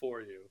worst food for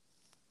you.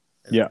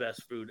 And the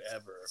best food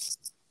ever.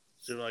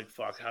 So like,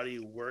 fuck, how do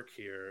you work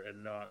here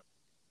and not?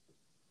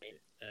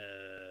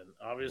 And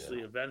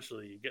obviously,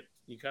 eventually,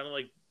 you kind of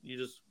like you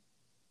just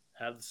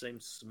have the same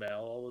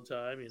smell all the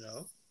time, you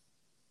know.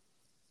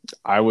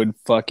 I would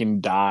fucking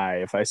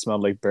die if I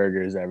smelled like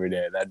burgers every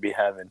day. That'd be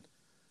heaven.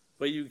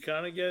 But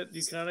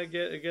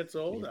it gets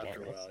old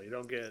after a while.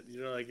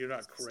 You're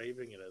not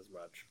craving it as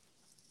much.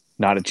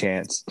 Not a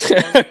chance.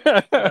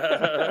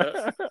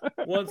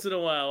 Once in a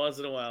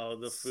while,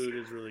 the food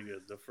is really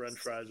good. The French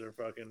fries are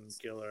fucking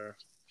killer,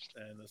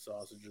 and the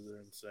sausages are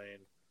insane.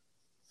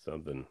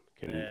 Something.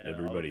 Can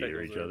everybody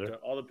hear each other?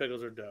 All the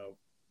pickles are dope.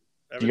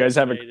 Do you guys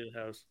have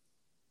in-house.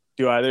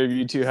 Do either of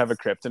you two have a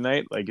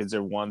kryptonite? Like, is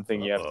there one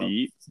thing you have to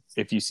eat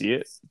if you see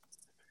it?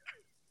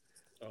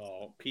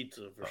 Oh,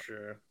 pizza for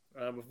sure.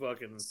 I'm a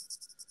fucking.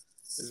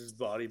 This is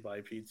body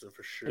by pizza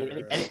for sure.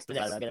 I'm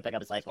gonna pick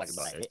up a slice walking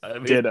by.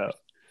 Ditto.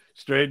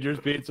 Strangers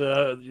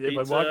Pizza. If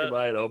I'm walking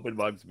by an open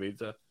box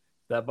pizza,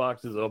 that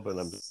box is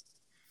open.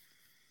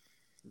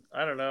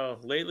 I don't know.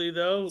 Lately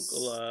though,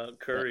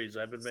 curries.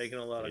 I've been making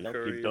a lot of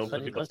curries. Don't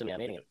put too close to me.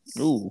 I'm eating it.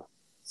 Ooh.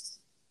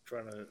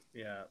 Trying to,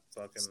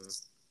 fucking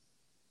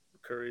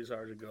curries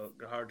hard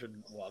to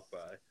walk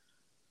by.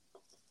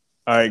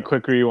 All right,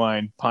 quick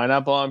rewind.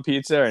 Pineapple on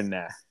pizza or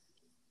nah?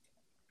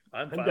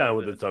 I'm I'm fine down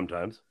with it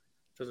sometimes.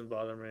 Doesn't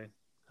bother me.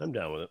 I'm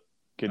down with it.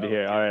 Good to Oh,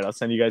 hear. okay. All right, I'll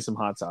send you guys some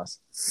hot sauce.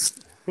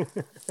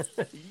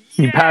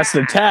 You passed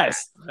the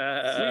test.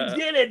 We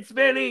did it,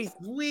 Spinny.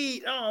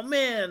 Sweet. Oh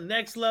man,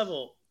 next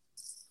level.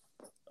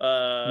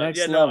 Next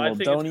yeah, level. No, I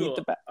think Don't it's eat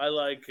cool. the I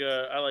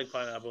like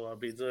pineapple on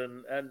pizza,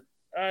 and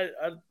I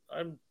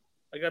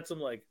got some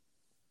like,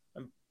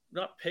 I'm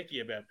not picky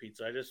about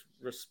pizza. I just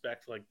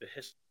respect like the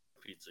history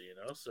of pizza, you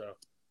know. So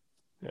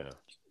Yeah.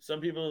 some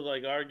people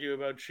like argue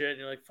about shit, and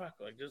you're like, fuck,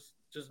 like just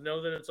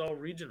know that it's all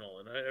regional,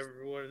 and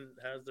everyone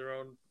has their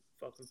own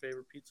fucking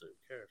favorite pizza. Who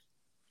cares?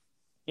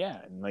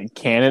 Yeah, and like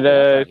Don't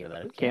Canada, argue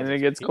about it. Canada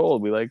It's gets pizza.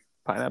 cold. We like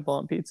pineapple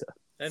on pizza.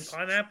 And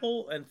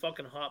pineapple and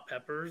fucking hot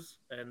peppers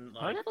and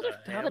like Pineapples are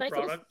ham nice.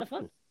 product They're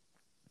fun.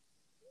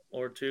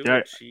 or two Yeah.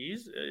 with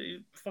cheese.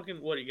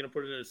 Fucking what? Are you gonna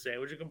put it in a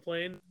sandwich and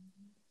complain?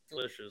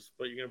 Delicious,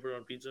 but you're gonna put it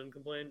on pizza and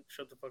complain?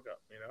 Shut the fuck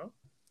up, you know.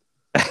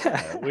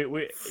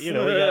 We you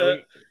know we got.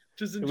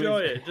 Just enjoy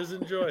it. Just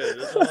enjoy it.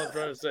 That's all I'm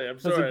trying to say. I'm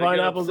Listen, sorry.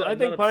 pineapples- I I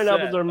think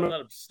pineapples are- I'm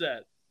not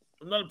upset.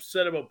 I'm not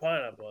upset about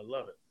pineapple. I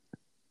love it.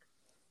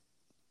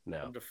 No,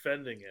 I'm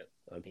defending it.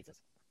 On pizzas.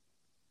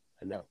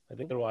 I know. I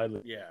think they're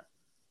widely. Yeah.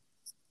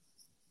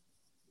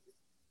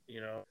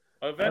 You know.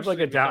 I have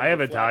Eventually it I have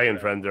becomes a Italian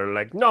flat friends that are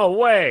like, no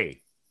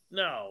way,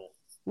 No.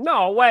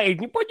 no way. You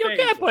can't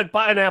Basil. put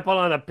pineapple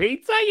on a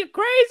pizza. You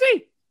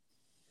crazy?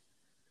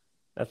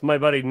 That's my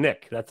buddy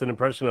Nick. That's an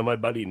impression of my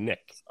buddy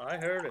Nick. I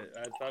heard it.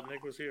 I thought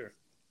Nick was here.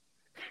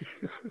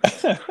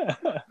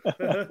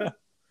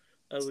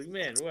 I was like,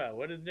 man, wow,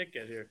 when did Nick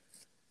get here?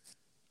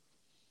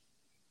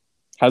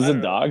 How's I the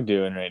don't know. dog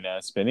doing right now,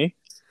 Spinny?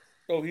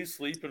 Oh, he's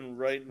sleeping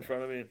right in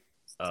front of me.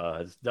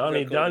 It's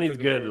Donnie. Took him Donnie's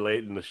good for-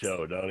 late in the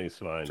show. Donnie's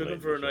fine. Took late him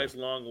in for a the nice show.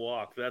 long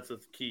walk. That's the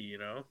key, you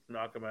know?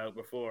 Knock him out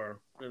before.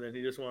 And then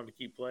he just wanted to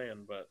keep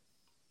playing, but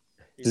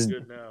he's Does-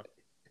 good now.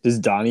 Does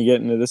Donnie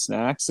get into the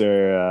snacks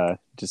or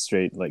just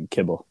straight like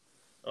kibble?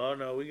 Oh,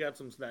 no, we got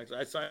some snacks.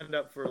 I signed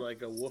up for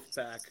like a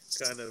Wolfpack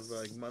kind of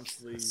like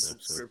monthly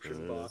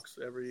subscription box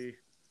every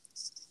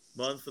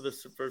month for the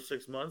first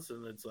 6 months.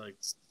 And it's like,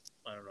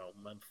 I don't know,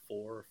 month 4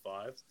 or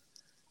 5.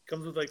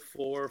 Comes with like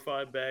 4 or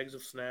 5 bags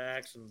of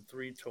snacks and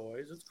 3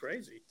 toys. It's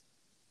crazy.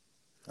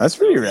 That's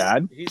pretty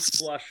rad. He's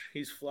flush.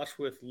 He's flush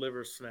with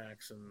liver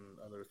snacks and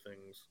other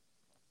things.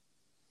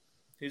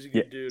 He's a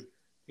good dude.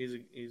 He's a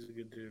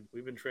good dude.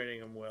 We've been training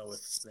him well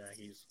with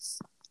snackies.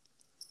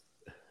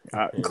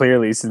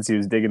 Clearly, since he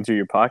was digging through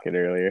your pocket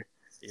earlier.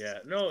 Yeah.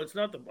 No, it's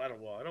not the. I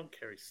don't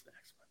carry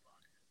snacks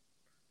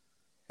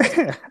in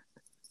my pocket.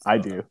 I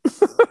do.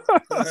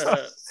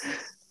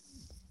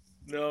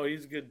 No,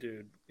 he's a good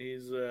dude.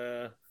 He's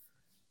a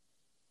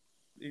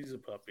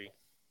puppy.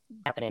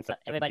 Happening. So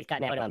everybody's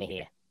cutting out on me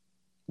here.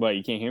 What,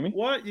 you can't hear me?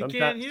 What? You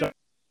can't hear?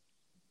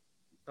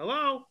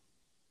 Hello?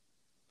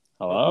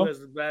 Hello? Who has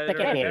the bad I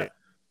can't internet? hear.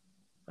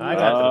 I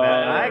got the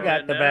bad. Oh, I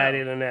got the bad now.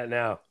 internet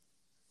now.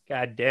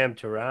 Goddamn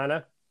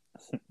Tirana.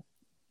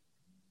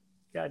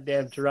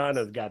 Goddamn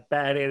Toronto's got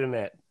bad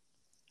internet.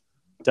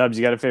 Dubs,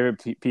 you got a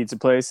favorite pizza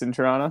place in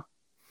Toronto?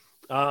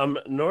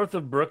 North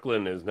of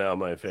Brooklyn is now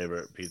my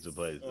favorite pizza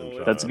place in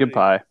Toronto. That's a good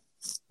pie.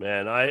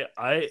 Man, I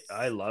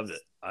loved it.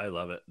 I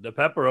love it. The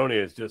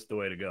pepperoni is just the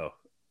way to go.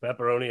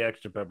 Pepperoni,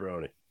 extra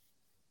pepperoni.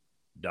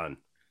 Done.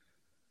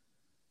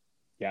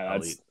 Yeah,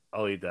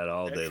 I'll eat that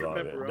all day Extra long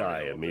and pepperoni die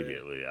all day.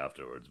 immediately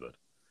afterwards. But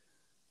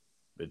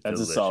it's that's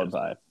delicious. a solid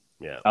pie.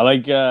 Yeah, I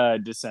like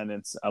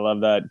Descendants. I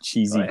love that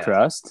cheesy Oh, yeah.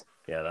 crust.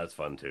 yeah, that's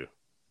fun too.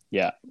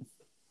 Yeah.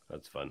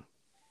 That's fun.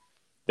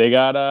 They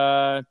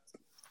got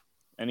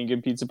any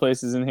good pizza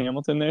places in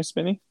Hamilton there,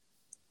 Spinny?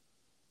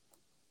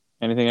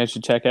 Anything I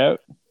should check out?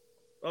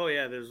 Oh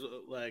yeah, there's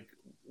like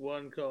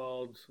one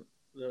called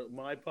the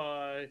My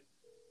Pie,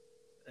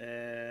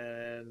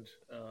 and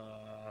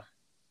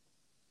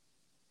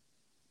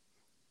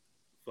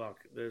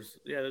there's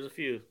a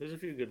few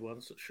good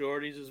ones.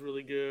 Shorty's is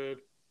really good.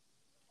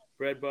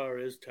 Bread Bar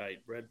is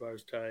tight. Bread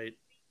Bar's tight.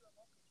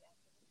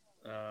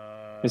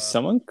 Is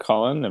someone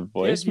calling a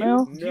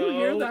voicemail? Do you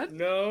hear that?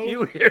 No. Do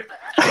you hear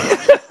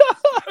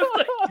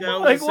That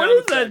was like, a what sound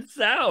is that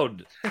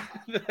sound?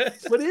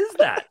 What is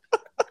that?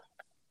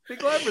 Be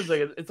quiet for a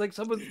second. It's like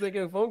someone's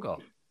making a phone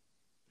call.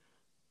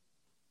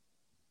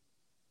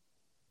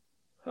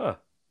 Huh.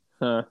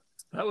 Huh.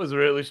 That was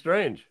really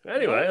strange.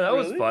 Anyway, that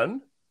was Really?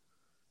 fun.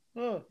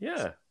 Oh,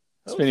 Yeah.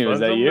 That Spinny, was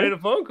fun. that Someone you? made a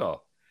phone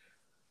call.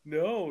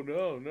 no.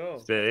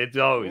 It's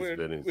always We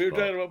Spinny's were fault.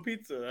 talking about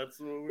pizza. That's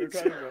what we were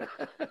talking about.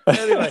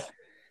 Anyway,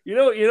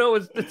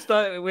 it's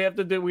not, we have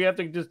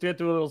to just get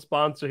to a little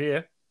sponsor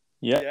here.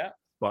 Yeah. Yeah.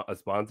 A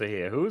sponsor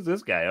here. Who's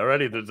this guy?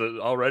 Already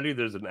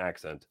there's an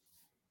accent.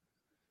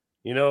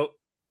 You know,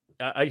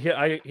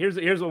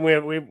 here's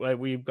what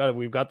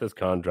we've got this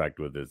contract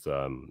with this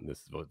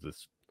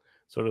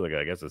sort of like,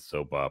 I guess, a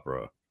soap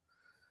opera.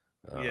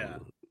 Yeah.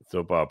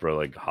 Soap opera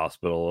like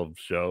hospital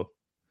show.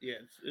 Yeah,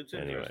 it's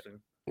Anyway. interesting.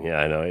 Yeah,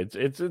 I know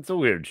it's a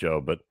weird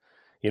show, but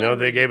Not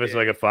they really gave us big.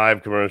 like a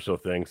 5 commercial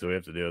thing, so we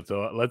have to do it.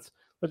 So let's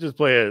Let's just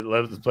play it.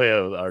 Let's play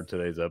our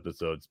today's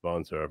episode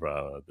sponsor of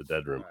the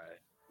Dead Room. All right.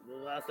 The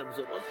last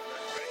episode was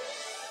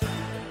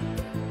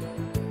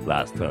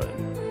Last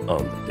time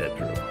on the Dead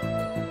Room,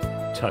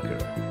 Tucker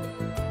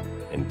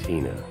and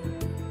Tina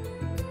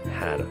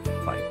had a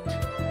fight.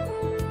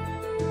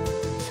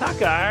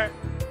 Tucker,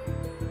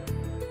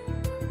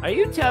 are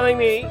you telling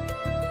me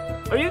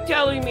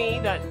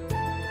that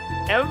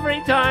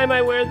every time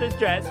I wear this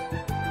dress,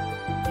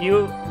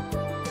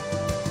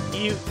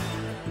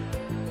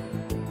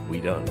 we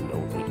don't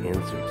know the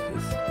answer to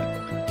this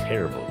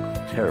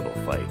terrible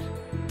fight.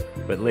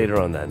 But later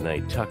on that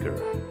night, Tucker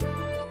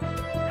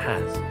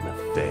has an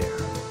affair.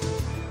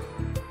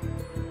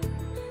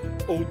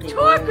 Oh,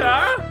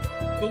 Tucker!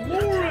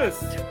 Dolores!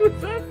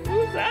 Who's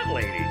that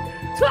lady?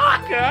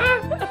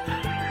 Tucker!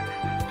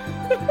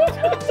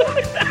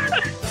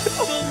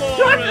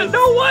 Tucker,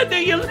 no wonder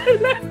you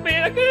left me.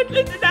 I couldn't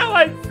listen to how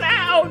I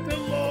sound.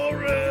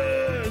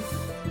 Dolores!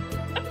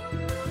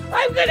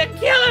 I'm gonna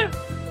kill her.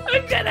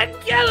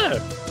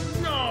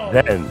 No!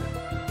 Then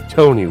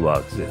Tony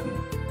walks in.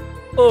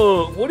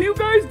 Oh, what are you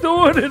guys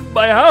doing in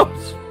my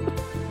house?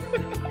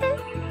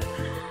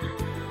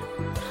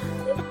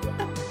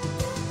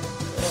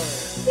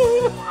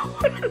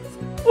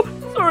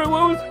 Sorry,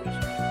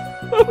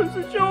 what was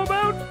the show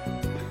about?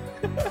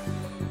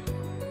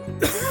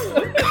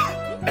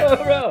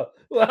 Oh, bro.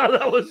 Wow,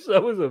 that was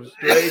a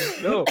strange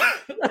show.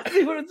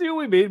 See what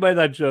we mean by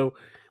that show.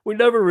 We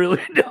never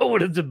really know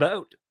what it's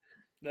about.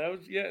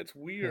 It's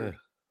weird.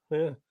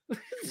 Yeah.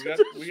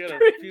 We got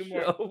a few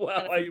more.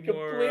 Wow,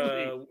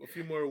 A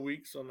few more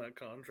weeks on that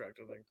contract,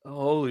 I think.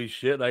 Holy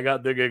shit! I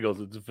got the giggles.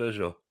 It's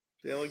official.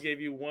 They only gave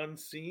you one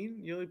scene.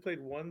 You only played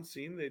one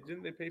scene. They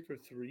pay for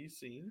 3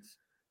 scenes.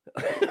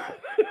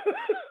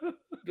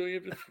 Don't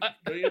you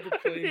have to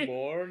play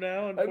more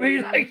now? I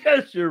mean, I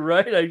guess you're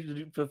right. I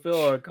should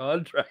fulfill our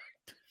contract.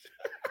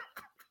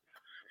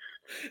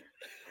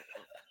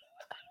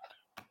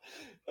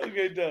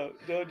 Okay, don't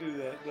do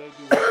that. Don't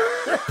do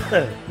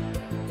that.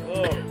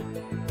 Oh.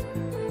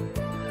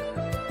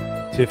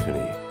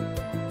 Tiffany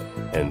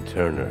and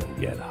Turner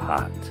get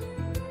hot.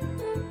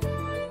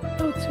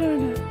 Oh,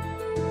 Turner,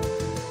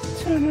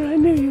 I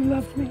knew you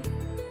loved me.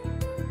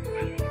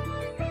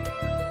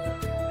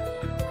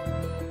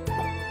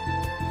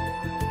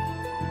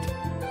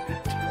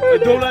 I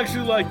don't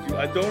actually like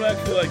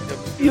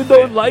you. You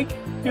don't like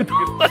me?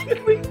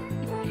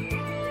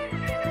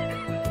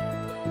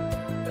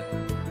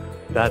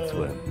 That's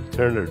when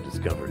Turner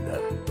discovered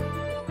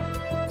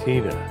that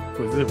Tina,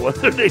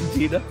 what's her name,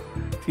 Tina?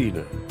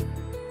 Tina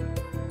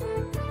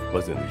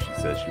wasn't who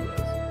she says she was.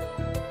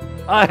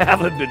 I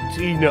haven't been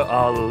Tina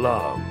all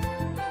along.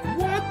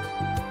 What?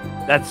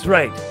 That's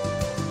right,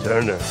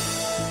 Turner.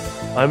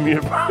 I'm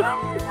your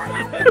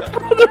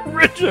brother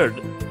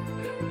Richard.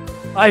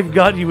 I've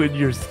got you in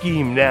your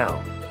scheme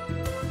now.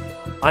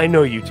 I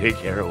know you take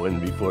heroin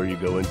before you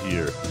go into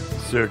your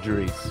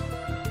surgeries.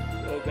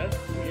 Oh, that's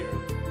weird.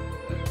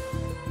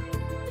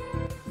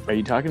 Are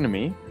you talking to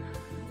me?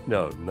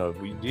 No.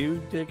 Do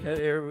you take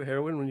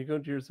heroin when you go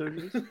into your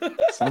surgeries?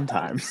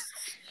 Sometimes.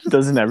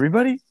 Doesn't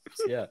everybody?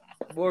 Yeah,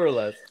 more or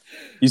less.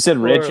 You said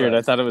More or Richard. I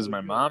less. thought it was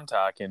my mom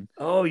talking.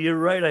 Oh, you're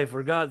right. I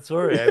forgot.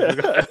 Sorry,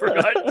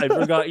 I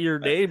forgot your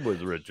name was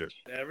Richard.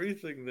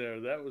 Everything there.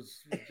 That was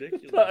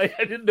ridiculous. I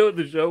didn't know what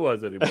the show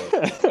was anymore.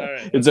 All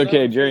right, It's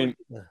okay, during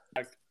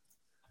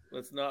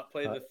Let's not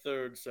play the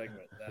third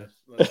segment. That's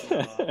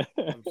not.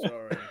 I'm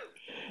sorry.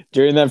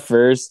 during that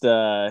first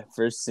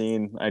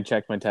scene, I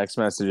checked my text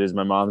messages.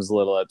 My mom's a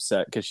little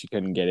upset because she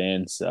couldn't get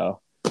in. So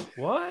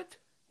What?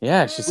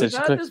 yeah, she said We've she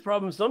had clicked. this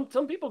problem. Some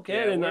people can,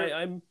 Yeah, and we're-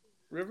 I'm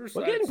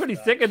Riverside. we're getting pretty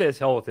sucks. sick of this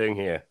whole thing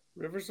here.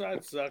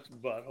 Riverside sucks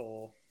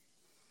butthole.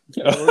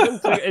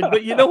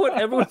 But you know what?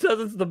 Everyone says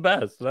it's the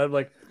best, and I'm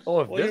like, oh,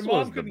 if Well, this your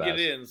was mom the couldn't best.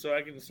 get in, so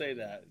I can say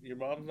that. Your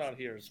mom's not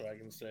here, so I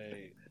can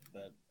say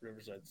that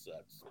Riverside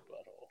sucks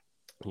butthole.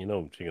 You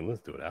know, she can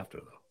listen to it after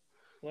though.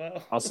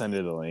 Well, I'll send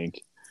her the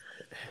link.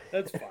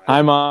 that's fine.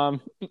 Hi, Mom.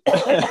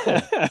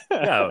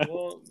 Yeah.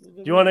 Well,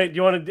 Do you want to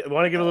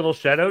give a little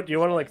shout out? Do you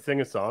want to like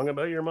sing a song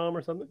about your mom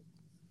or something?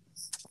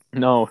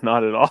 No,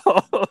 not at all.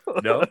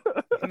 No,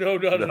 No,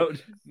 no,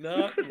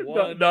 not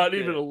one. not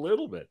even bit. a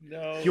little bit.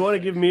 No. Do you want to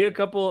give me a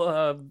couple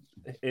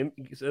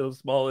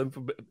small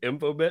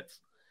info bits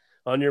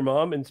on your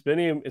mom and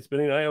Spinny and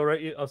I? All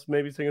right, I'll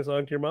maybe sing a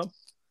song to your mom.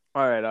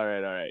 All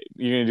right.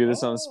 You're gonna do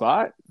this on the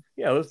spot?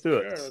 Yeah, let's do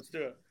Sure, it. let's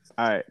do it.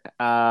 All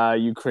right.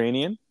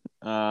 Ukrainian.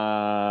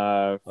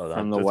 Oh,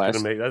 From the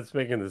west. That's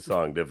making the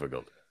song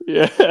difficult.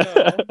 Yeah.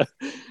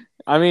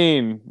 I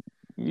mean,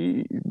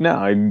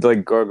 no,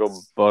 like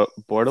Gogol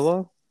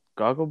Bordello.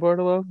 Gogol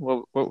Bordello.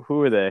 What?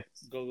 Who are they?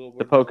 Go.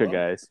 The Polka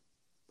guys.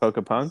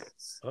 Polka Punk.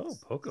 Oh,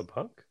 Polka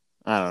Punk.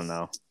 I don't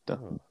know. I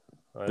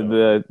don't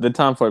know. The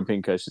Tom Ford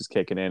Pink Kush is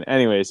kicking in.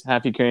 Anyways,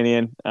 half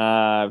Ukrainian.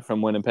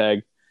 From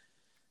Winnipeg.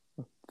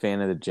 Fan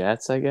of the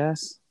Jets, I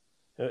guess.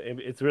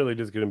 It's really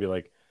just going to be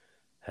like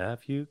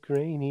half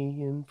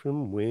Ukrainian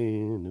from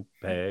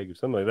Winnipeg or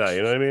something like that.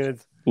 You know what I mean?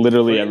 It's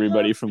Literally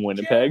everybody from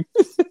Winnipeg.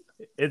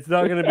 It's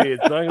not gonna be.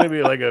 It's not gonna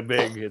be like a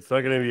big. It's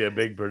not gonna be a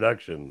big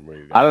production. Where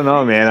you I don't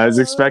know, man. I was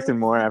expecting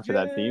more after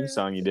that theme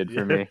song you did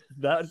for me.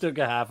 That took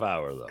a half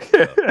hour though.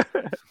 So.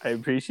 I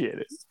appreciate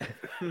it.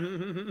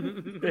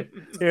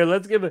 Here,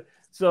 let's give it.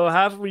 So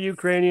half of a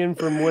Ukrainian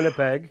from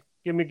Winnipeg.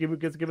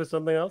 Give us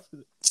something else.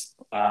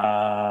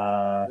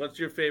 What's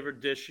your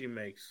favorite dish she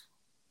makes?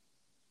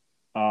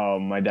 Oh,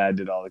 my dad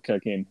did all the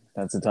cooking.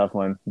 That's a tough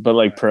one. But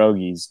like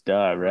pierogies,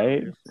 duh,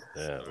 right?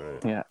 Yeah,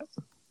 right. Yeah.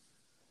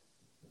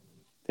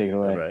 Take it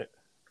away. All right.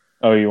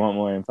 Oh, you want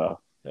more info?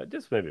 Yeah,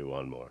 just maybe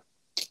one more.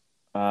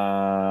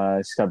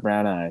 She's got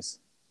brown eyes.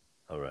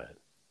 All right.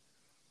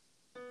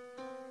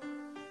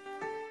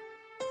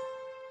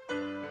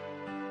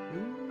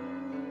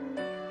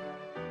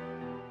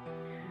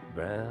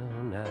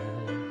 Brown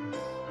eyes,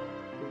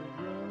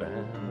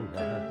 brown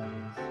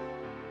eyes.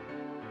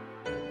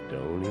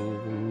 Don't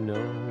even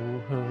know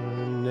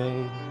her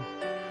name.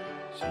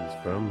 She's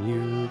from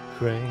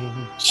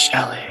Ukraine.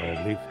 Shelly.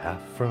 At least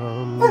half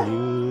from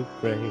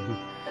Ukraine.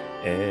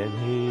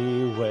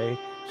 Anyway,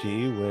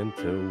 she went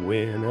to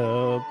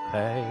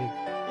Winnipeg.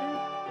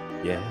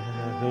 Yeah,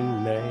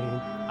 her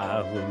name I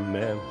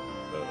remember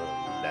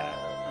now.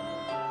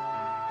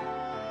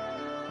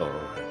 Oh,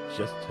 I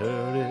just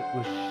heard it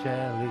was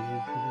Shelly.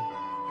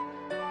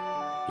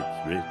 It's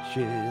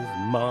Rich's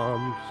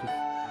mom. She's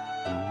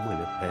from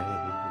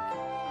Winnipeg.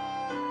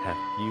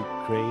 Half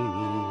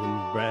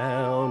Ukrainian,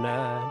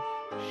 brown-eyed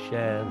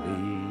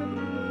Shelly.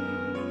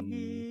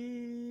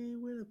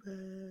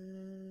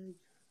 Winnipeg.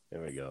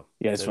 There we go.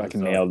 You guys There's a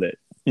fucking song. nailed it.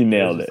 You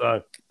nailed There's it. a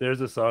song.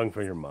 There's a song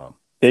for your mom.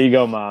 There you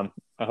go, Mom.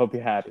 I hope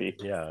you're happy.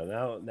 Yeah,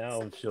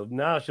 now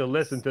she'll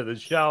listen to the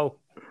show.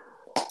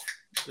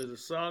 There's a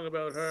song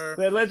about her.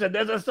 Hey, listen,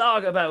 there's a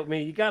song about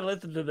me. You gotta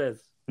listen to this.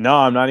 No,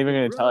 I'm not even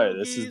going to tell her.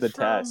 This is the Pierogies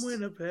from test.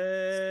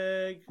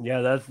 Winnipeg.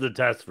 Yeah, that's the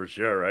test for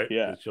sure, right?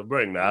 Yeah. She'll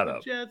bring that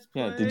up. Jets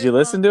Yeah. play Did you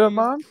listen to it, hockey.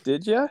 Mom?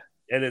 Did you?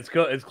 And it's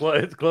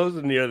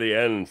closing near the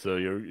end, so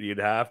you'd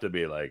have to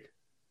be like,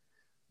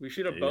 We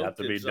should have You both have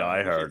to did be songs.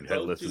 diehard We should and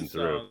both listen do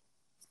through. songs.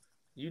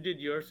 You did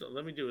your song.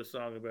 Let me do a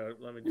song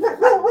about. Let me do a song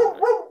about.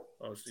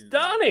 Oh, she's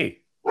Donnie.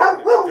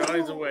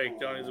 Johnny's awake.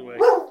 Johnny's awake.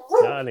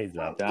 Donnie's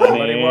up. Donnie.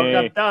 Somebody woke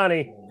up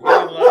Donnie. He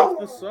liked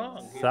the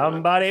song. He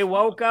Somebody liked the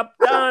woke up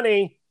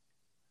Donnie.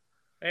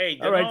 Hey,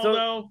 All right, so-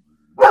 Donaldo.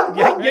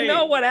 You Hey.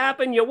 know what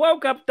happened? You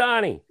woke up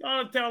Donnie.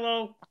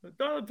 Donatello.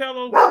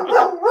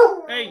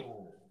 Hey,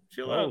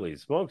 chill out. Holy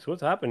smokes,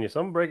 what's happened? You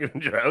something breaking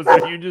into your house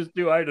that you just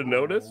too high to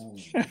notice?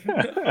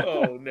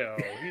 Oh no,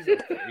 he's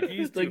okay.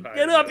 He's too Like, high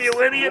get to up, you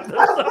notice. idiot!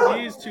 Someone-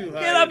 He's too high.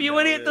 Get up, to you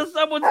idiot! notice. There's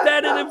someone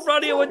standing in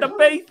front of you with a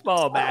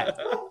baseball bat.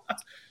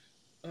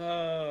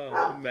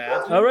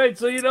 Imagine. All right,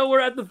 so you know we're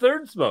at the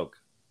third smoke.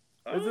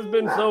 This has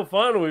been so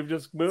fun. We've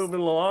just moving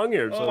along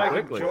here so I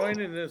quickly. can join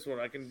in this one.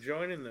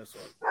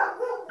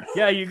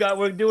 Yeah,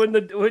 we're doing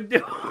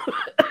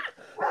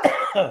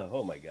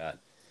Oh my god.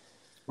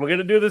 We're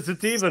gonna do the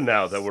sativa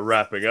now that we're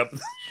wrapping up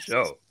the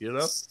show, you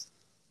know?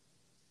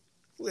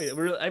 Wait,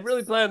 I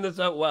really planned this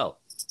out well.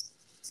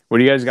 What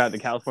do you guys got? The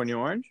California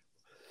Orange?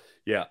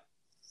 Yeah.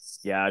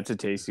 Yeah, it's a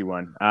tasty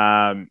one.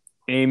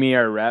 Amy,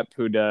 our rep,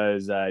 who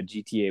does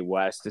GTA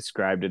West,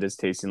 described it as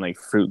tasting like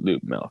Fruit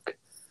Loop milk.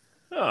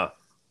 Oh,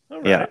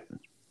 all right. Yeah.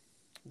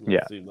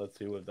 Yeah. Let's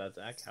see what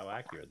how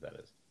accurate that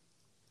is.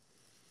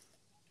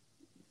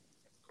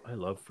 I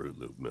love Fruit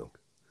Loop milk.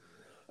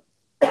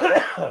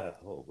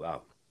 Oh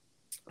wow.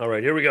 All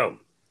right, here we go.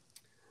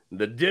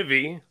 The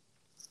Divvy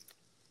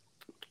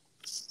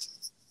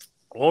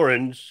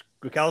Orange,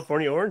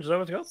 California Orange, is that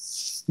what it's called?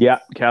 Yeah,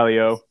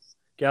 Calio.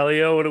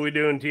 Calio, what are we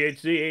doing?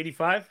 THC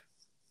 85?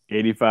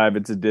 85,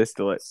 it's a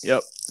distillate.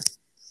 Yep.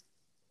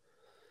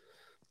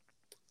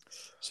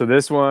 So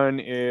this one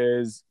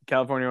is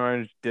California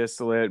Orange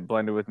distillate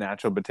blended with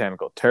natural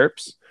botanical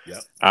terps.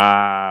 Yep.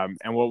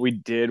 And what we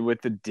did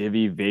with the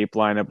Divvy vape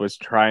lineup was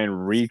try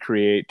and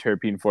recreate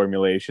terpene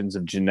formulations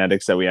of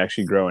genetics that we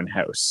actually grow in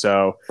house.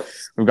 So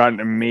we've got an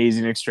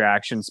amazing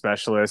extraction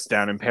specialist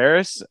down in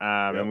Paris,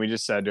 and we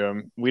just said to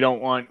him, we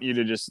don't want you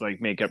to just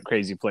like make up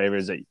crazy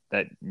flavors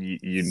that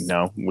you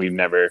know we've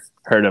never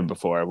heard of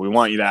before. We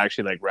want you to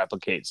actually like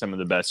replicate some of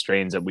the best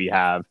strains that we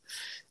have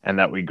and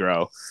that we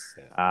grow.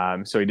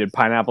 So we did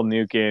pineapple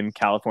nukin,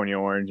 California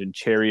orange, and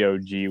cherry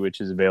OG, which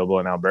is available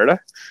in Alberta.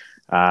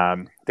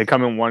 They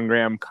come in 1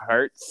 gram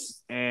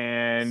carts,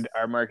 and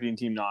our marketing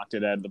team knocked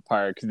it out of the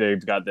park.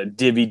 They've got the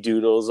Divvy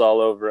doodles all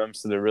over them,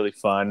 so they're really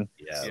fun.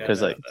 Yeah. Yeah,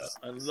 'Cause, I like-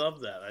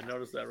 love that. I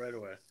noticed that right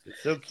away.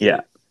 It's so cute.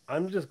 Yeah.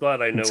 I'm just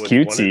glad I know It's which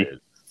one cutesy.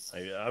 it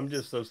is. I'm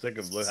just so sick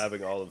of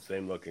having all the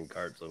same looking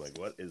carts. I'm like,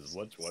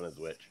 which one is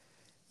which?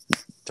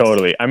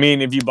 Totally. I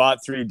mean, if you bought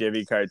 3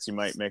 Divvy carts, you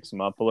might mix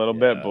them up a little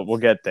bit, Yeah. but we'll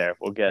get there.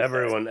 We'll get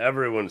there.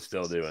 Everyone's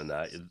still doing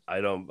that. I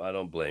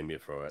don't blame you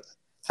for it.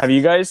 Have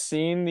you guys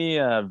seen the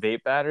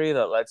vape battery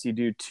that lets you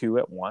do 2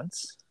 at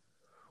once?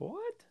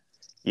 What?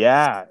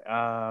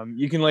 Yeah.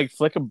 You can like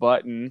flick a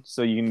button,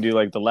 so you can do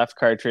like the left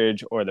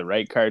cartridge or the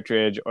right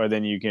cartridge, or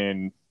then you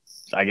can,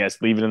 I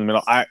guess, leave it in the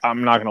middle.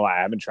 I'm not gonna lie,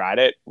 I haven't tried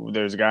it.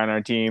 There's a guy on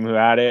our team who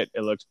had it.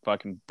 It looks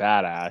fucking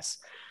badass.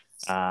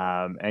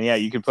 And yeah,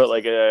 you could put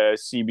like a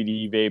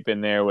CBD vape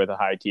in there with a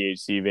high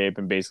THC vape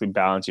and basically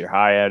balance your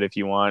high out if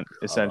you want,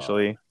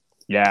 essentially.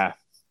 Yeah.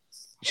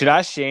 You should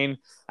ask Shane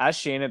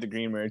at the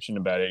Green Merchant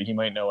about it. He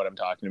might know what I'm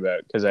talking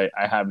about because I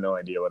have no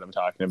idea what I'm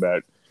talking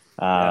about.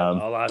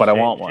 But I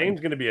want one.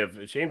 Shane's gonna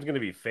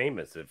be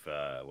famous if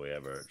we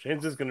ever.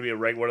 Shane's just gonna be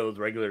one of those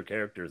regular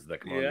characters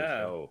that come on the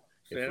show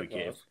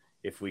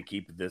if we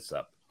keep this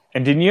up.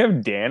 And didn't you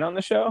have Dan on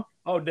the show?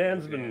 Oh,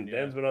 Dan's been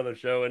on the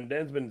show, and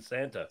Dan's been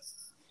Santa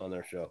on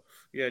their show.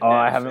 Yeah. Oh,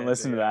 I haven't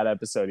listened to that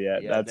episode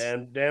yet. Yeah,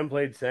 Dan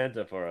played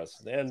Santa for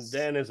us.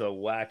 Dan is a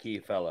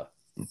wacky fella,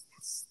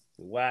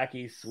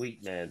 wacky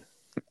sweet man.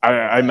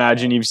 I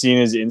imagine you've seen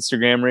his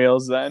Instagram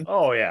reels then.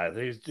 Oh yeah,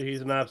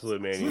 he's an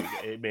absolute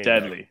maniac.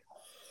 Deadly.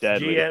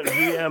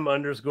 GM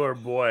underscore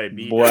boy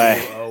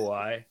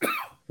BWOY.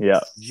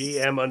 Yeah.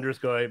 GM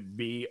underscore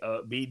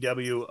BWOY.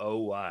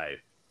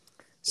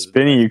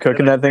 Spinny, you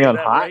cooking that thing on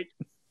hot? Right?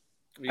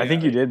 I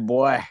think you did,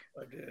 boy.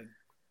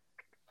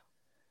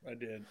 I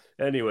did.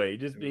 Anyway,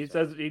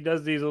 he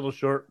does these little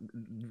short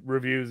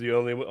reviews. He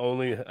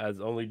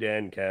only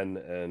Dan can,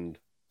 and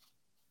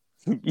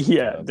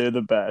yeah, they're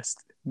the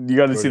best. You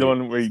got to see the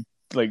one where you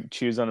like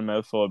chews on a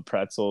mouthful of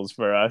pretzels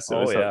for us.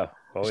 I've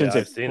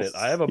seen it.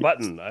 I have a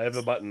button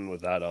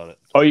with that on it.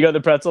 Oh, you got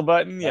the pretzel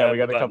button? Yeah, we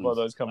got a couple of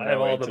those coming. I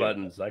have all the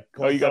buttons.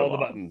 You got all the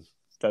buttons.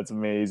 That's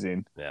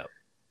amazing. Yeah.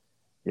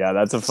 Yeah,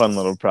 that's a fun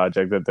little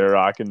project that they're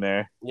rocking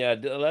there. Yeah,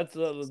 that's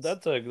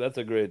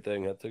a great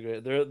thing.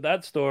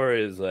 That store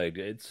is like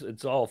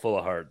it's all full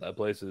of heart. That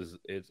place is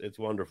it's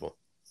wonderful.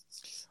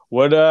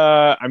 What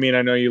I mean,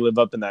 I know you live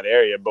up in that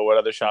area, but what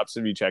other shops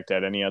have you checked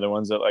out? Any other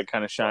ones that like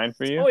kind of shine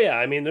for you? Oh yeah,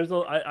 I mean,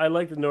 I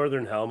like the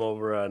Northern Helm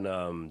over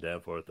on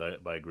Danforth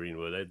by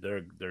Greenwood.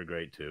 They're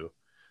great too.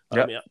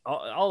 Yep. I mean,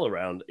 all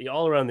around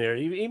there.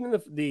 Even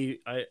the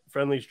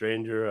Friendly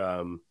Stranger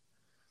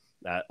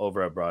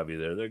over at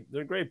Broadview,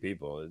 they're great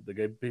people. The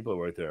good people who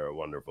work there are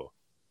wonderful.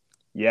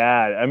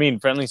 Yeah, I mean,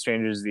 Friendly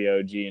Stranger is the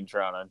OG in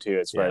Toronto too,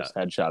 as far as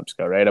head shops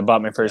go. Right, I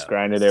bought my first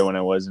grinder there when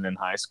I wasn't in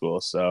high school,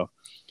 so.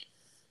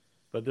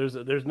 But there's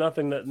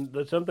something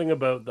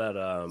about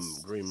that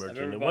Green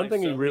Merchant. And one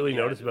thing you really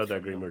notice about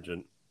that Green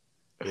Merchant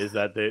is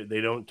that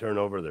they don't turn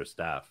over their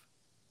staff.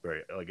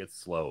 It's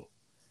slow.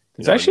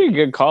 It's actually a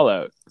good call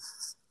out.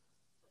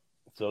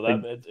 So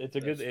that it's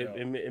a good.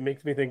 It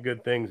makes me think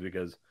good things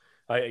because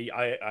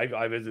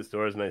I visit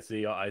stores and I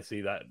see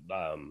that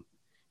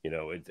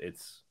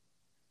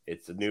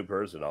it's a new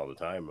person all the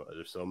time.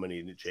 There's so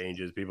many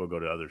changes. People go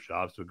to other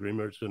shops with Green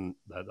Merchant.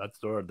 That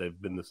store, they've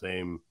been the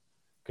same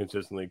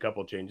consistently. A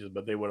couple changes,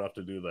 but they went off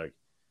to do like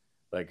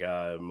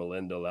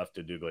Melinda left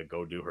to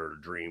go do her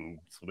dream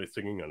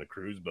singing on a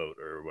cruise boat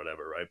or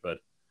whatever, right? But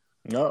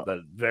no,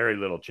 that very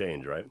little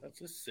change, right?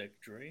 That's a sick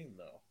dream,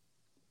 though.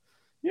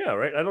 Yeah,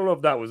 right. I don't know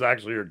if that was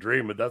actually her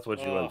dream, but that's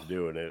what she wanted to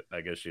do, and I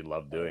guess she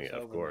loved doing it,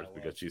 of course,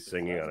 because she's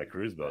singing on a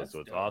cruise boat,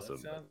 so it's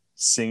awesome.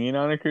 Singing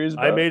on a cruise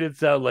boat? I made it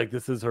sound like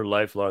this is her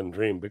lifelong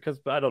dream, because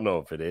I don't know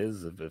if it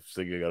is, if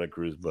singing on a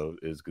cruise boat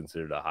is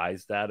considered a high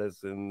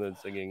status in the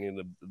singing in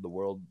the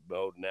world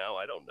mode now.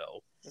 I don't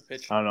know. I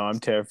don't know. I'm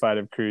terrified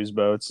of cruise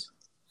boats.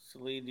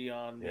 Celine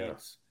Dion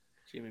meets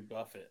Jimmy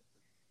Buffett.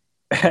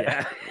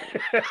 Yeah.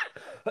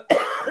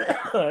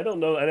 I don't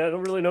know. And I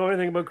don't really know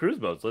anything about cruise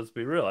boats. Let's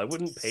be real. I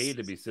wouldn't pay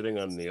to be sitting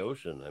on the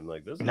ocean. I'm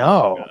like,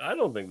 I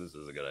don't think this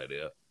is a good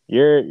idea.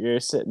 You're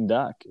a sitting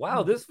duck.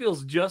 Wow, this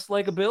feels just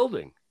like a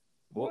building.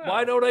 Wow.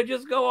 Why don't I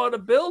just go on a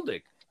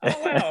building? Oh,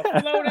 wow.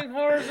 Floating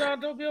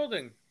horizontal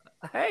building.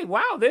 Hey,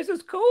 wow, this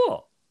is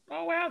cool.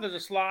 Oh, wow, there's a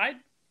slide.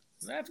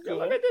 That's cool.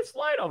 Look at this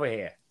slide over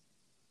here.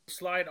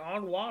 Slide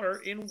on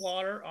water, in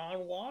water,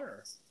 on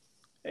water.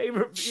 Hey, you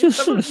remember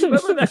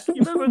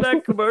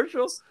that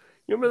commercial?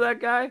 You remember that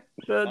guy?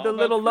 The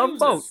little love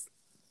boat.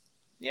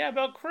 Yeah,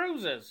 about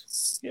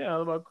cruises.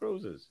 Yeah, about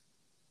cruises.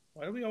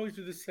 Why do we always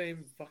do the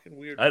same fucking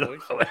weird I don't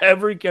know.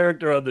 Every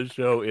character on the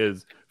show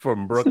is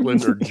from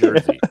Brooklyn or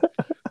Jersey.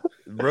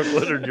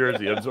 Brooklyn or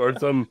Jersey. Or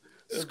some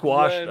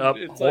squashed up,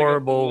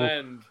 horrible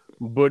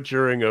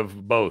butchering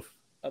of both.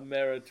 A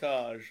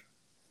meritage.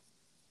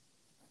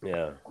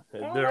 Yeah.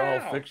 They're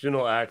all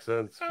fictional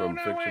accents from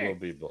fictional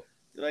people.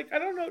 Like, I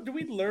don't know. Do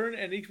we learn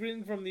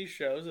anything from these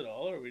shows at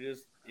all, or are we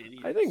just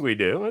idiots? I think we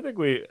do. I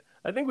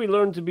think we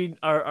learn to be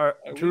our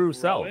true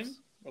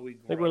selves. I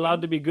think we're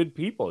allowed to be good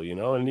people,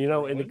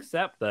 and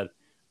accept that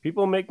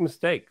people make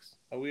mistakes.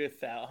 Are we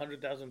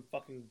 100,000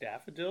 fucking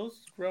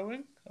daffodils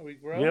growing? Are we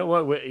growing? You know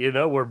what?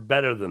 We're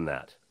better than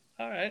that.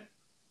 All right.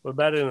 We're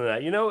better than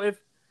that.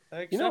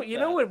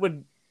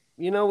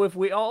 If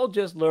we all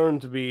just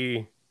learned to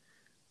be,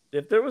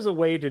 if there was a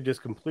way to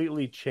just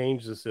completely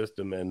change the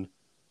system and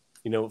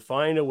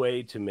find a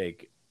way to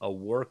make a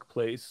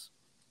workplace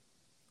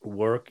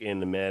work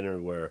in a manner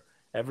where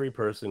every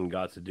person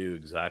got to do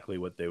exactly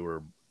what they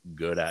were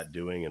good at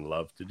doing and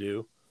love to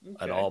do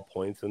at all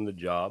points in the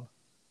job.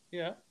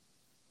 Yeah.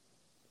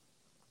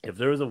 If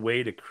there was a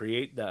way to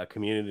create that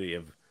community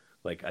of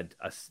like a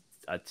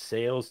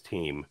sales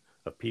team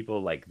of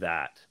people like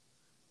that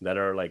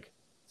are like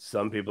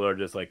some people are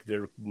just like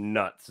they're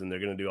nuts and they're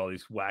gonna do all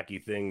these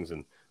wacky things,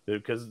 and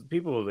because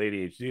people with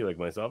ADHD like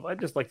myself, I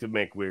just like to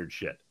make weird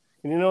shit.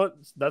 And you know what?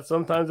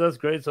 Sometimes that's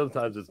great,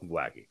 sometimes it's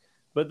wacky.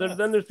 But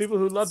then there's people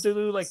who love to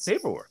do like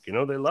paperwork. You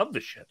know, they love the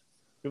shit.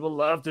 People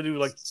love to do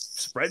like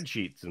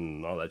spreadsheets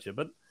and all that shit.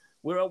 But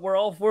we're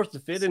all forced to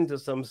fit into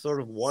some sort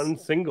of one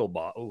single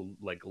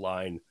like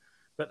line.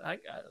 But I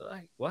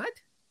what?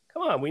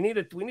 Come on, we need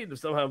to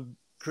somehow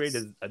create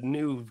a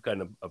new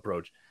kind of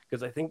approach,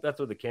 because I think that's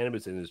what the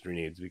cannabis industry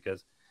needs,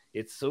 because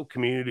it's so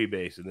community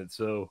based and it's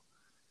so,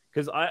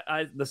 because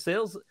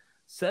the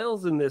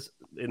sales in this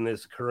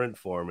current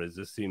form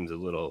seems a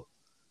little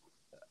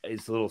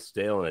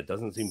stale, and it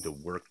doesn't seem to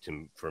work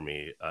for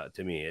me.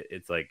 To me,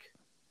 it's like,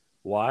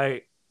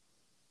 why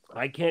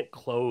I can't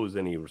close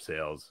any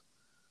sales.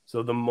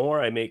 So the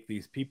more I make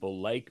these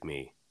people like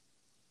me,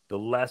 the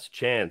less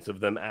chance of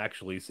them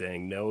actually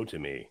saying no to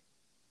me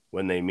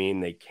when they mean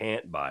they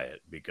can't buy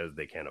it because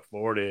they can't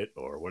afford it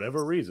or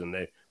whatever reason.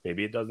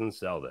 Maybe it doesn't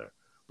sell there,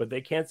 but they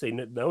can't say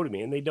no to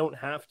me, and they don't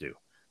have to.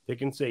 They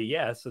can say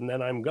yes, and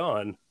then I'm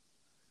gone,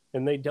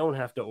 and they don't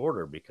have to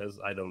order because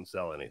I don't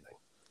sell anything.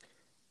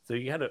 So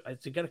you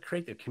gotta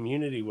create a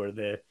community where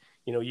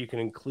you can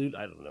include.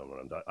 I don't know what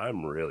I'm talking.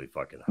 I'm really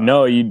fucking high.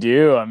 No, you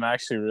do. I'm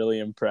actually really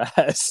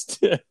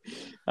impressed.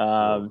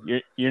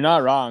 You're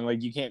not wrong.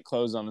 Like, you can't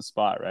close on the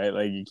spot, right?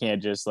 Like, you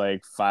can't just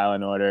like file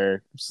an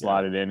order,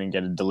 slot it in, and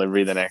get a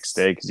delivery the next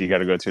day, because you got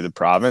to go through the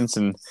province.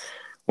 And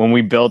when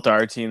we built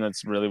our team,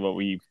 that's really what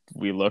we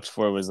looked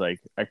for, was like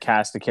a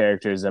cast of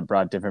characters that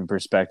brought different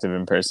perspective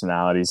and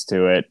personalities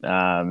to it.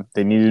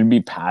 They needed to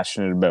be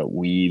passionate about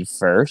weed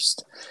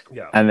first,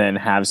 and then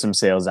have some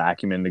sales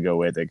acumen to go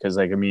with it. Because,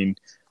 like, I mean,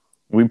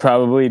 we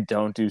probably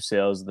don't do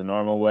sales the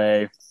normal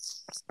way.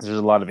 There's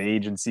a lot of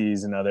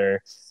agencies and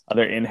other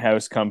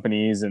in-house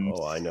companies, and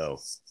I know.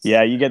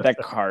 Yeah, you get that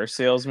car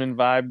salesman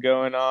vibe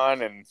going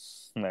on, and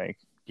like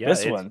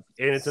this one,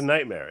 and it's a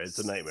nightmare. It's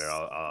a nightmare.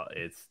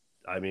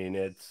 I've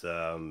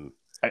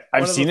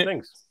seen it.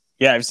 Things.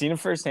 Yeah, I've seen it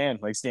firsthand.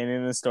 Like, standing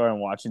in the store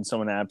and watching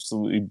someone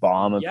absolutely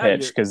bomb a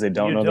pitch because they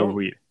don't know their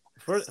weed.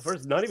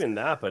 First, not even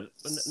that, but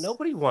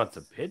nobody wants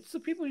a pitch. The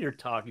people you're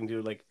talking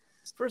to, like,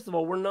 first of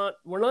all, we're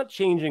not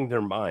changing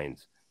their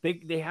minds.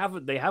 They have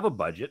a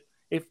budget.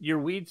 If your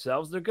weed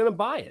sells, they're gonna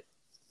buy it.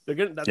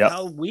 That's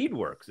how weed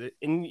works.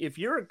 And if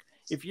you're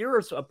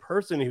a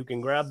person who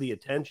can grab the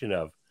attention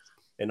of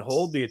and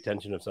hold the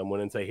attention of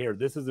someone and say, here,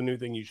 this is a new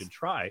thing you should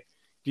try.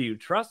 Do you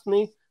trust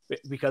me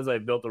because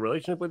I've built a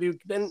relationship with you?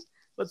 Then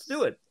let's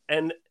do it.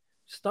 And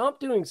stop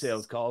doing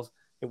sales calls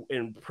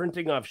and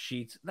printing off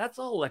sheets. That's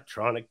all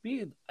electronic.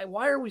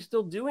 Why are we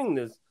still doing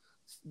this,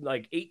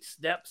 like 8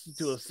 steps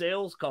to a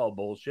sales call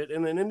bullshit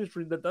in an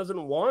industry that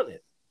doesn't want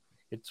it?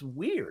 It's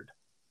weird.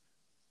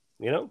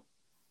 You know?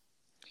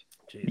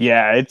 Jeez.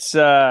 Yeah, it's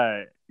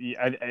I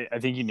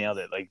think you nailed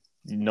it. Like,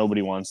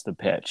 nobody wants the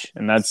pitch,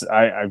 and that's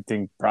I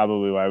think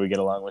probably why we get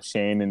along with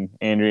Shane and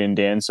Andrea and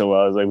Dan so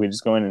well. Is like, we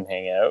just go in and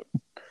hang out,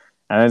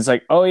 and it's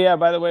like, oh yeah,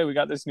 by the way, we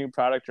got this new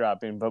product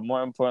dropping, but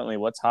more importantly,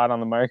 what's hot on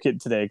the market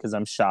today, because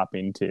I'm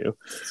shopping too.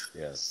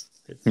 Yes.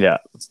 I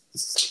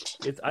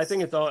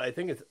think it's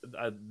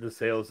the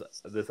sales.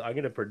 I'm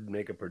gonna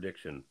make a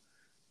prediction,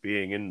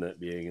 being in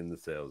the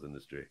sales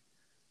industry,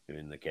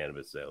 in the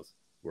cannabis sales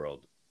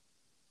world.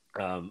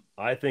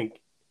 I think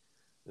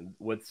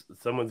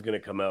someone's going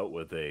to come out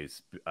with a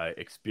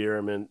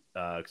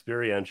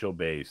experiential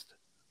based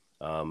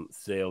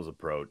sales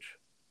approach.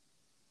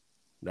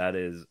 That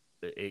is,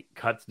 it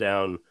cuts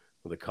down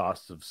the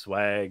costs of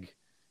swag,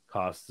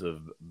 costs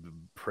of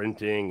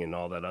printing, and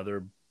all that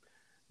other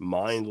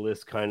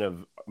mindless kind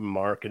of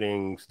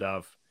marketing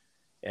stuff,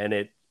 and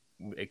it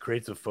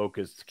creates a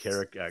focused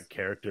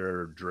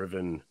character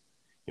driven,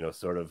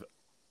 sort of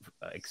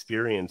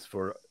experience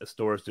for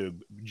stores to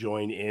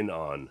join in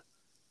on.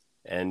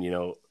 And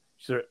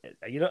sure,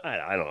 I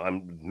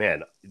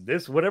don't.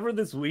 Whatever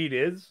this weed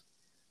is,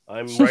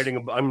 I'm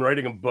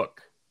writing a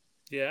book.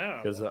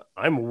 Yeah, because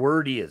I'm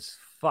wordy as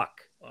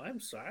fuck. Well, I'm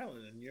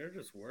silent and you're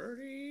just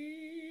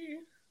wordy.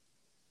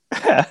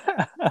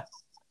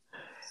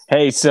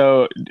 Hey,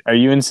 so are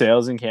you in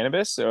sales in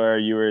cannabis, or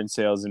you were in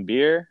sales in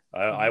beer?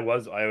 I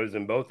was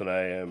in both, and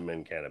I am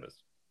in cannabis.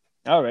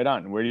 Oh, right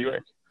on. Where do you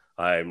work?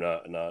 I'm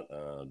not.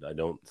 I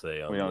don't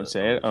say. We don't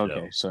say it.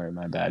 Okay, sorry,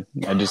 my bad.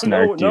 I just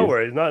no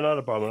worries. Not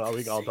a problem. I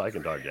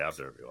can talk to you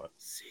after if you want.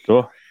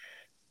 Cool.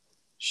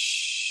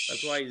 Shh.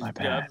 That's why he's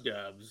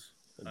Dubs.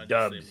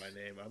 Dubs. Say my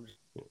name.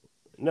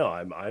 No,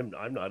 I'm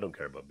not. I don't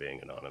care about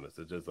being anonymous.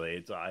 It's just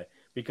like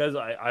because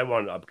I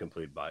want to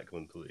completely biased,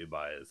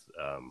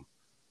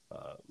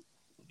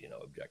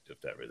 objective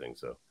to everything.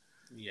 So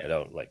I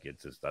don't like.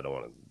 It's just I don't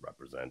want to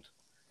represent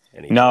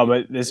anything. No,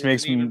 but this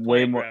makes me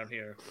way more.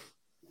 Here.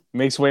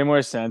 Makes way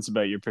more sense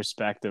about your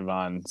perspective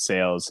on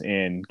sales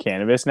in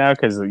cannabis now,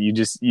 because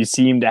you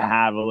seem to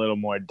have a little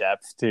more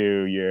depth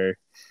to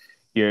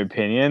your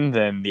opinion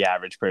than the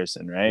average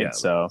person, right? Yeah,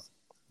 so,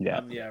 yeah,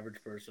 I'm the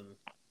average person.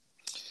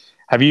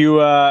 Have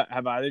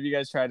either of you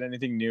guys tried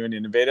anything new and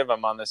innovative?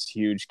 I'm on this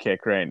huge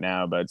kick right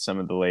now about some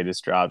of the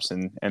latest drops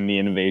and the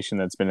innovation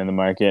that's been in the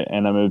market,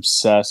 and I'm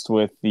obsessed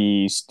with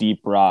the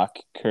Steep Rock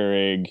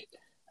Keurig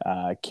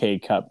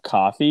K-Cup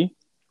coffee.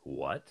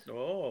 What?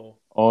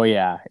 Oh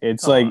yeah,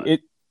 it's Come like on.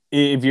 it.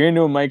 If you're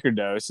into a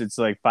microdose, it's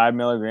like 5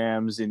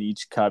 milligrams in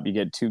each cup. You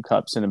get 2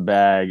 cups in a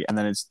bag, and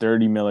then it's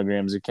 30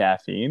 milligrams of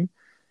caffeine.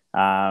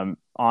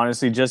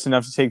 Honestly, just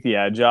enough to take the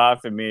edge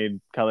off. It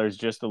made colors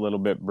just a little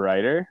bit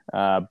brighter,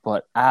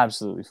 but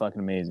absolutely fucking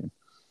amazing.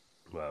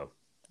 Wow.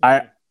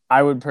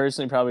 I would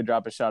personally probably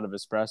drop a shot of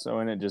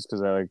espresso in it just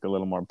because I like a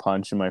little more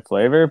punch in my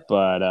flavor.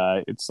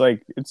 But it's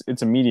like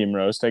it's a medium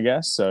roast, I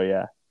guess. So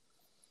yeah.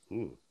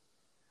 Ooh.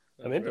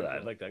 I'm into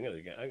that. I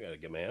gotta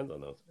get my hands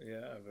on those.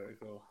 Yeah, very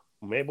cool.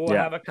 Maybe we'll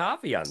have a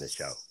coffee on this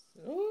show.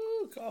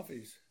 Ooh,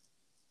 coffees.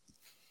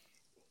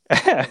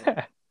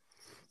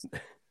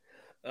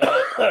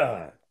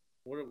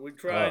 We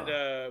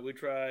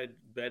tried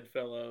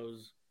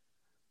Bedfellows.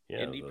 Yeah,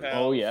 Indie those- Pals.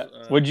 Oh yeah.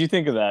 What'd you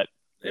think of that?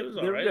 It was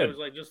They were alright. good. It was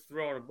like just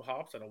throwing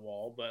hops at a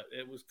wall, but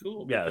it was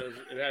cool Yeah. because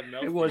it had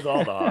mouthfeel. It was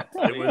all the hops.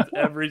 It was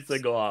every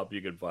single hop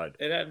you could find.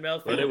 It had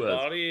But mouthfeel it and was.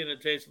 body, and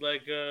it tasted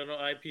like an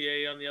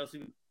IPA on the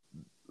LCB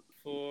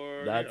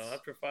for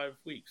after 5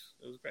 weeks.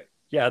 It was great.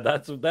 Yeah,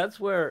 that's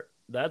where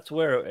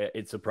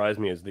it surprised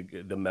me is the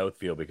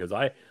mouthfeel, because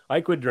I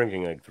quit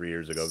drinking like 3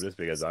 years ago just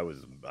because I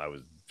was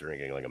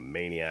drinking like a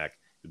maniac.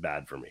 It's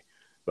bad for me.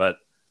 But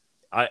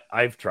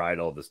I've tried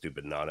all the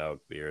stupid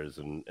non-alc beers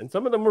and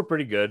some of them were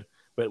pretty good.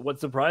 But what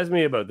surprised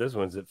me about this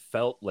one is it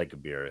felt like a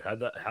beer. It had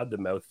the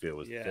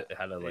mouthfeel.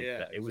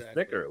 It was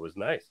thicker. It was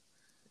nice.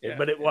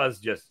 But it was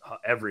just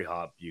every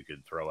hop you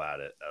could throw at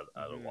it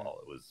at a wall.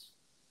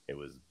 It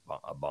was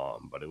a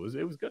bomb, but it was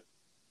good.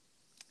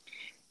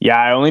 Yeah,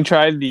 I only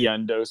tried the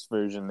undosed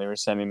version. They were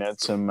sending out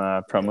some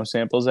promo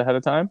samples ahead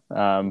of time.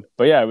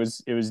 But yeah, it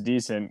was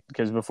decent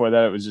because before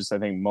that it was just, I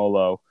think,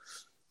 Molo.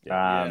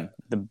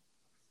 The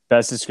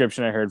best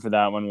description I heard for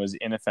that one was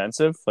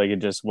inoffensive. Like it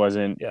just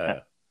wasn't. Yeah.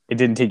 It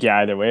didn't take you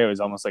either way. It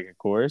was almost like a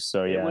course.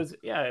 So yeah, it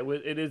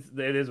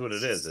is what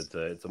it is. It's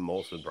a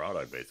Molson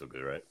product basically,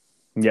 right?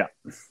 Yeah.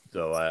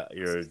 So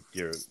it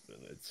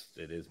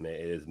is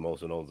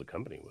Molson owns the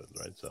company with,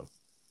 right? So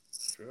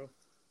True.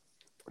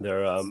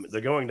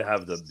 They're going to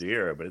have the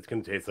beer, but it's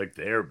going to taste like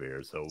their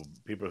beer. So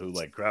people who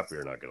like craft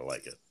beer are not going to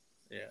like it.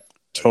 Yeah.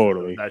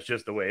 Totally. That's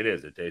just the way it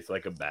is. It tastes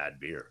like a bad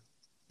beer.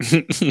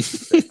 Yeah.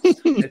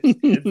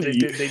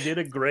 They did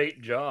a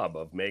great job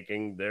of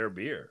making their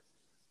beer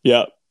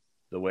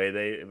the way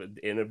they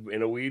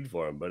in a weed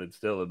form, but it's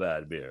still a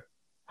bad beer.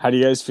 How do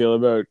you guys feel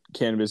about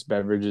cannabis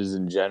beverages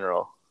in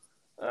general?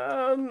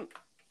 I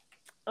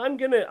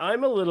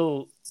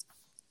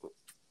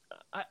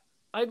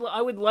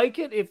would like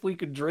it if we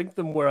could drink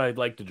them where I'd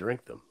like to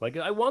drink them. Like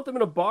I want them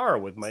in a bar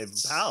with my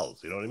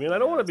pals. You know what I mean? I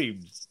don't want to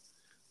be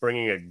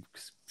bringing a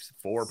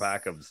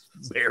 4-pack of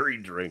berry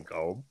drink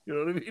home. You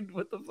know what I mean?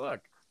 What the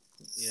fuck?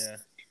 Yeah,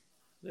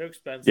 they're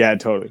expensive. Yeah,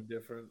 totally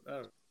different.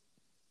 I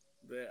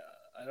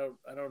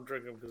don't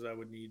drink them because I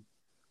would need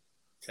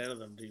 10 of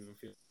them to even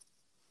feel.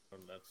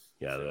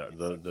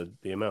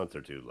 The amounts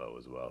are too low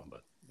as well.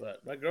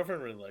 But my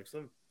girlfriend really likes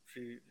them.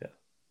 She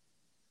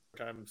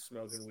time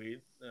smoking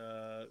weed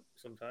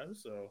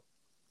sometimes, so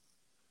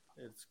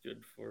it's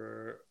good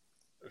for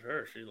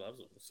her. She loves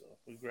them, so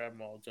we grab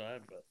them all the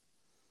time. But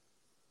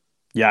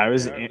yeah,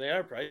 they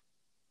are pricey.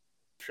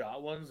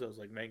 Shot ones, those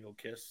like Mango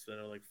Kiss that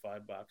are like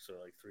 $5 or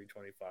like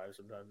 $3.25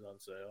 sometimes on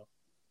sale.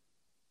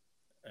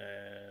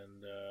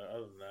 And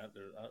other than that,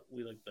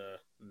 we like the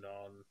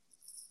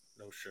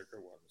no sugar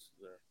ones.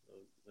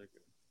 They're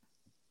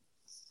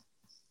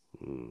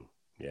good.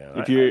 Yeah,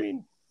 I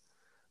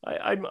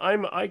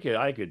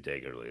could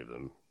take or leave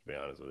them. To be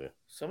honest with you,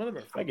 some of them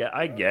are. I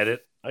get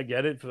it. I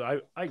get it.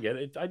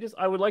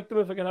 I would like them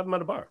if I could have them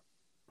at a bar.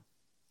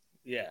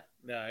 Yeah,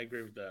 no, I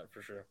agree with that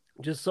for sure.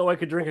 Just so I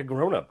could drink a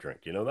grown-up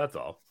drink, that's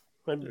all.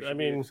 I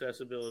mean,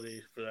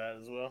 accessibility for that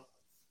as well.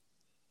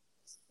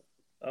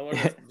 I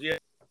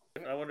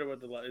wonder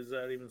what is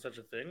that even such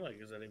a thing?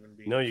 Like, is that even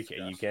being? No, you discussed?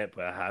 can't. You can't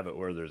have it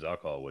where there's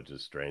alcohol, which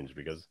is strange.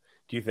 Because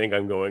do you think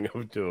I'm going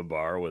up to a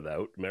bar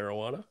without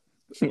marijuana?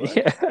 What?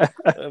 Yeah.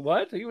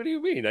 What? What do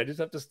you mean? I just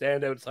have to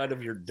stand outside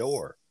of your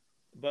door.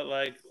 But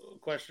like,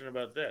 question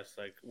about this: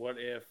 like, what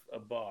if a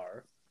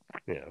bar,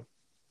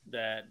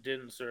 that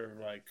didn't serve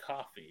like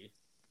coffee,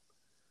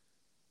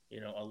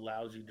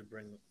 allows you to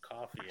bring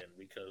coffee in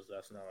because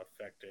that's not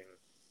affecting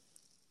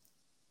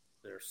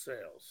their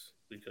sales?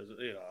 Because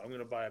I'm going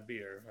to buy a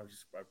beer. I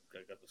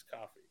got this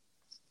coffee.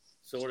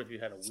 So what if you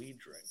had a weed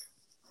drink?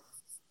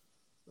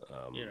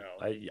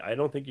 I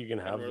don't think you can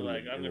have them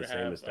like, in the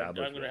same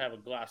establishment. I'm going to have a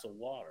glass of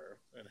water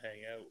and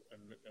hang out,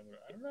 and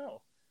I don't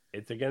know.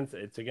 It's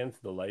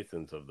against the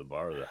license of the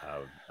bar to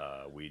have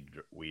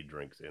weed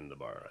drinks in the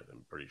bar.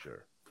 I'm pretty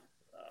sure.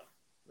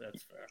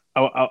 That's fair.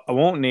 I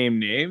won't name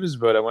names,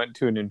 but I went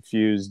to an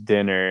infused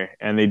dinner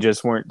and they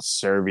just weren't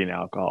serving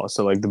alcohol.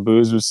 So like the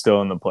booze was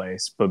still in the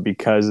place, but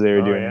because they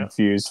were doing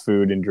infused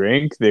food and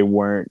drink, they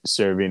weren't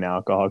serving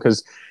alcohol.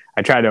 Because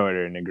I tried to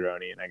order a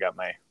Negroni and I got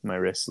my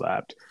wrist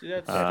slapped. See,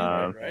 that's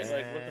Um, stupid, right?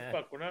 Like, what the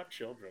fuck? We're not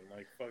children.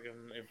 Like,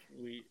 fucking,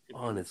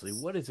 Honestly,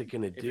 what is it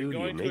gonna if you're do?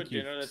 going to a Make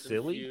you dinner that's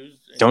silly?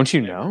 infused, and Don't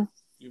you you've know?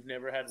 you've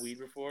never had weed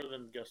before,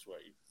 then guess what?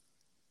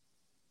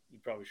 You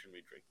probably shouldn't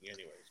be drinking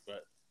anyways.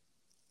 But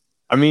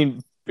I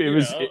mean, it you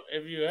was know,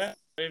 if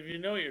you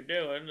know what you're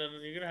doing, then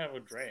you're gonna have a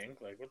drink.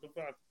 Like, what the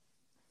fuck?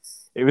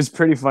 it was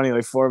pretty funny.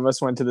 Like 4 of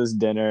us went to this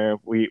dinner.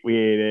 We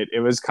ate it. It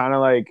was kind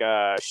of like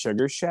a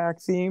Sugar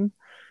Shack theme.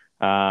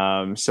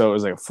 So it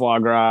was like a foie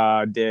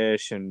gras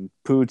dish and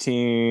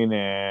poutine,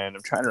 and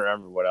I'm trying to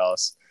remember what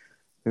else.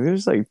 There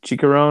was like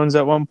chicharrones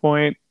at one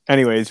point.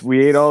 Anyways,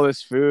 we ate all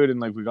this food and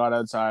like we got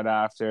outside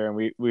after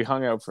and we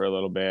hung out for a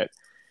little bit.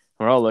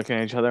 We're all looking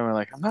at each other and we're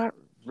like, I'm not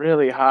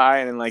really high,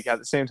 and then like at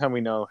the same time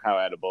we know how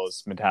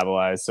edibles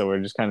metabolize, so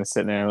we're just kind of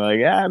sitting there and we're like,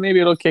 yeah, maybe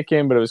it'll kick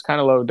in, but it was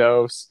kind of low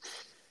dose.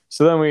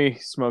 So then we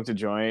smoked a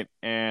joint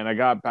and I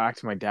got back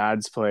to my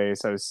dad's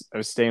place. I was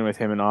staying with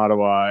him in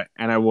Ottawa,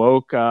 and I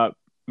woke up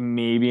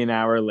maybe an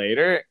hour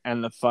later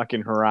and the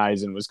fucking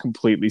horizon was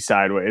completely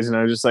sideways, and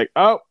I was just like,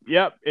 oh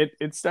yep,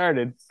 it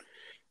started.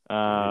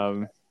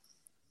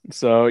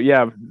 So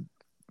yeah,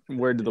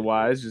 word to the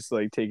wise, just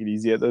like take it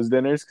easy at those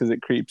dinners because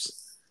it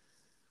creeps.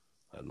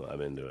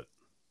 I'm into it.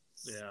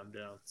 Yeah, I'm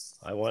down.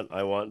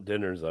 I want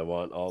dinners. I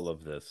want all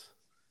of this.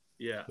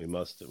 Yeah, We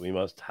must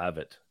have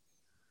it.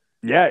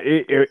 Yeah,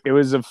 it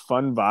was a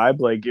fun vibe.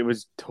 Like it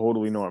was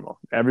totally normal.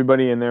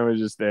 Everybody in there was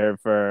just there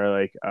for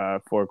like a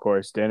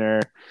 4-course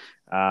dinner.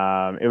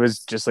 It was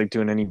just like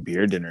doing any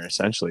beer dinner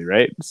essentially,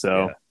 right?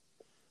 So, Yeah.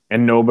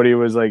 and nobody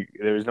was like,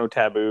 there was no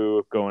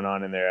taboo going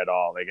on in there at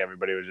all. Like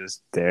everybody was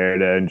just there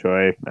to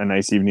enjoy a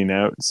nice evening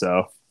out.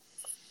 So,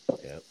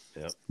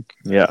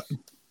 yeah,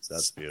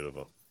 That's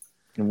beautiful.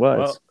 it was.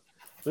 Well,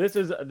 this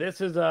is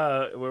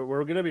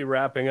we're going to be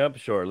wrapping up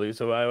shortly.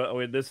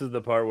 So this is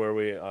the part where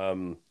we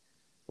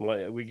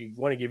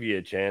want to give you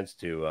a chance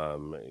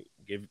to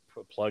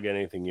plug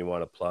anything you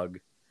want to plug,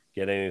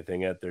 get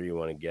anything out there you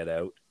want to get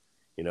out.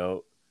 You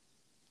know,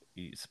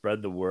 you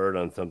spread the word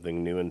on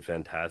something new and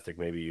fantastic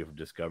maybe you've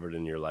discovered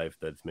in your life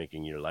that's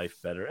making your life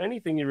better.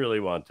 Anything you really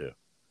want to,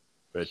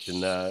 Rich,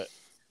 and then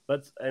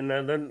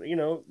you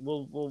know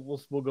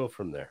we'll go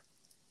from there.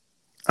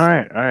 All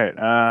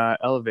right.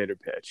 Elevator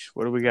pitch.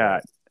 What do we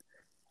got?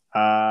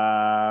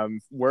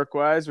 Work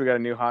wise, we got a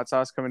new hot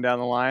sauce coming down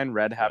the line,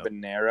 red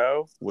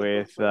habanero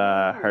with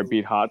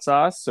heartbeat hot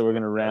sauce. So we're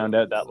gonna round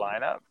out that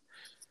lineup.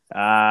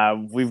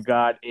 We've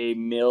got a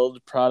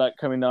milled product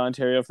coming to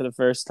Ontario for the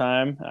first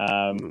time.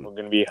 We're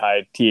gonna be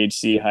high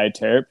THC, high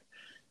terp,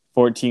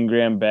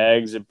 14-gram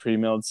bags of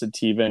pre-milled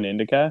sativa and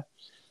indica.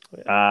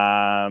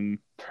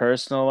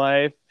 Personal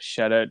life,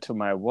 shout out to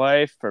my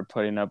wife for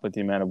putting up with the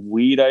amount of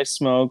weed I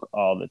smoke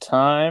all the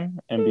time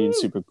and being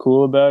super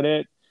cool about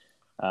it.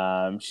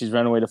 She's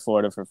run away to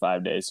Florida for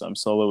 5 days, so I'm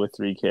solo with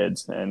 3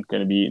 kids and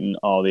going to be eating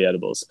all the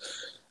edibles.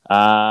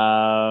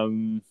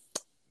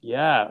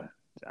 Yeah,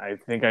 I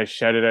think I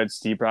shouted out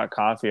Steep Rock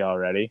Coffee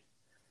already,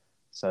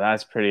 so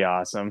that's pretty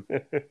awesome.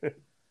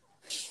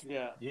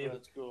 yeah,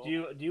 that's cool.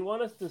 Do you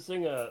want us to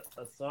sing a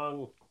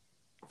song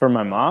For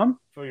my mom?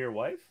 for your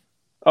wife?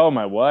 Oh,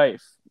 my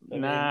wife. I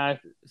mean, Nah.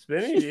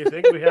 Spinny, do you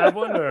think we have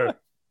one, or do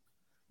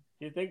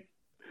you think?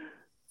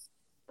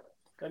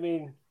 I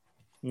mean,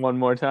 One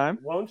more time?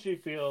 won't you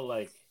feel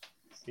like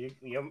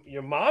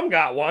your mom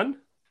got one?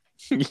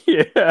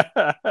 Yeah.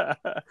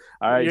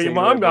 All right. Your take it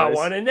mom away, got boys.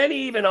 one, and then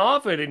he even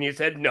offered, and you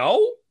said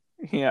no.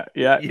 Yeah.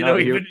 You know,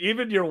 you-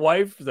 even your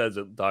wife says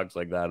it, talks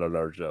like that on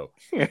our show.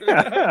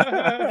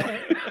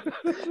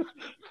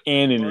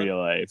 And in real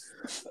life.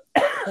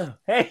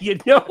 Hey, you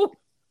know.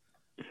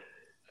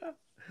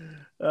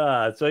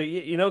 So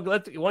you know, why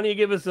don't you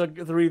give us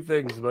 3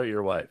 things about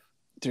your wife?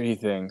 3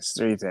 things.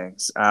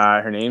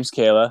 Her name's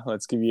Kayla.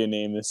 Let's give you a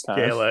name this time.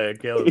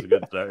 Kayla's a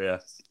good start.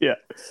 Yeah.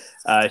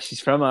 She's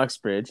from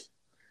Uxbridge.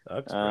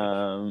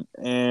 Uxbridge.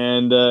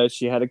 And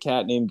she had a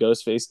cat named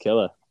Ghostface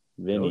Killer,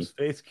 Vinny.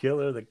 Ghostface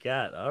Killer the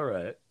cat. All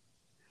right.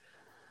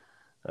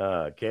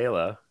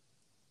 Kayla.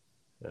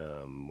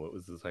 What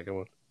was the second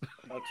one?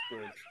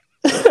 Uxbridge.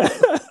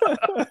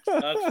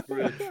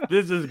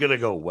 This is gonna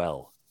go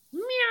well.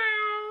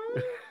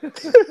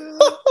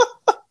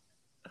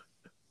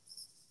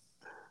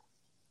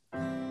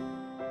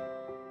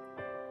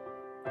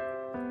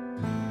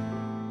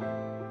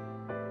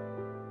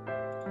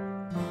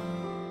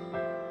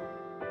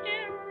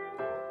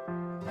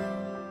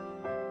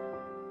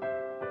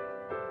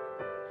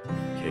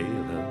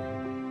 Kayla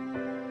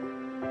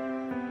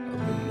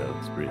up in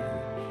Uxbridge.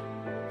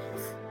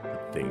 I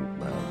think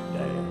my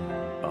dad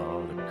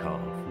bought a car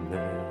from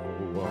there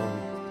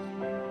once.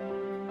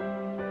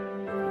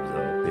 It was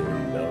up in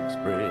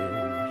Uxbridge,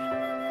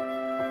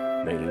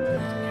 named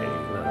after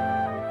Kayla.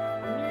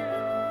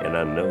 And I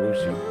know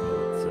she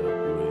puts up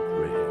with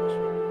Rich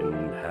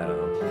and how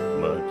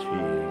much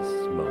he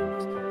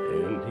smokes.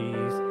 And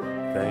he's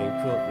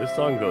thankful. This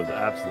song goes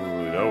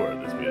absolutely nowhere,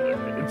 this music.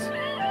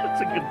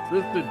 It's a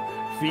consistent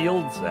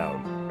field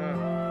sound.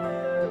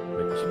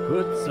 Like She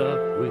puts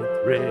up with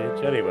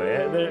Rich.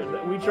 Anyway,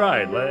 we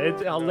tried.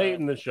 It's late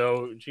in the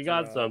show. She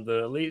got something.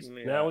 At least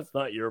now it's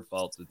not your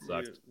fault. It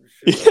sucked.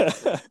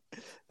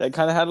 That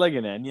kind of had like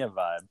an Enya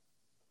vibe.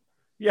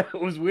 Yeah,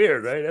 it was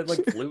weird, right? It had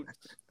like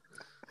flutes.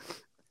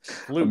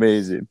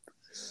 Amazing.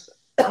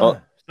 Oh,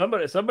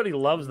 Somebody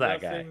loves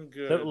that guy. Nothing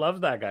good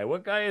Loves that guy.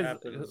 What guy is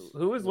happens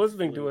who is with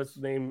listening to flutes. us?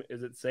 Name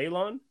is it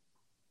Ceylon?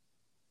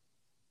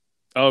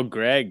 oh,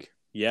 Greg.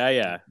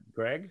 Yeah.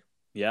 Greg?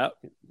 Yep.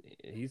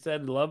 He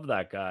said love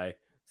that guy.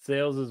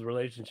 Sales is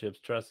relationships,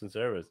 trust and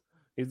service.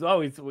 He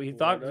talks.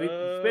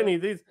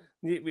 Spinny.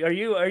 Are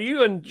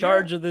you in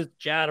charge of this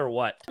chat or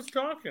what? I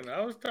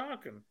was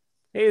talking.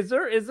 Hey, is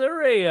there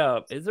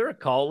a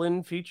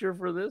call-in feature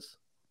for this?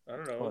 I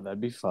don't know. Oh,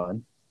 that'd be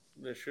fun.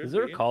 There should Is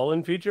there be. a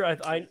call-in feature?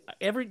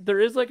 There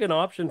is like an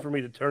option for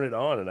me to turn it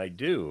on, and I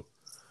do,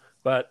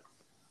 but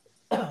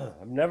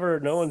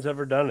no one's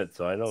ever done it,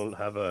 so I don't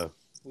have a.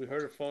 We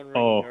heard a phone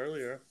ringing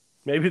earlier.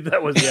 Maybe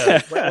that was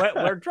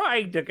we're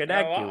trying to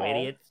connect you,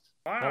 idiots.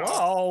 Wow.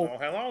 Hello. Oh,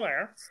 hello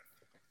there.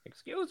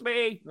 Excuse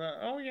me.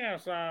 Oh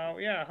yes.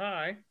 Yeah.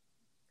 Hi.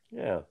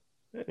 Yeah.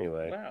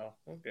 Anyway. Wow.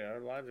 Okay.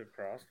 Our lines are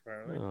crossed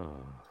apparently. Oh,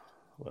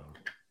 well.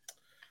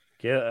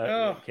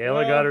 Kayla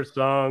well. got her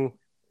song.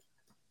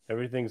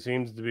 Everything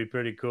seems to be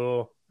pretty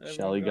cool.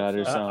 Shelly got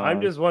her song.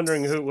 I'm just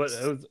wondering who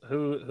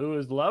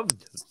is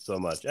loved so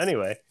much.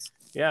 Anyway,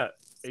 yeah,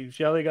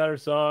 Shelly got her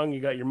song.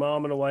 You got your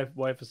mom and a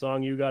wife a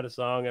song. You got a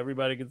song.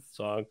 Everybody gets a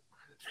song.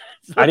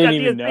 I didn't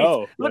even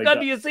know. Look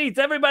under your seats.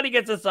 Everybody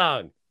gets a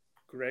song.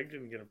 Greg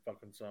didn't get a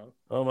fucking song.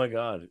 Oh my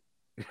god.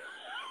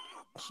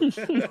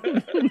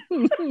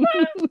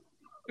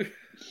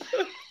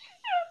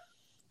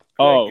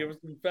 Oh, Greg, give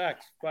us some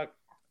facts. Fuck.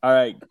 all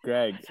right,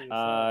 Greg.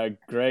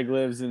 Greg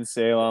lives in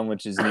Salem,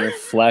 which is near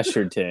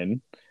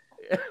Flesherton.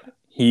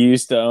 He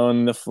used to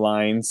own the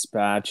Flying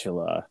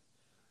Spatula,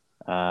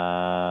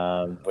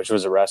 which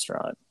was a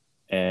restaurant,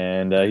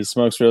 and he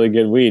smokes really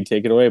good weed.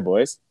 Take it away,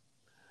 boys.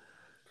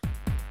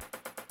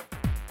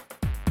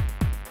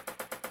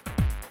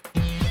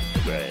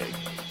 Greg.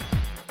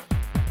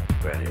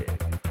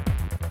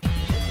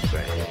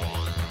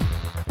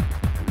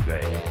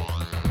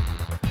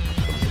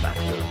 Come back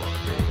to the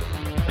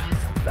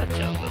That's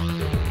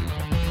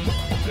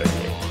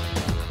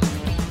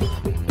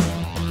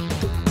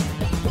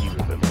You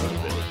remember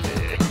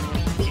anything?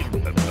 You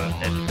remember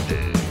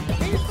anything?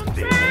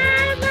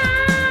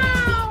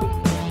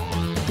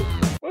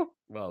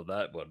 Well,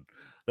 that one.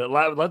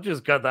 Let's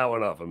just cut that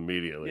one off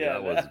immediately. Yeah,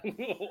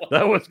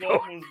 that was what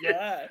going. was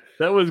that?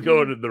 That was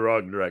going in the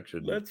wrong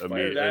direction. Let's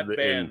fire that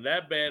band.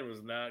 That band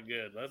was not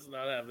good. Let's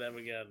not have them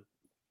again.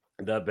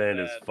 That band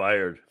is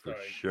fired for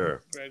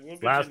sure. Greg, we'll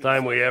get Last you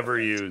time a we new ever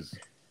song. used.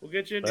 We'll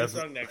get you a new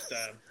song next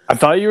time. I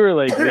thought you were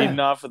like reading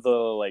off of the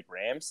like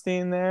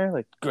Ramstein there,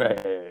 like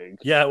Greg.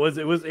 Yeah,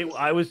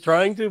 I was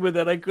trying to, but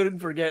then I couldn't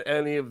forget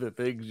any of the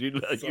things you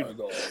let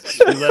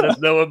us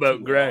know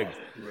about Greg.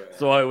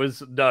 So I was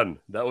done.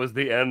 That was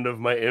the end of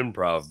my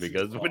improv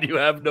because when you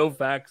have no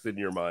facts in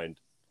your mind.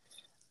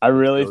 I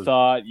really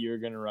thought you were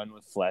gonna run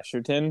with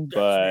Flesherton,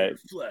 but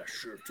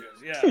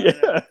Flesherton,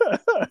 yeah.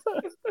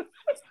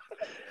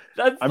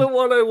 That's the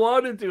one I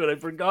wanted to, and I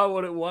forgot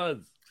what it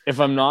was. If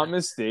I'm not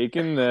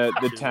mistaken, the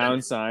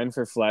town sign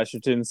for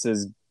Flesherton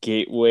says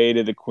Gateway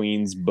to the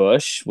Queen's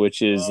Bush,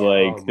 which is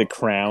like the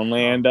crown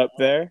land up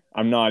there.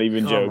 I'm not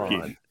even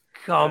joking.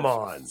 Come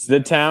on. It's the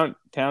town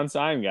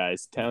sign,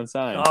 guys. Town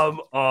sign. Come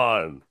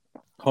on.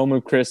 Home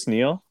of Chris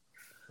Neal.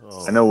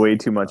 Oh, I know way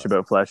too much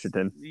about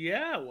Flesherton.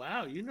 Yeah,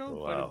 wow. You know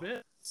quite a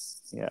bit.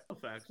 Yeah.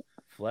 Facts.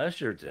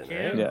 Flesherton.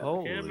 Can't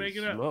make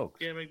it up. Smokes.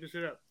 Can't make this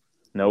shit up.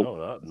 Nope.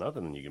 No,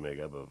 nothing you can make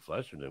up of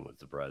Flesherton would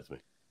surprise me.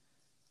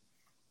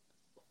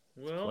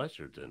 Well,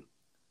 Flesherton.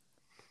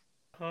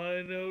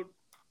 High note.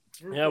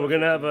 Yeah, we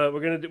got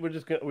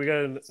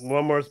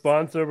one more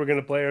sponsor. We're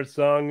gonna play our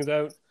songs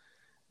out,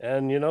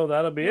 and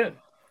that'll be it.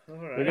 All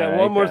right. We got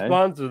one more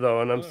sponsor though,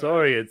 and I'm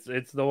sorry, it's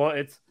the one.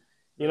 It's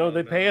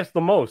they pay us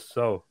the most,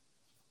 so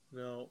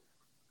no,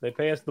 they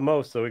pay us the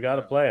most, so we got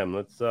to play them.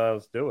 Let's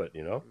do it.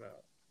 No.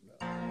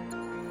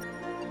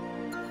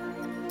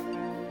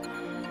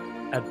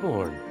 At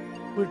Born,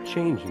 we're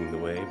changing the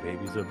way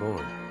babies are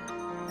born.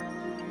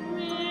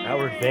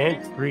 Our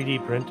advanced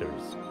 3D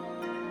printers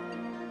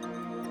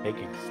make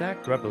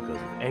exact replicas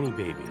of any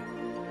baby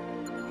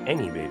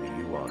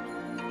you want.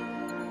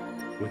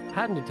 With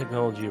patented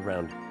technology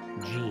around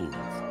genes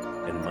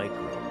and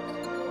microbes,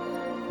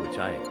 which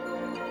I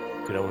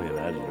could only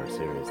imagine are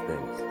serious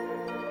things.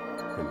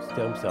 From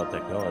stem cell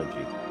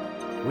technology,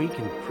 we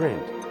can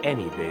print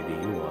any baby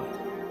you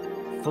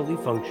want. Fully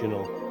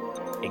functional,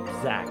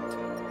 exact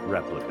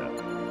replica.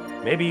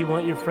 Maybe you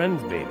want your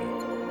friend's baby.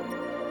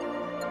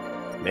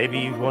 Maybe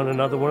you want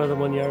another one of the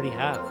one you already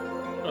have.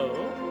 Oh.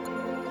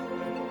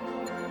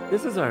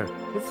 This is our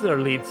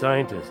lead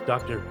scientist,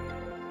 Dr.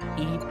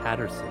 E.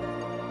 Patterson,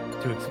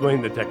 to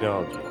explain the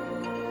technology.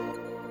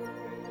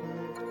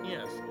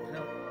 Yes.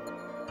 Now,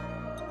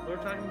 we're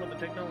talking about the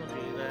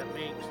technology that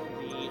makes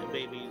the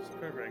babies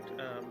perfect.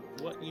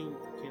 What you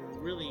can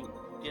really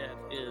get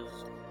is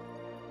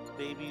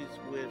babies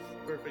with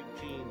perfect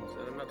genes,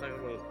 and I'm not talking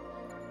about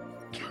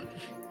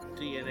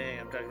DNA.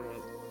 I'm talking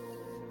about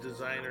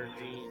designer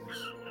genes.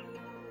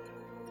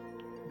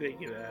 They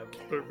can have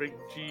perfect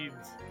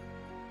genes.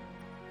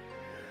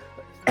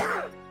 We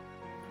do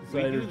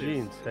Designer this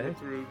genes, hey?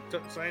 through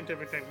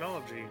scientific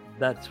technology.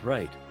 That's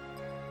right.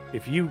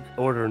 If you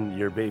order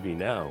your baby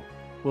now,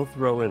 we'll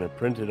throw in a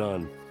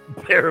printed-on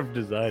pair of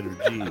designer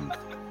jeans.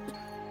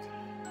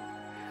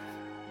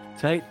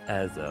 Tight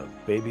as a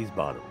baby's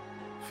bottom,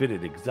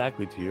 fitted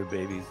exactly to your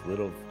baby's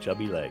little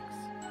chubby legs.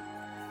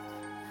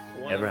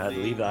 One Ever of had the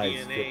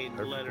Levi's DNA fit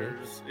perfectly?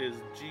 letters is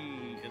G,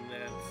 and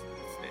that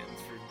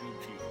stands for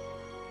Gucci.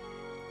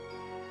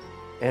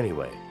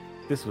 Anyway,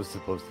 this was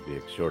supposed to be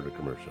a shorter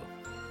commercial,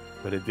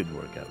 but it didn't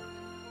work out.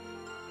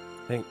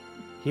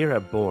 Here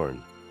at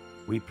Born,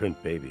 we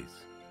print babies.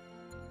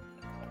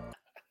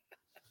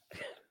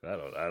 I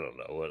don't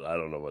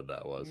know what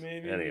that was.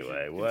 Maybe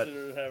Anyway, we should what?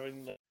 consider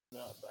having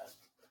not that.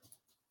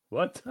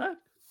 What's that?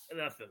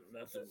 Nothing.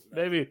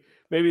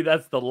 Maybe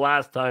that's the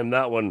last time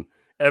that one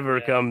ever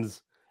Yeah.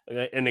 comes.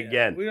 And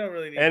again, we don't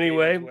really need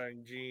Anyway. babies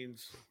wearing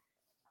jeans.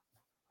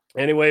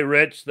 Anyway,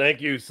 Rich,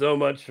 thank you so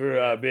much for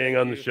Yeah, being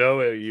thank on the you.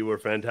 show. You were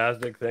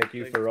fantastic. Thank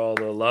you Thanks. for all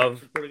the love.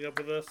 For putting up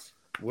with us.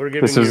 We're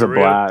giving This was you a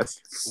real,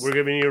 blast. We're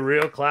giving you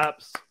real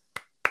claps.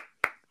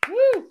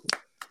 Woo!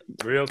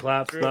 Real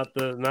claps, True.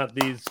 not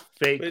these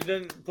fake. But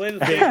then play the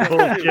Big fake bullshit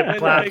ones too. Play the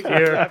claps fake ones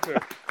here.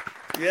 after.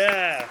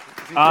 Yeah.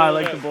 I Fill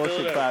like it the out, bullshit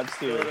fill it out, claps,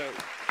 fill too. it out.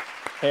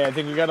 Hey, I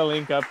think we got to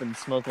link up and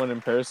smoke one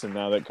in person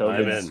now that I'm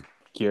COVID's in.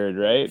 cured,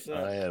 right? So,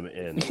 I am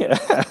in.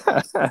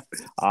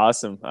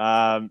 Awesome.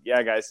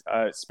 Yeah, guys.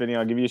 Spinny,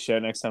 I'll give you a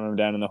shout next time I'm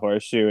down in the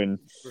Horseshoe. And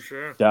for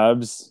sure.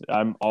 Dubs,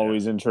 I'm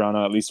always in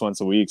Toronto at least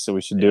once a week, so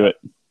we should do Yeah. it.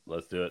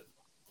 Let's do it.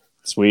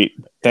 Sweet.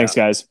 Thanks,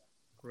 guys.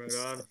 Right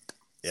on.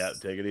 Yeah,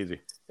 take it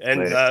easy. And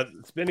Later.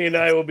 Spinny and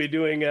I will be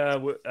doing.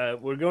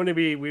 We're going to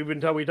be. We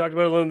talked about it a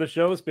little in the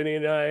show. Spinny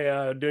and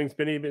I doing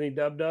Spinny Binny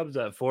Dub Dubs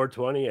at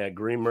 420 at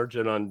Green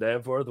Merchant on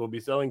Danforth. We'll be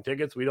selling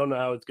tickets. We don't know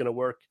how it's going to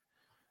work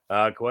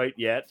quite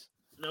yet.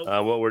 Nope.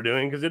 What we're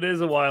doing because it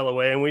is a while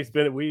away, and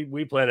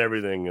we plan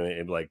everything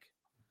in like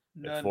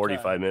None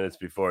 45 time. minutes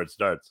before it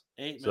starts.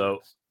 8 So-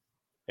 minutes.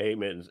 8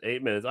 minutes.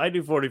 8 minutes. I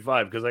do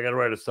 45 because I got to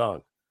write a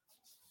song.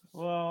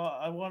 Well,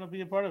 I want to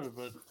be a part of it,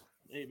 but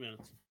 8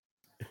 minutes.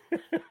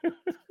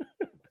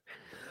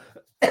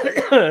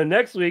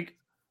 Next week,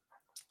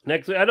 I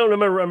don't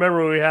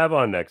remember who we have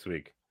on next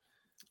week.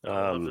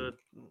 I'll have to-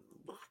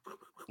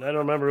 I don't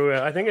remember who.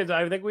 I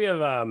think we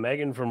have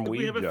Megan from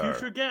we have Weed a Jar.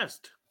 future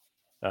guest.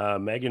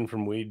 Megan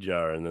from Weed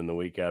Jar, and then the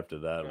week after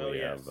that Oh, we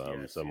yes, have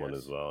yes, someone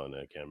yes. as well, and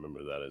I can't remember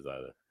who that is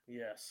either.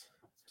 Yes.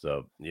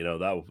 So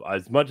that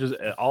as much as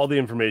all the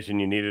information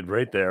you needed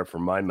right there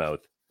from my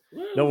mouth.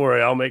 Woo! Don't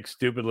worry, I'll make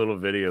stupid little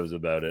videos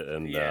about it,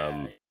 and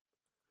Yeah.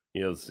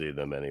 you'll see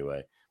them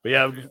anyway. But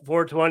yeah,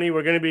 420,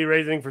 we're going to be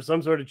raising for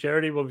some sort of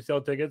charity. We'll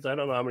sell tickets. I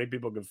don't know how many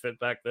people can fit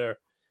back there.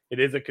 It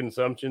is a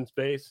consumption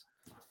space.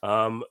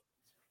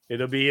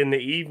 It'll be in the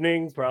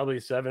evening, probably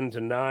 7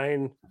 to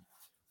 9.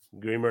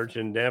 Green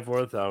Merchant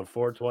Danforth on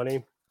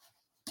 420,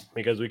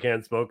 because we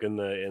can't smoke in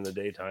the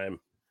daytime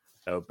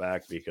out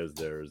back because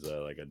there's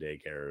like a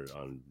daycare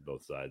on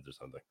both sides or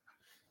something.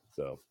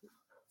 So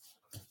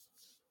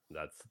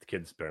the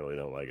kids apparently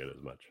don't like it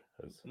as much.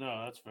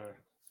 No, that's fair.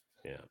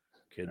 Yeah,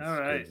 kids All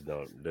right. kids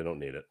don't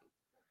need it.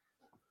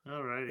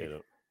 All righty.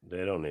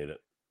 They don't need it.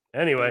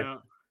 Anyway,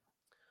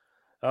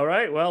 all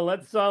right. Well,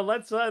 let's put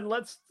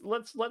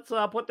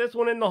this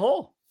one in the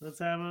hole.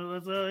 It's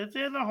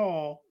in the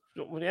hole.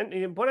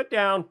 Put it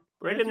down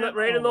right in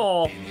the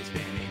hole.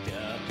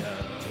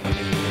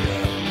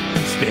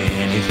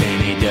 Spinny,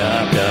 spinny,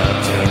 dub, dub,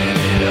 turning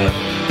it up.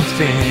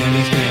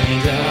 Spinny, spinny,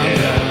 dub,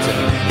 dub,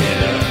 turning it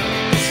up.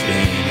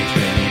 Spinny,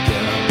 spinny,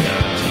 dub,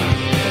 dub,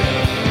 turning it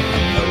up.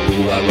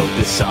 Oh, I wrote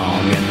this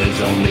song and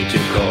there's only 2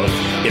 chords.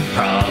 It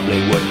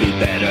probably would be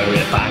better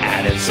if I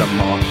added some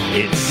more.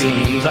 It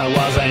seems I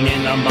wasn't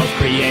in the most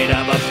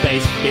creative of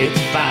space. It's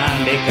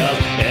fine because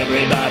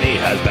everybody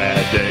has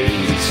bad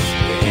days.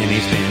 Spinny,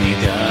 spinny,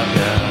 dub,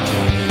 dub,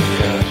 turning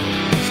it up.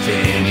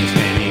 Spinny,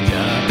 spinny,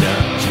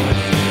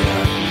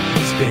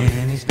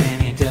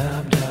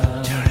 dub,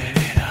 dub, turning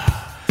it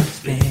up.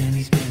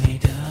 Spinny, spinny,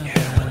 dub,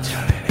 dub,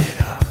 turning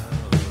it up.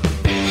 Spinny,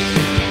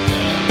 spinny,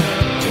 dub,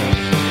 dub,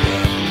 turning it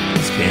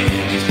up.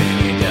 Spinny,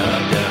 spinny,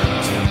 dub,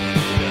 dub, turning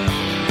it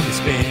up.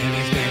 Spinny,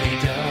 spinny,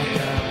 dub,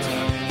 dub,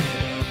 turning it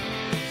up.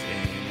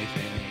 Spinny,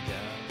 spinny,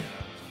 dub, dub.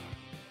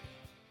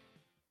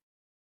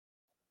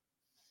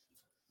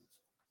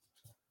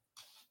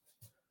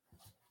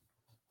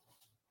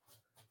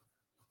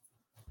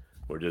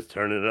 We're just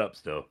turning it up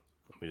still.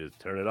 Let me just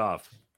turn it off.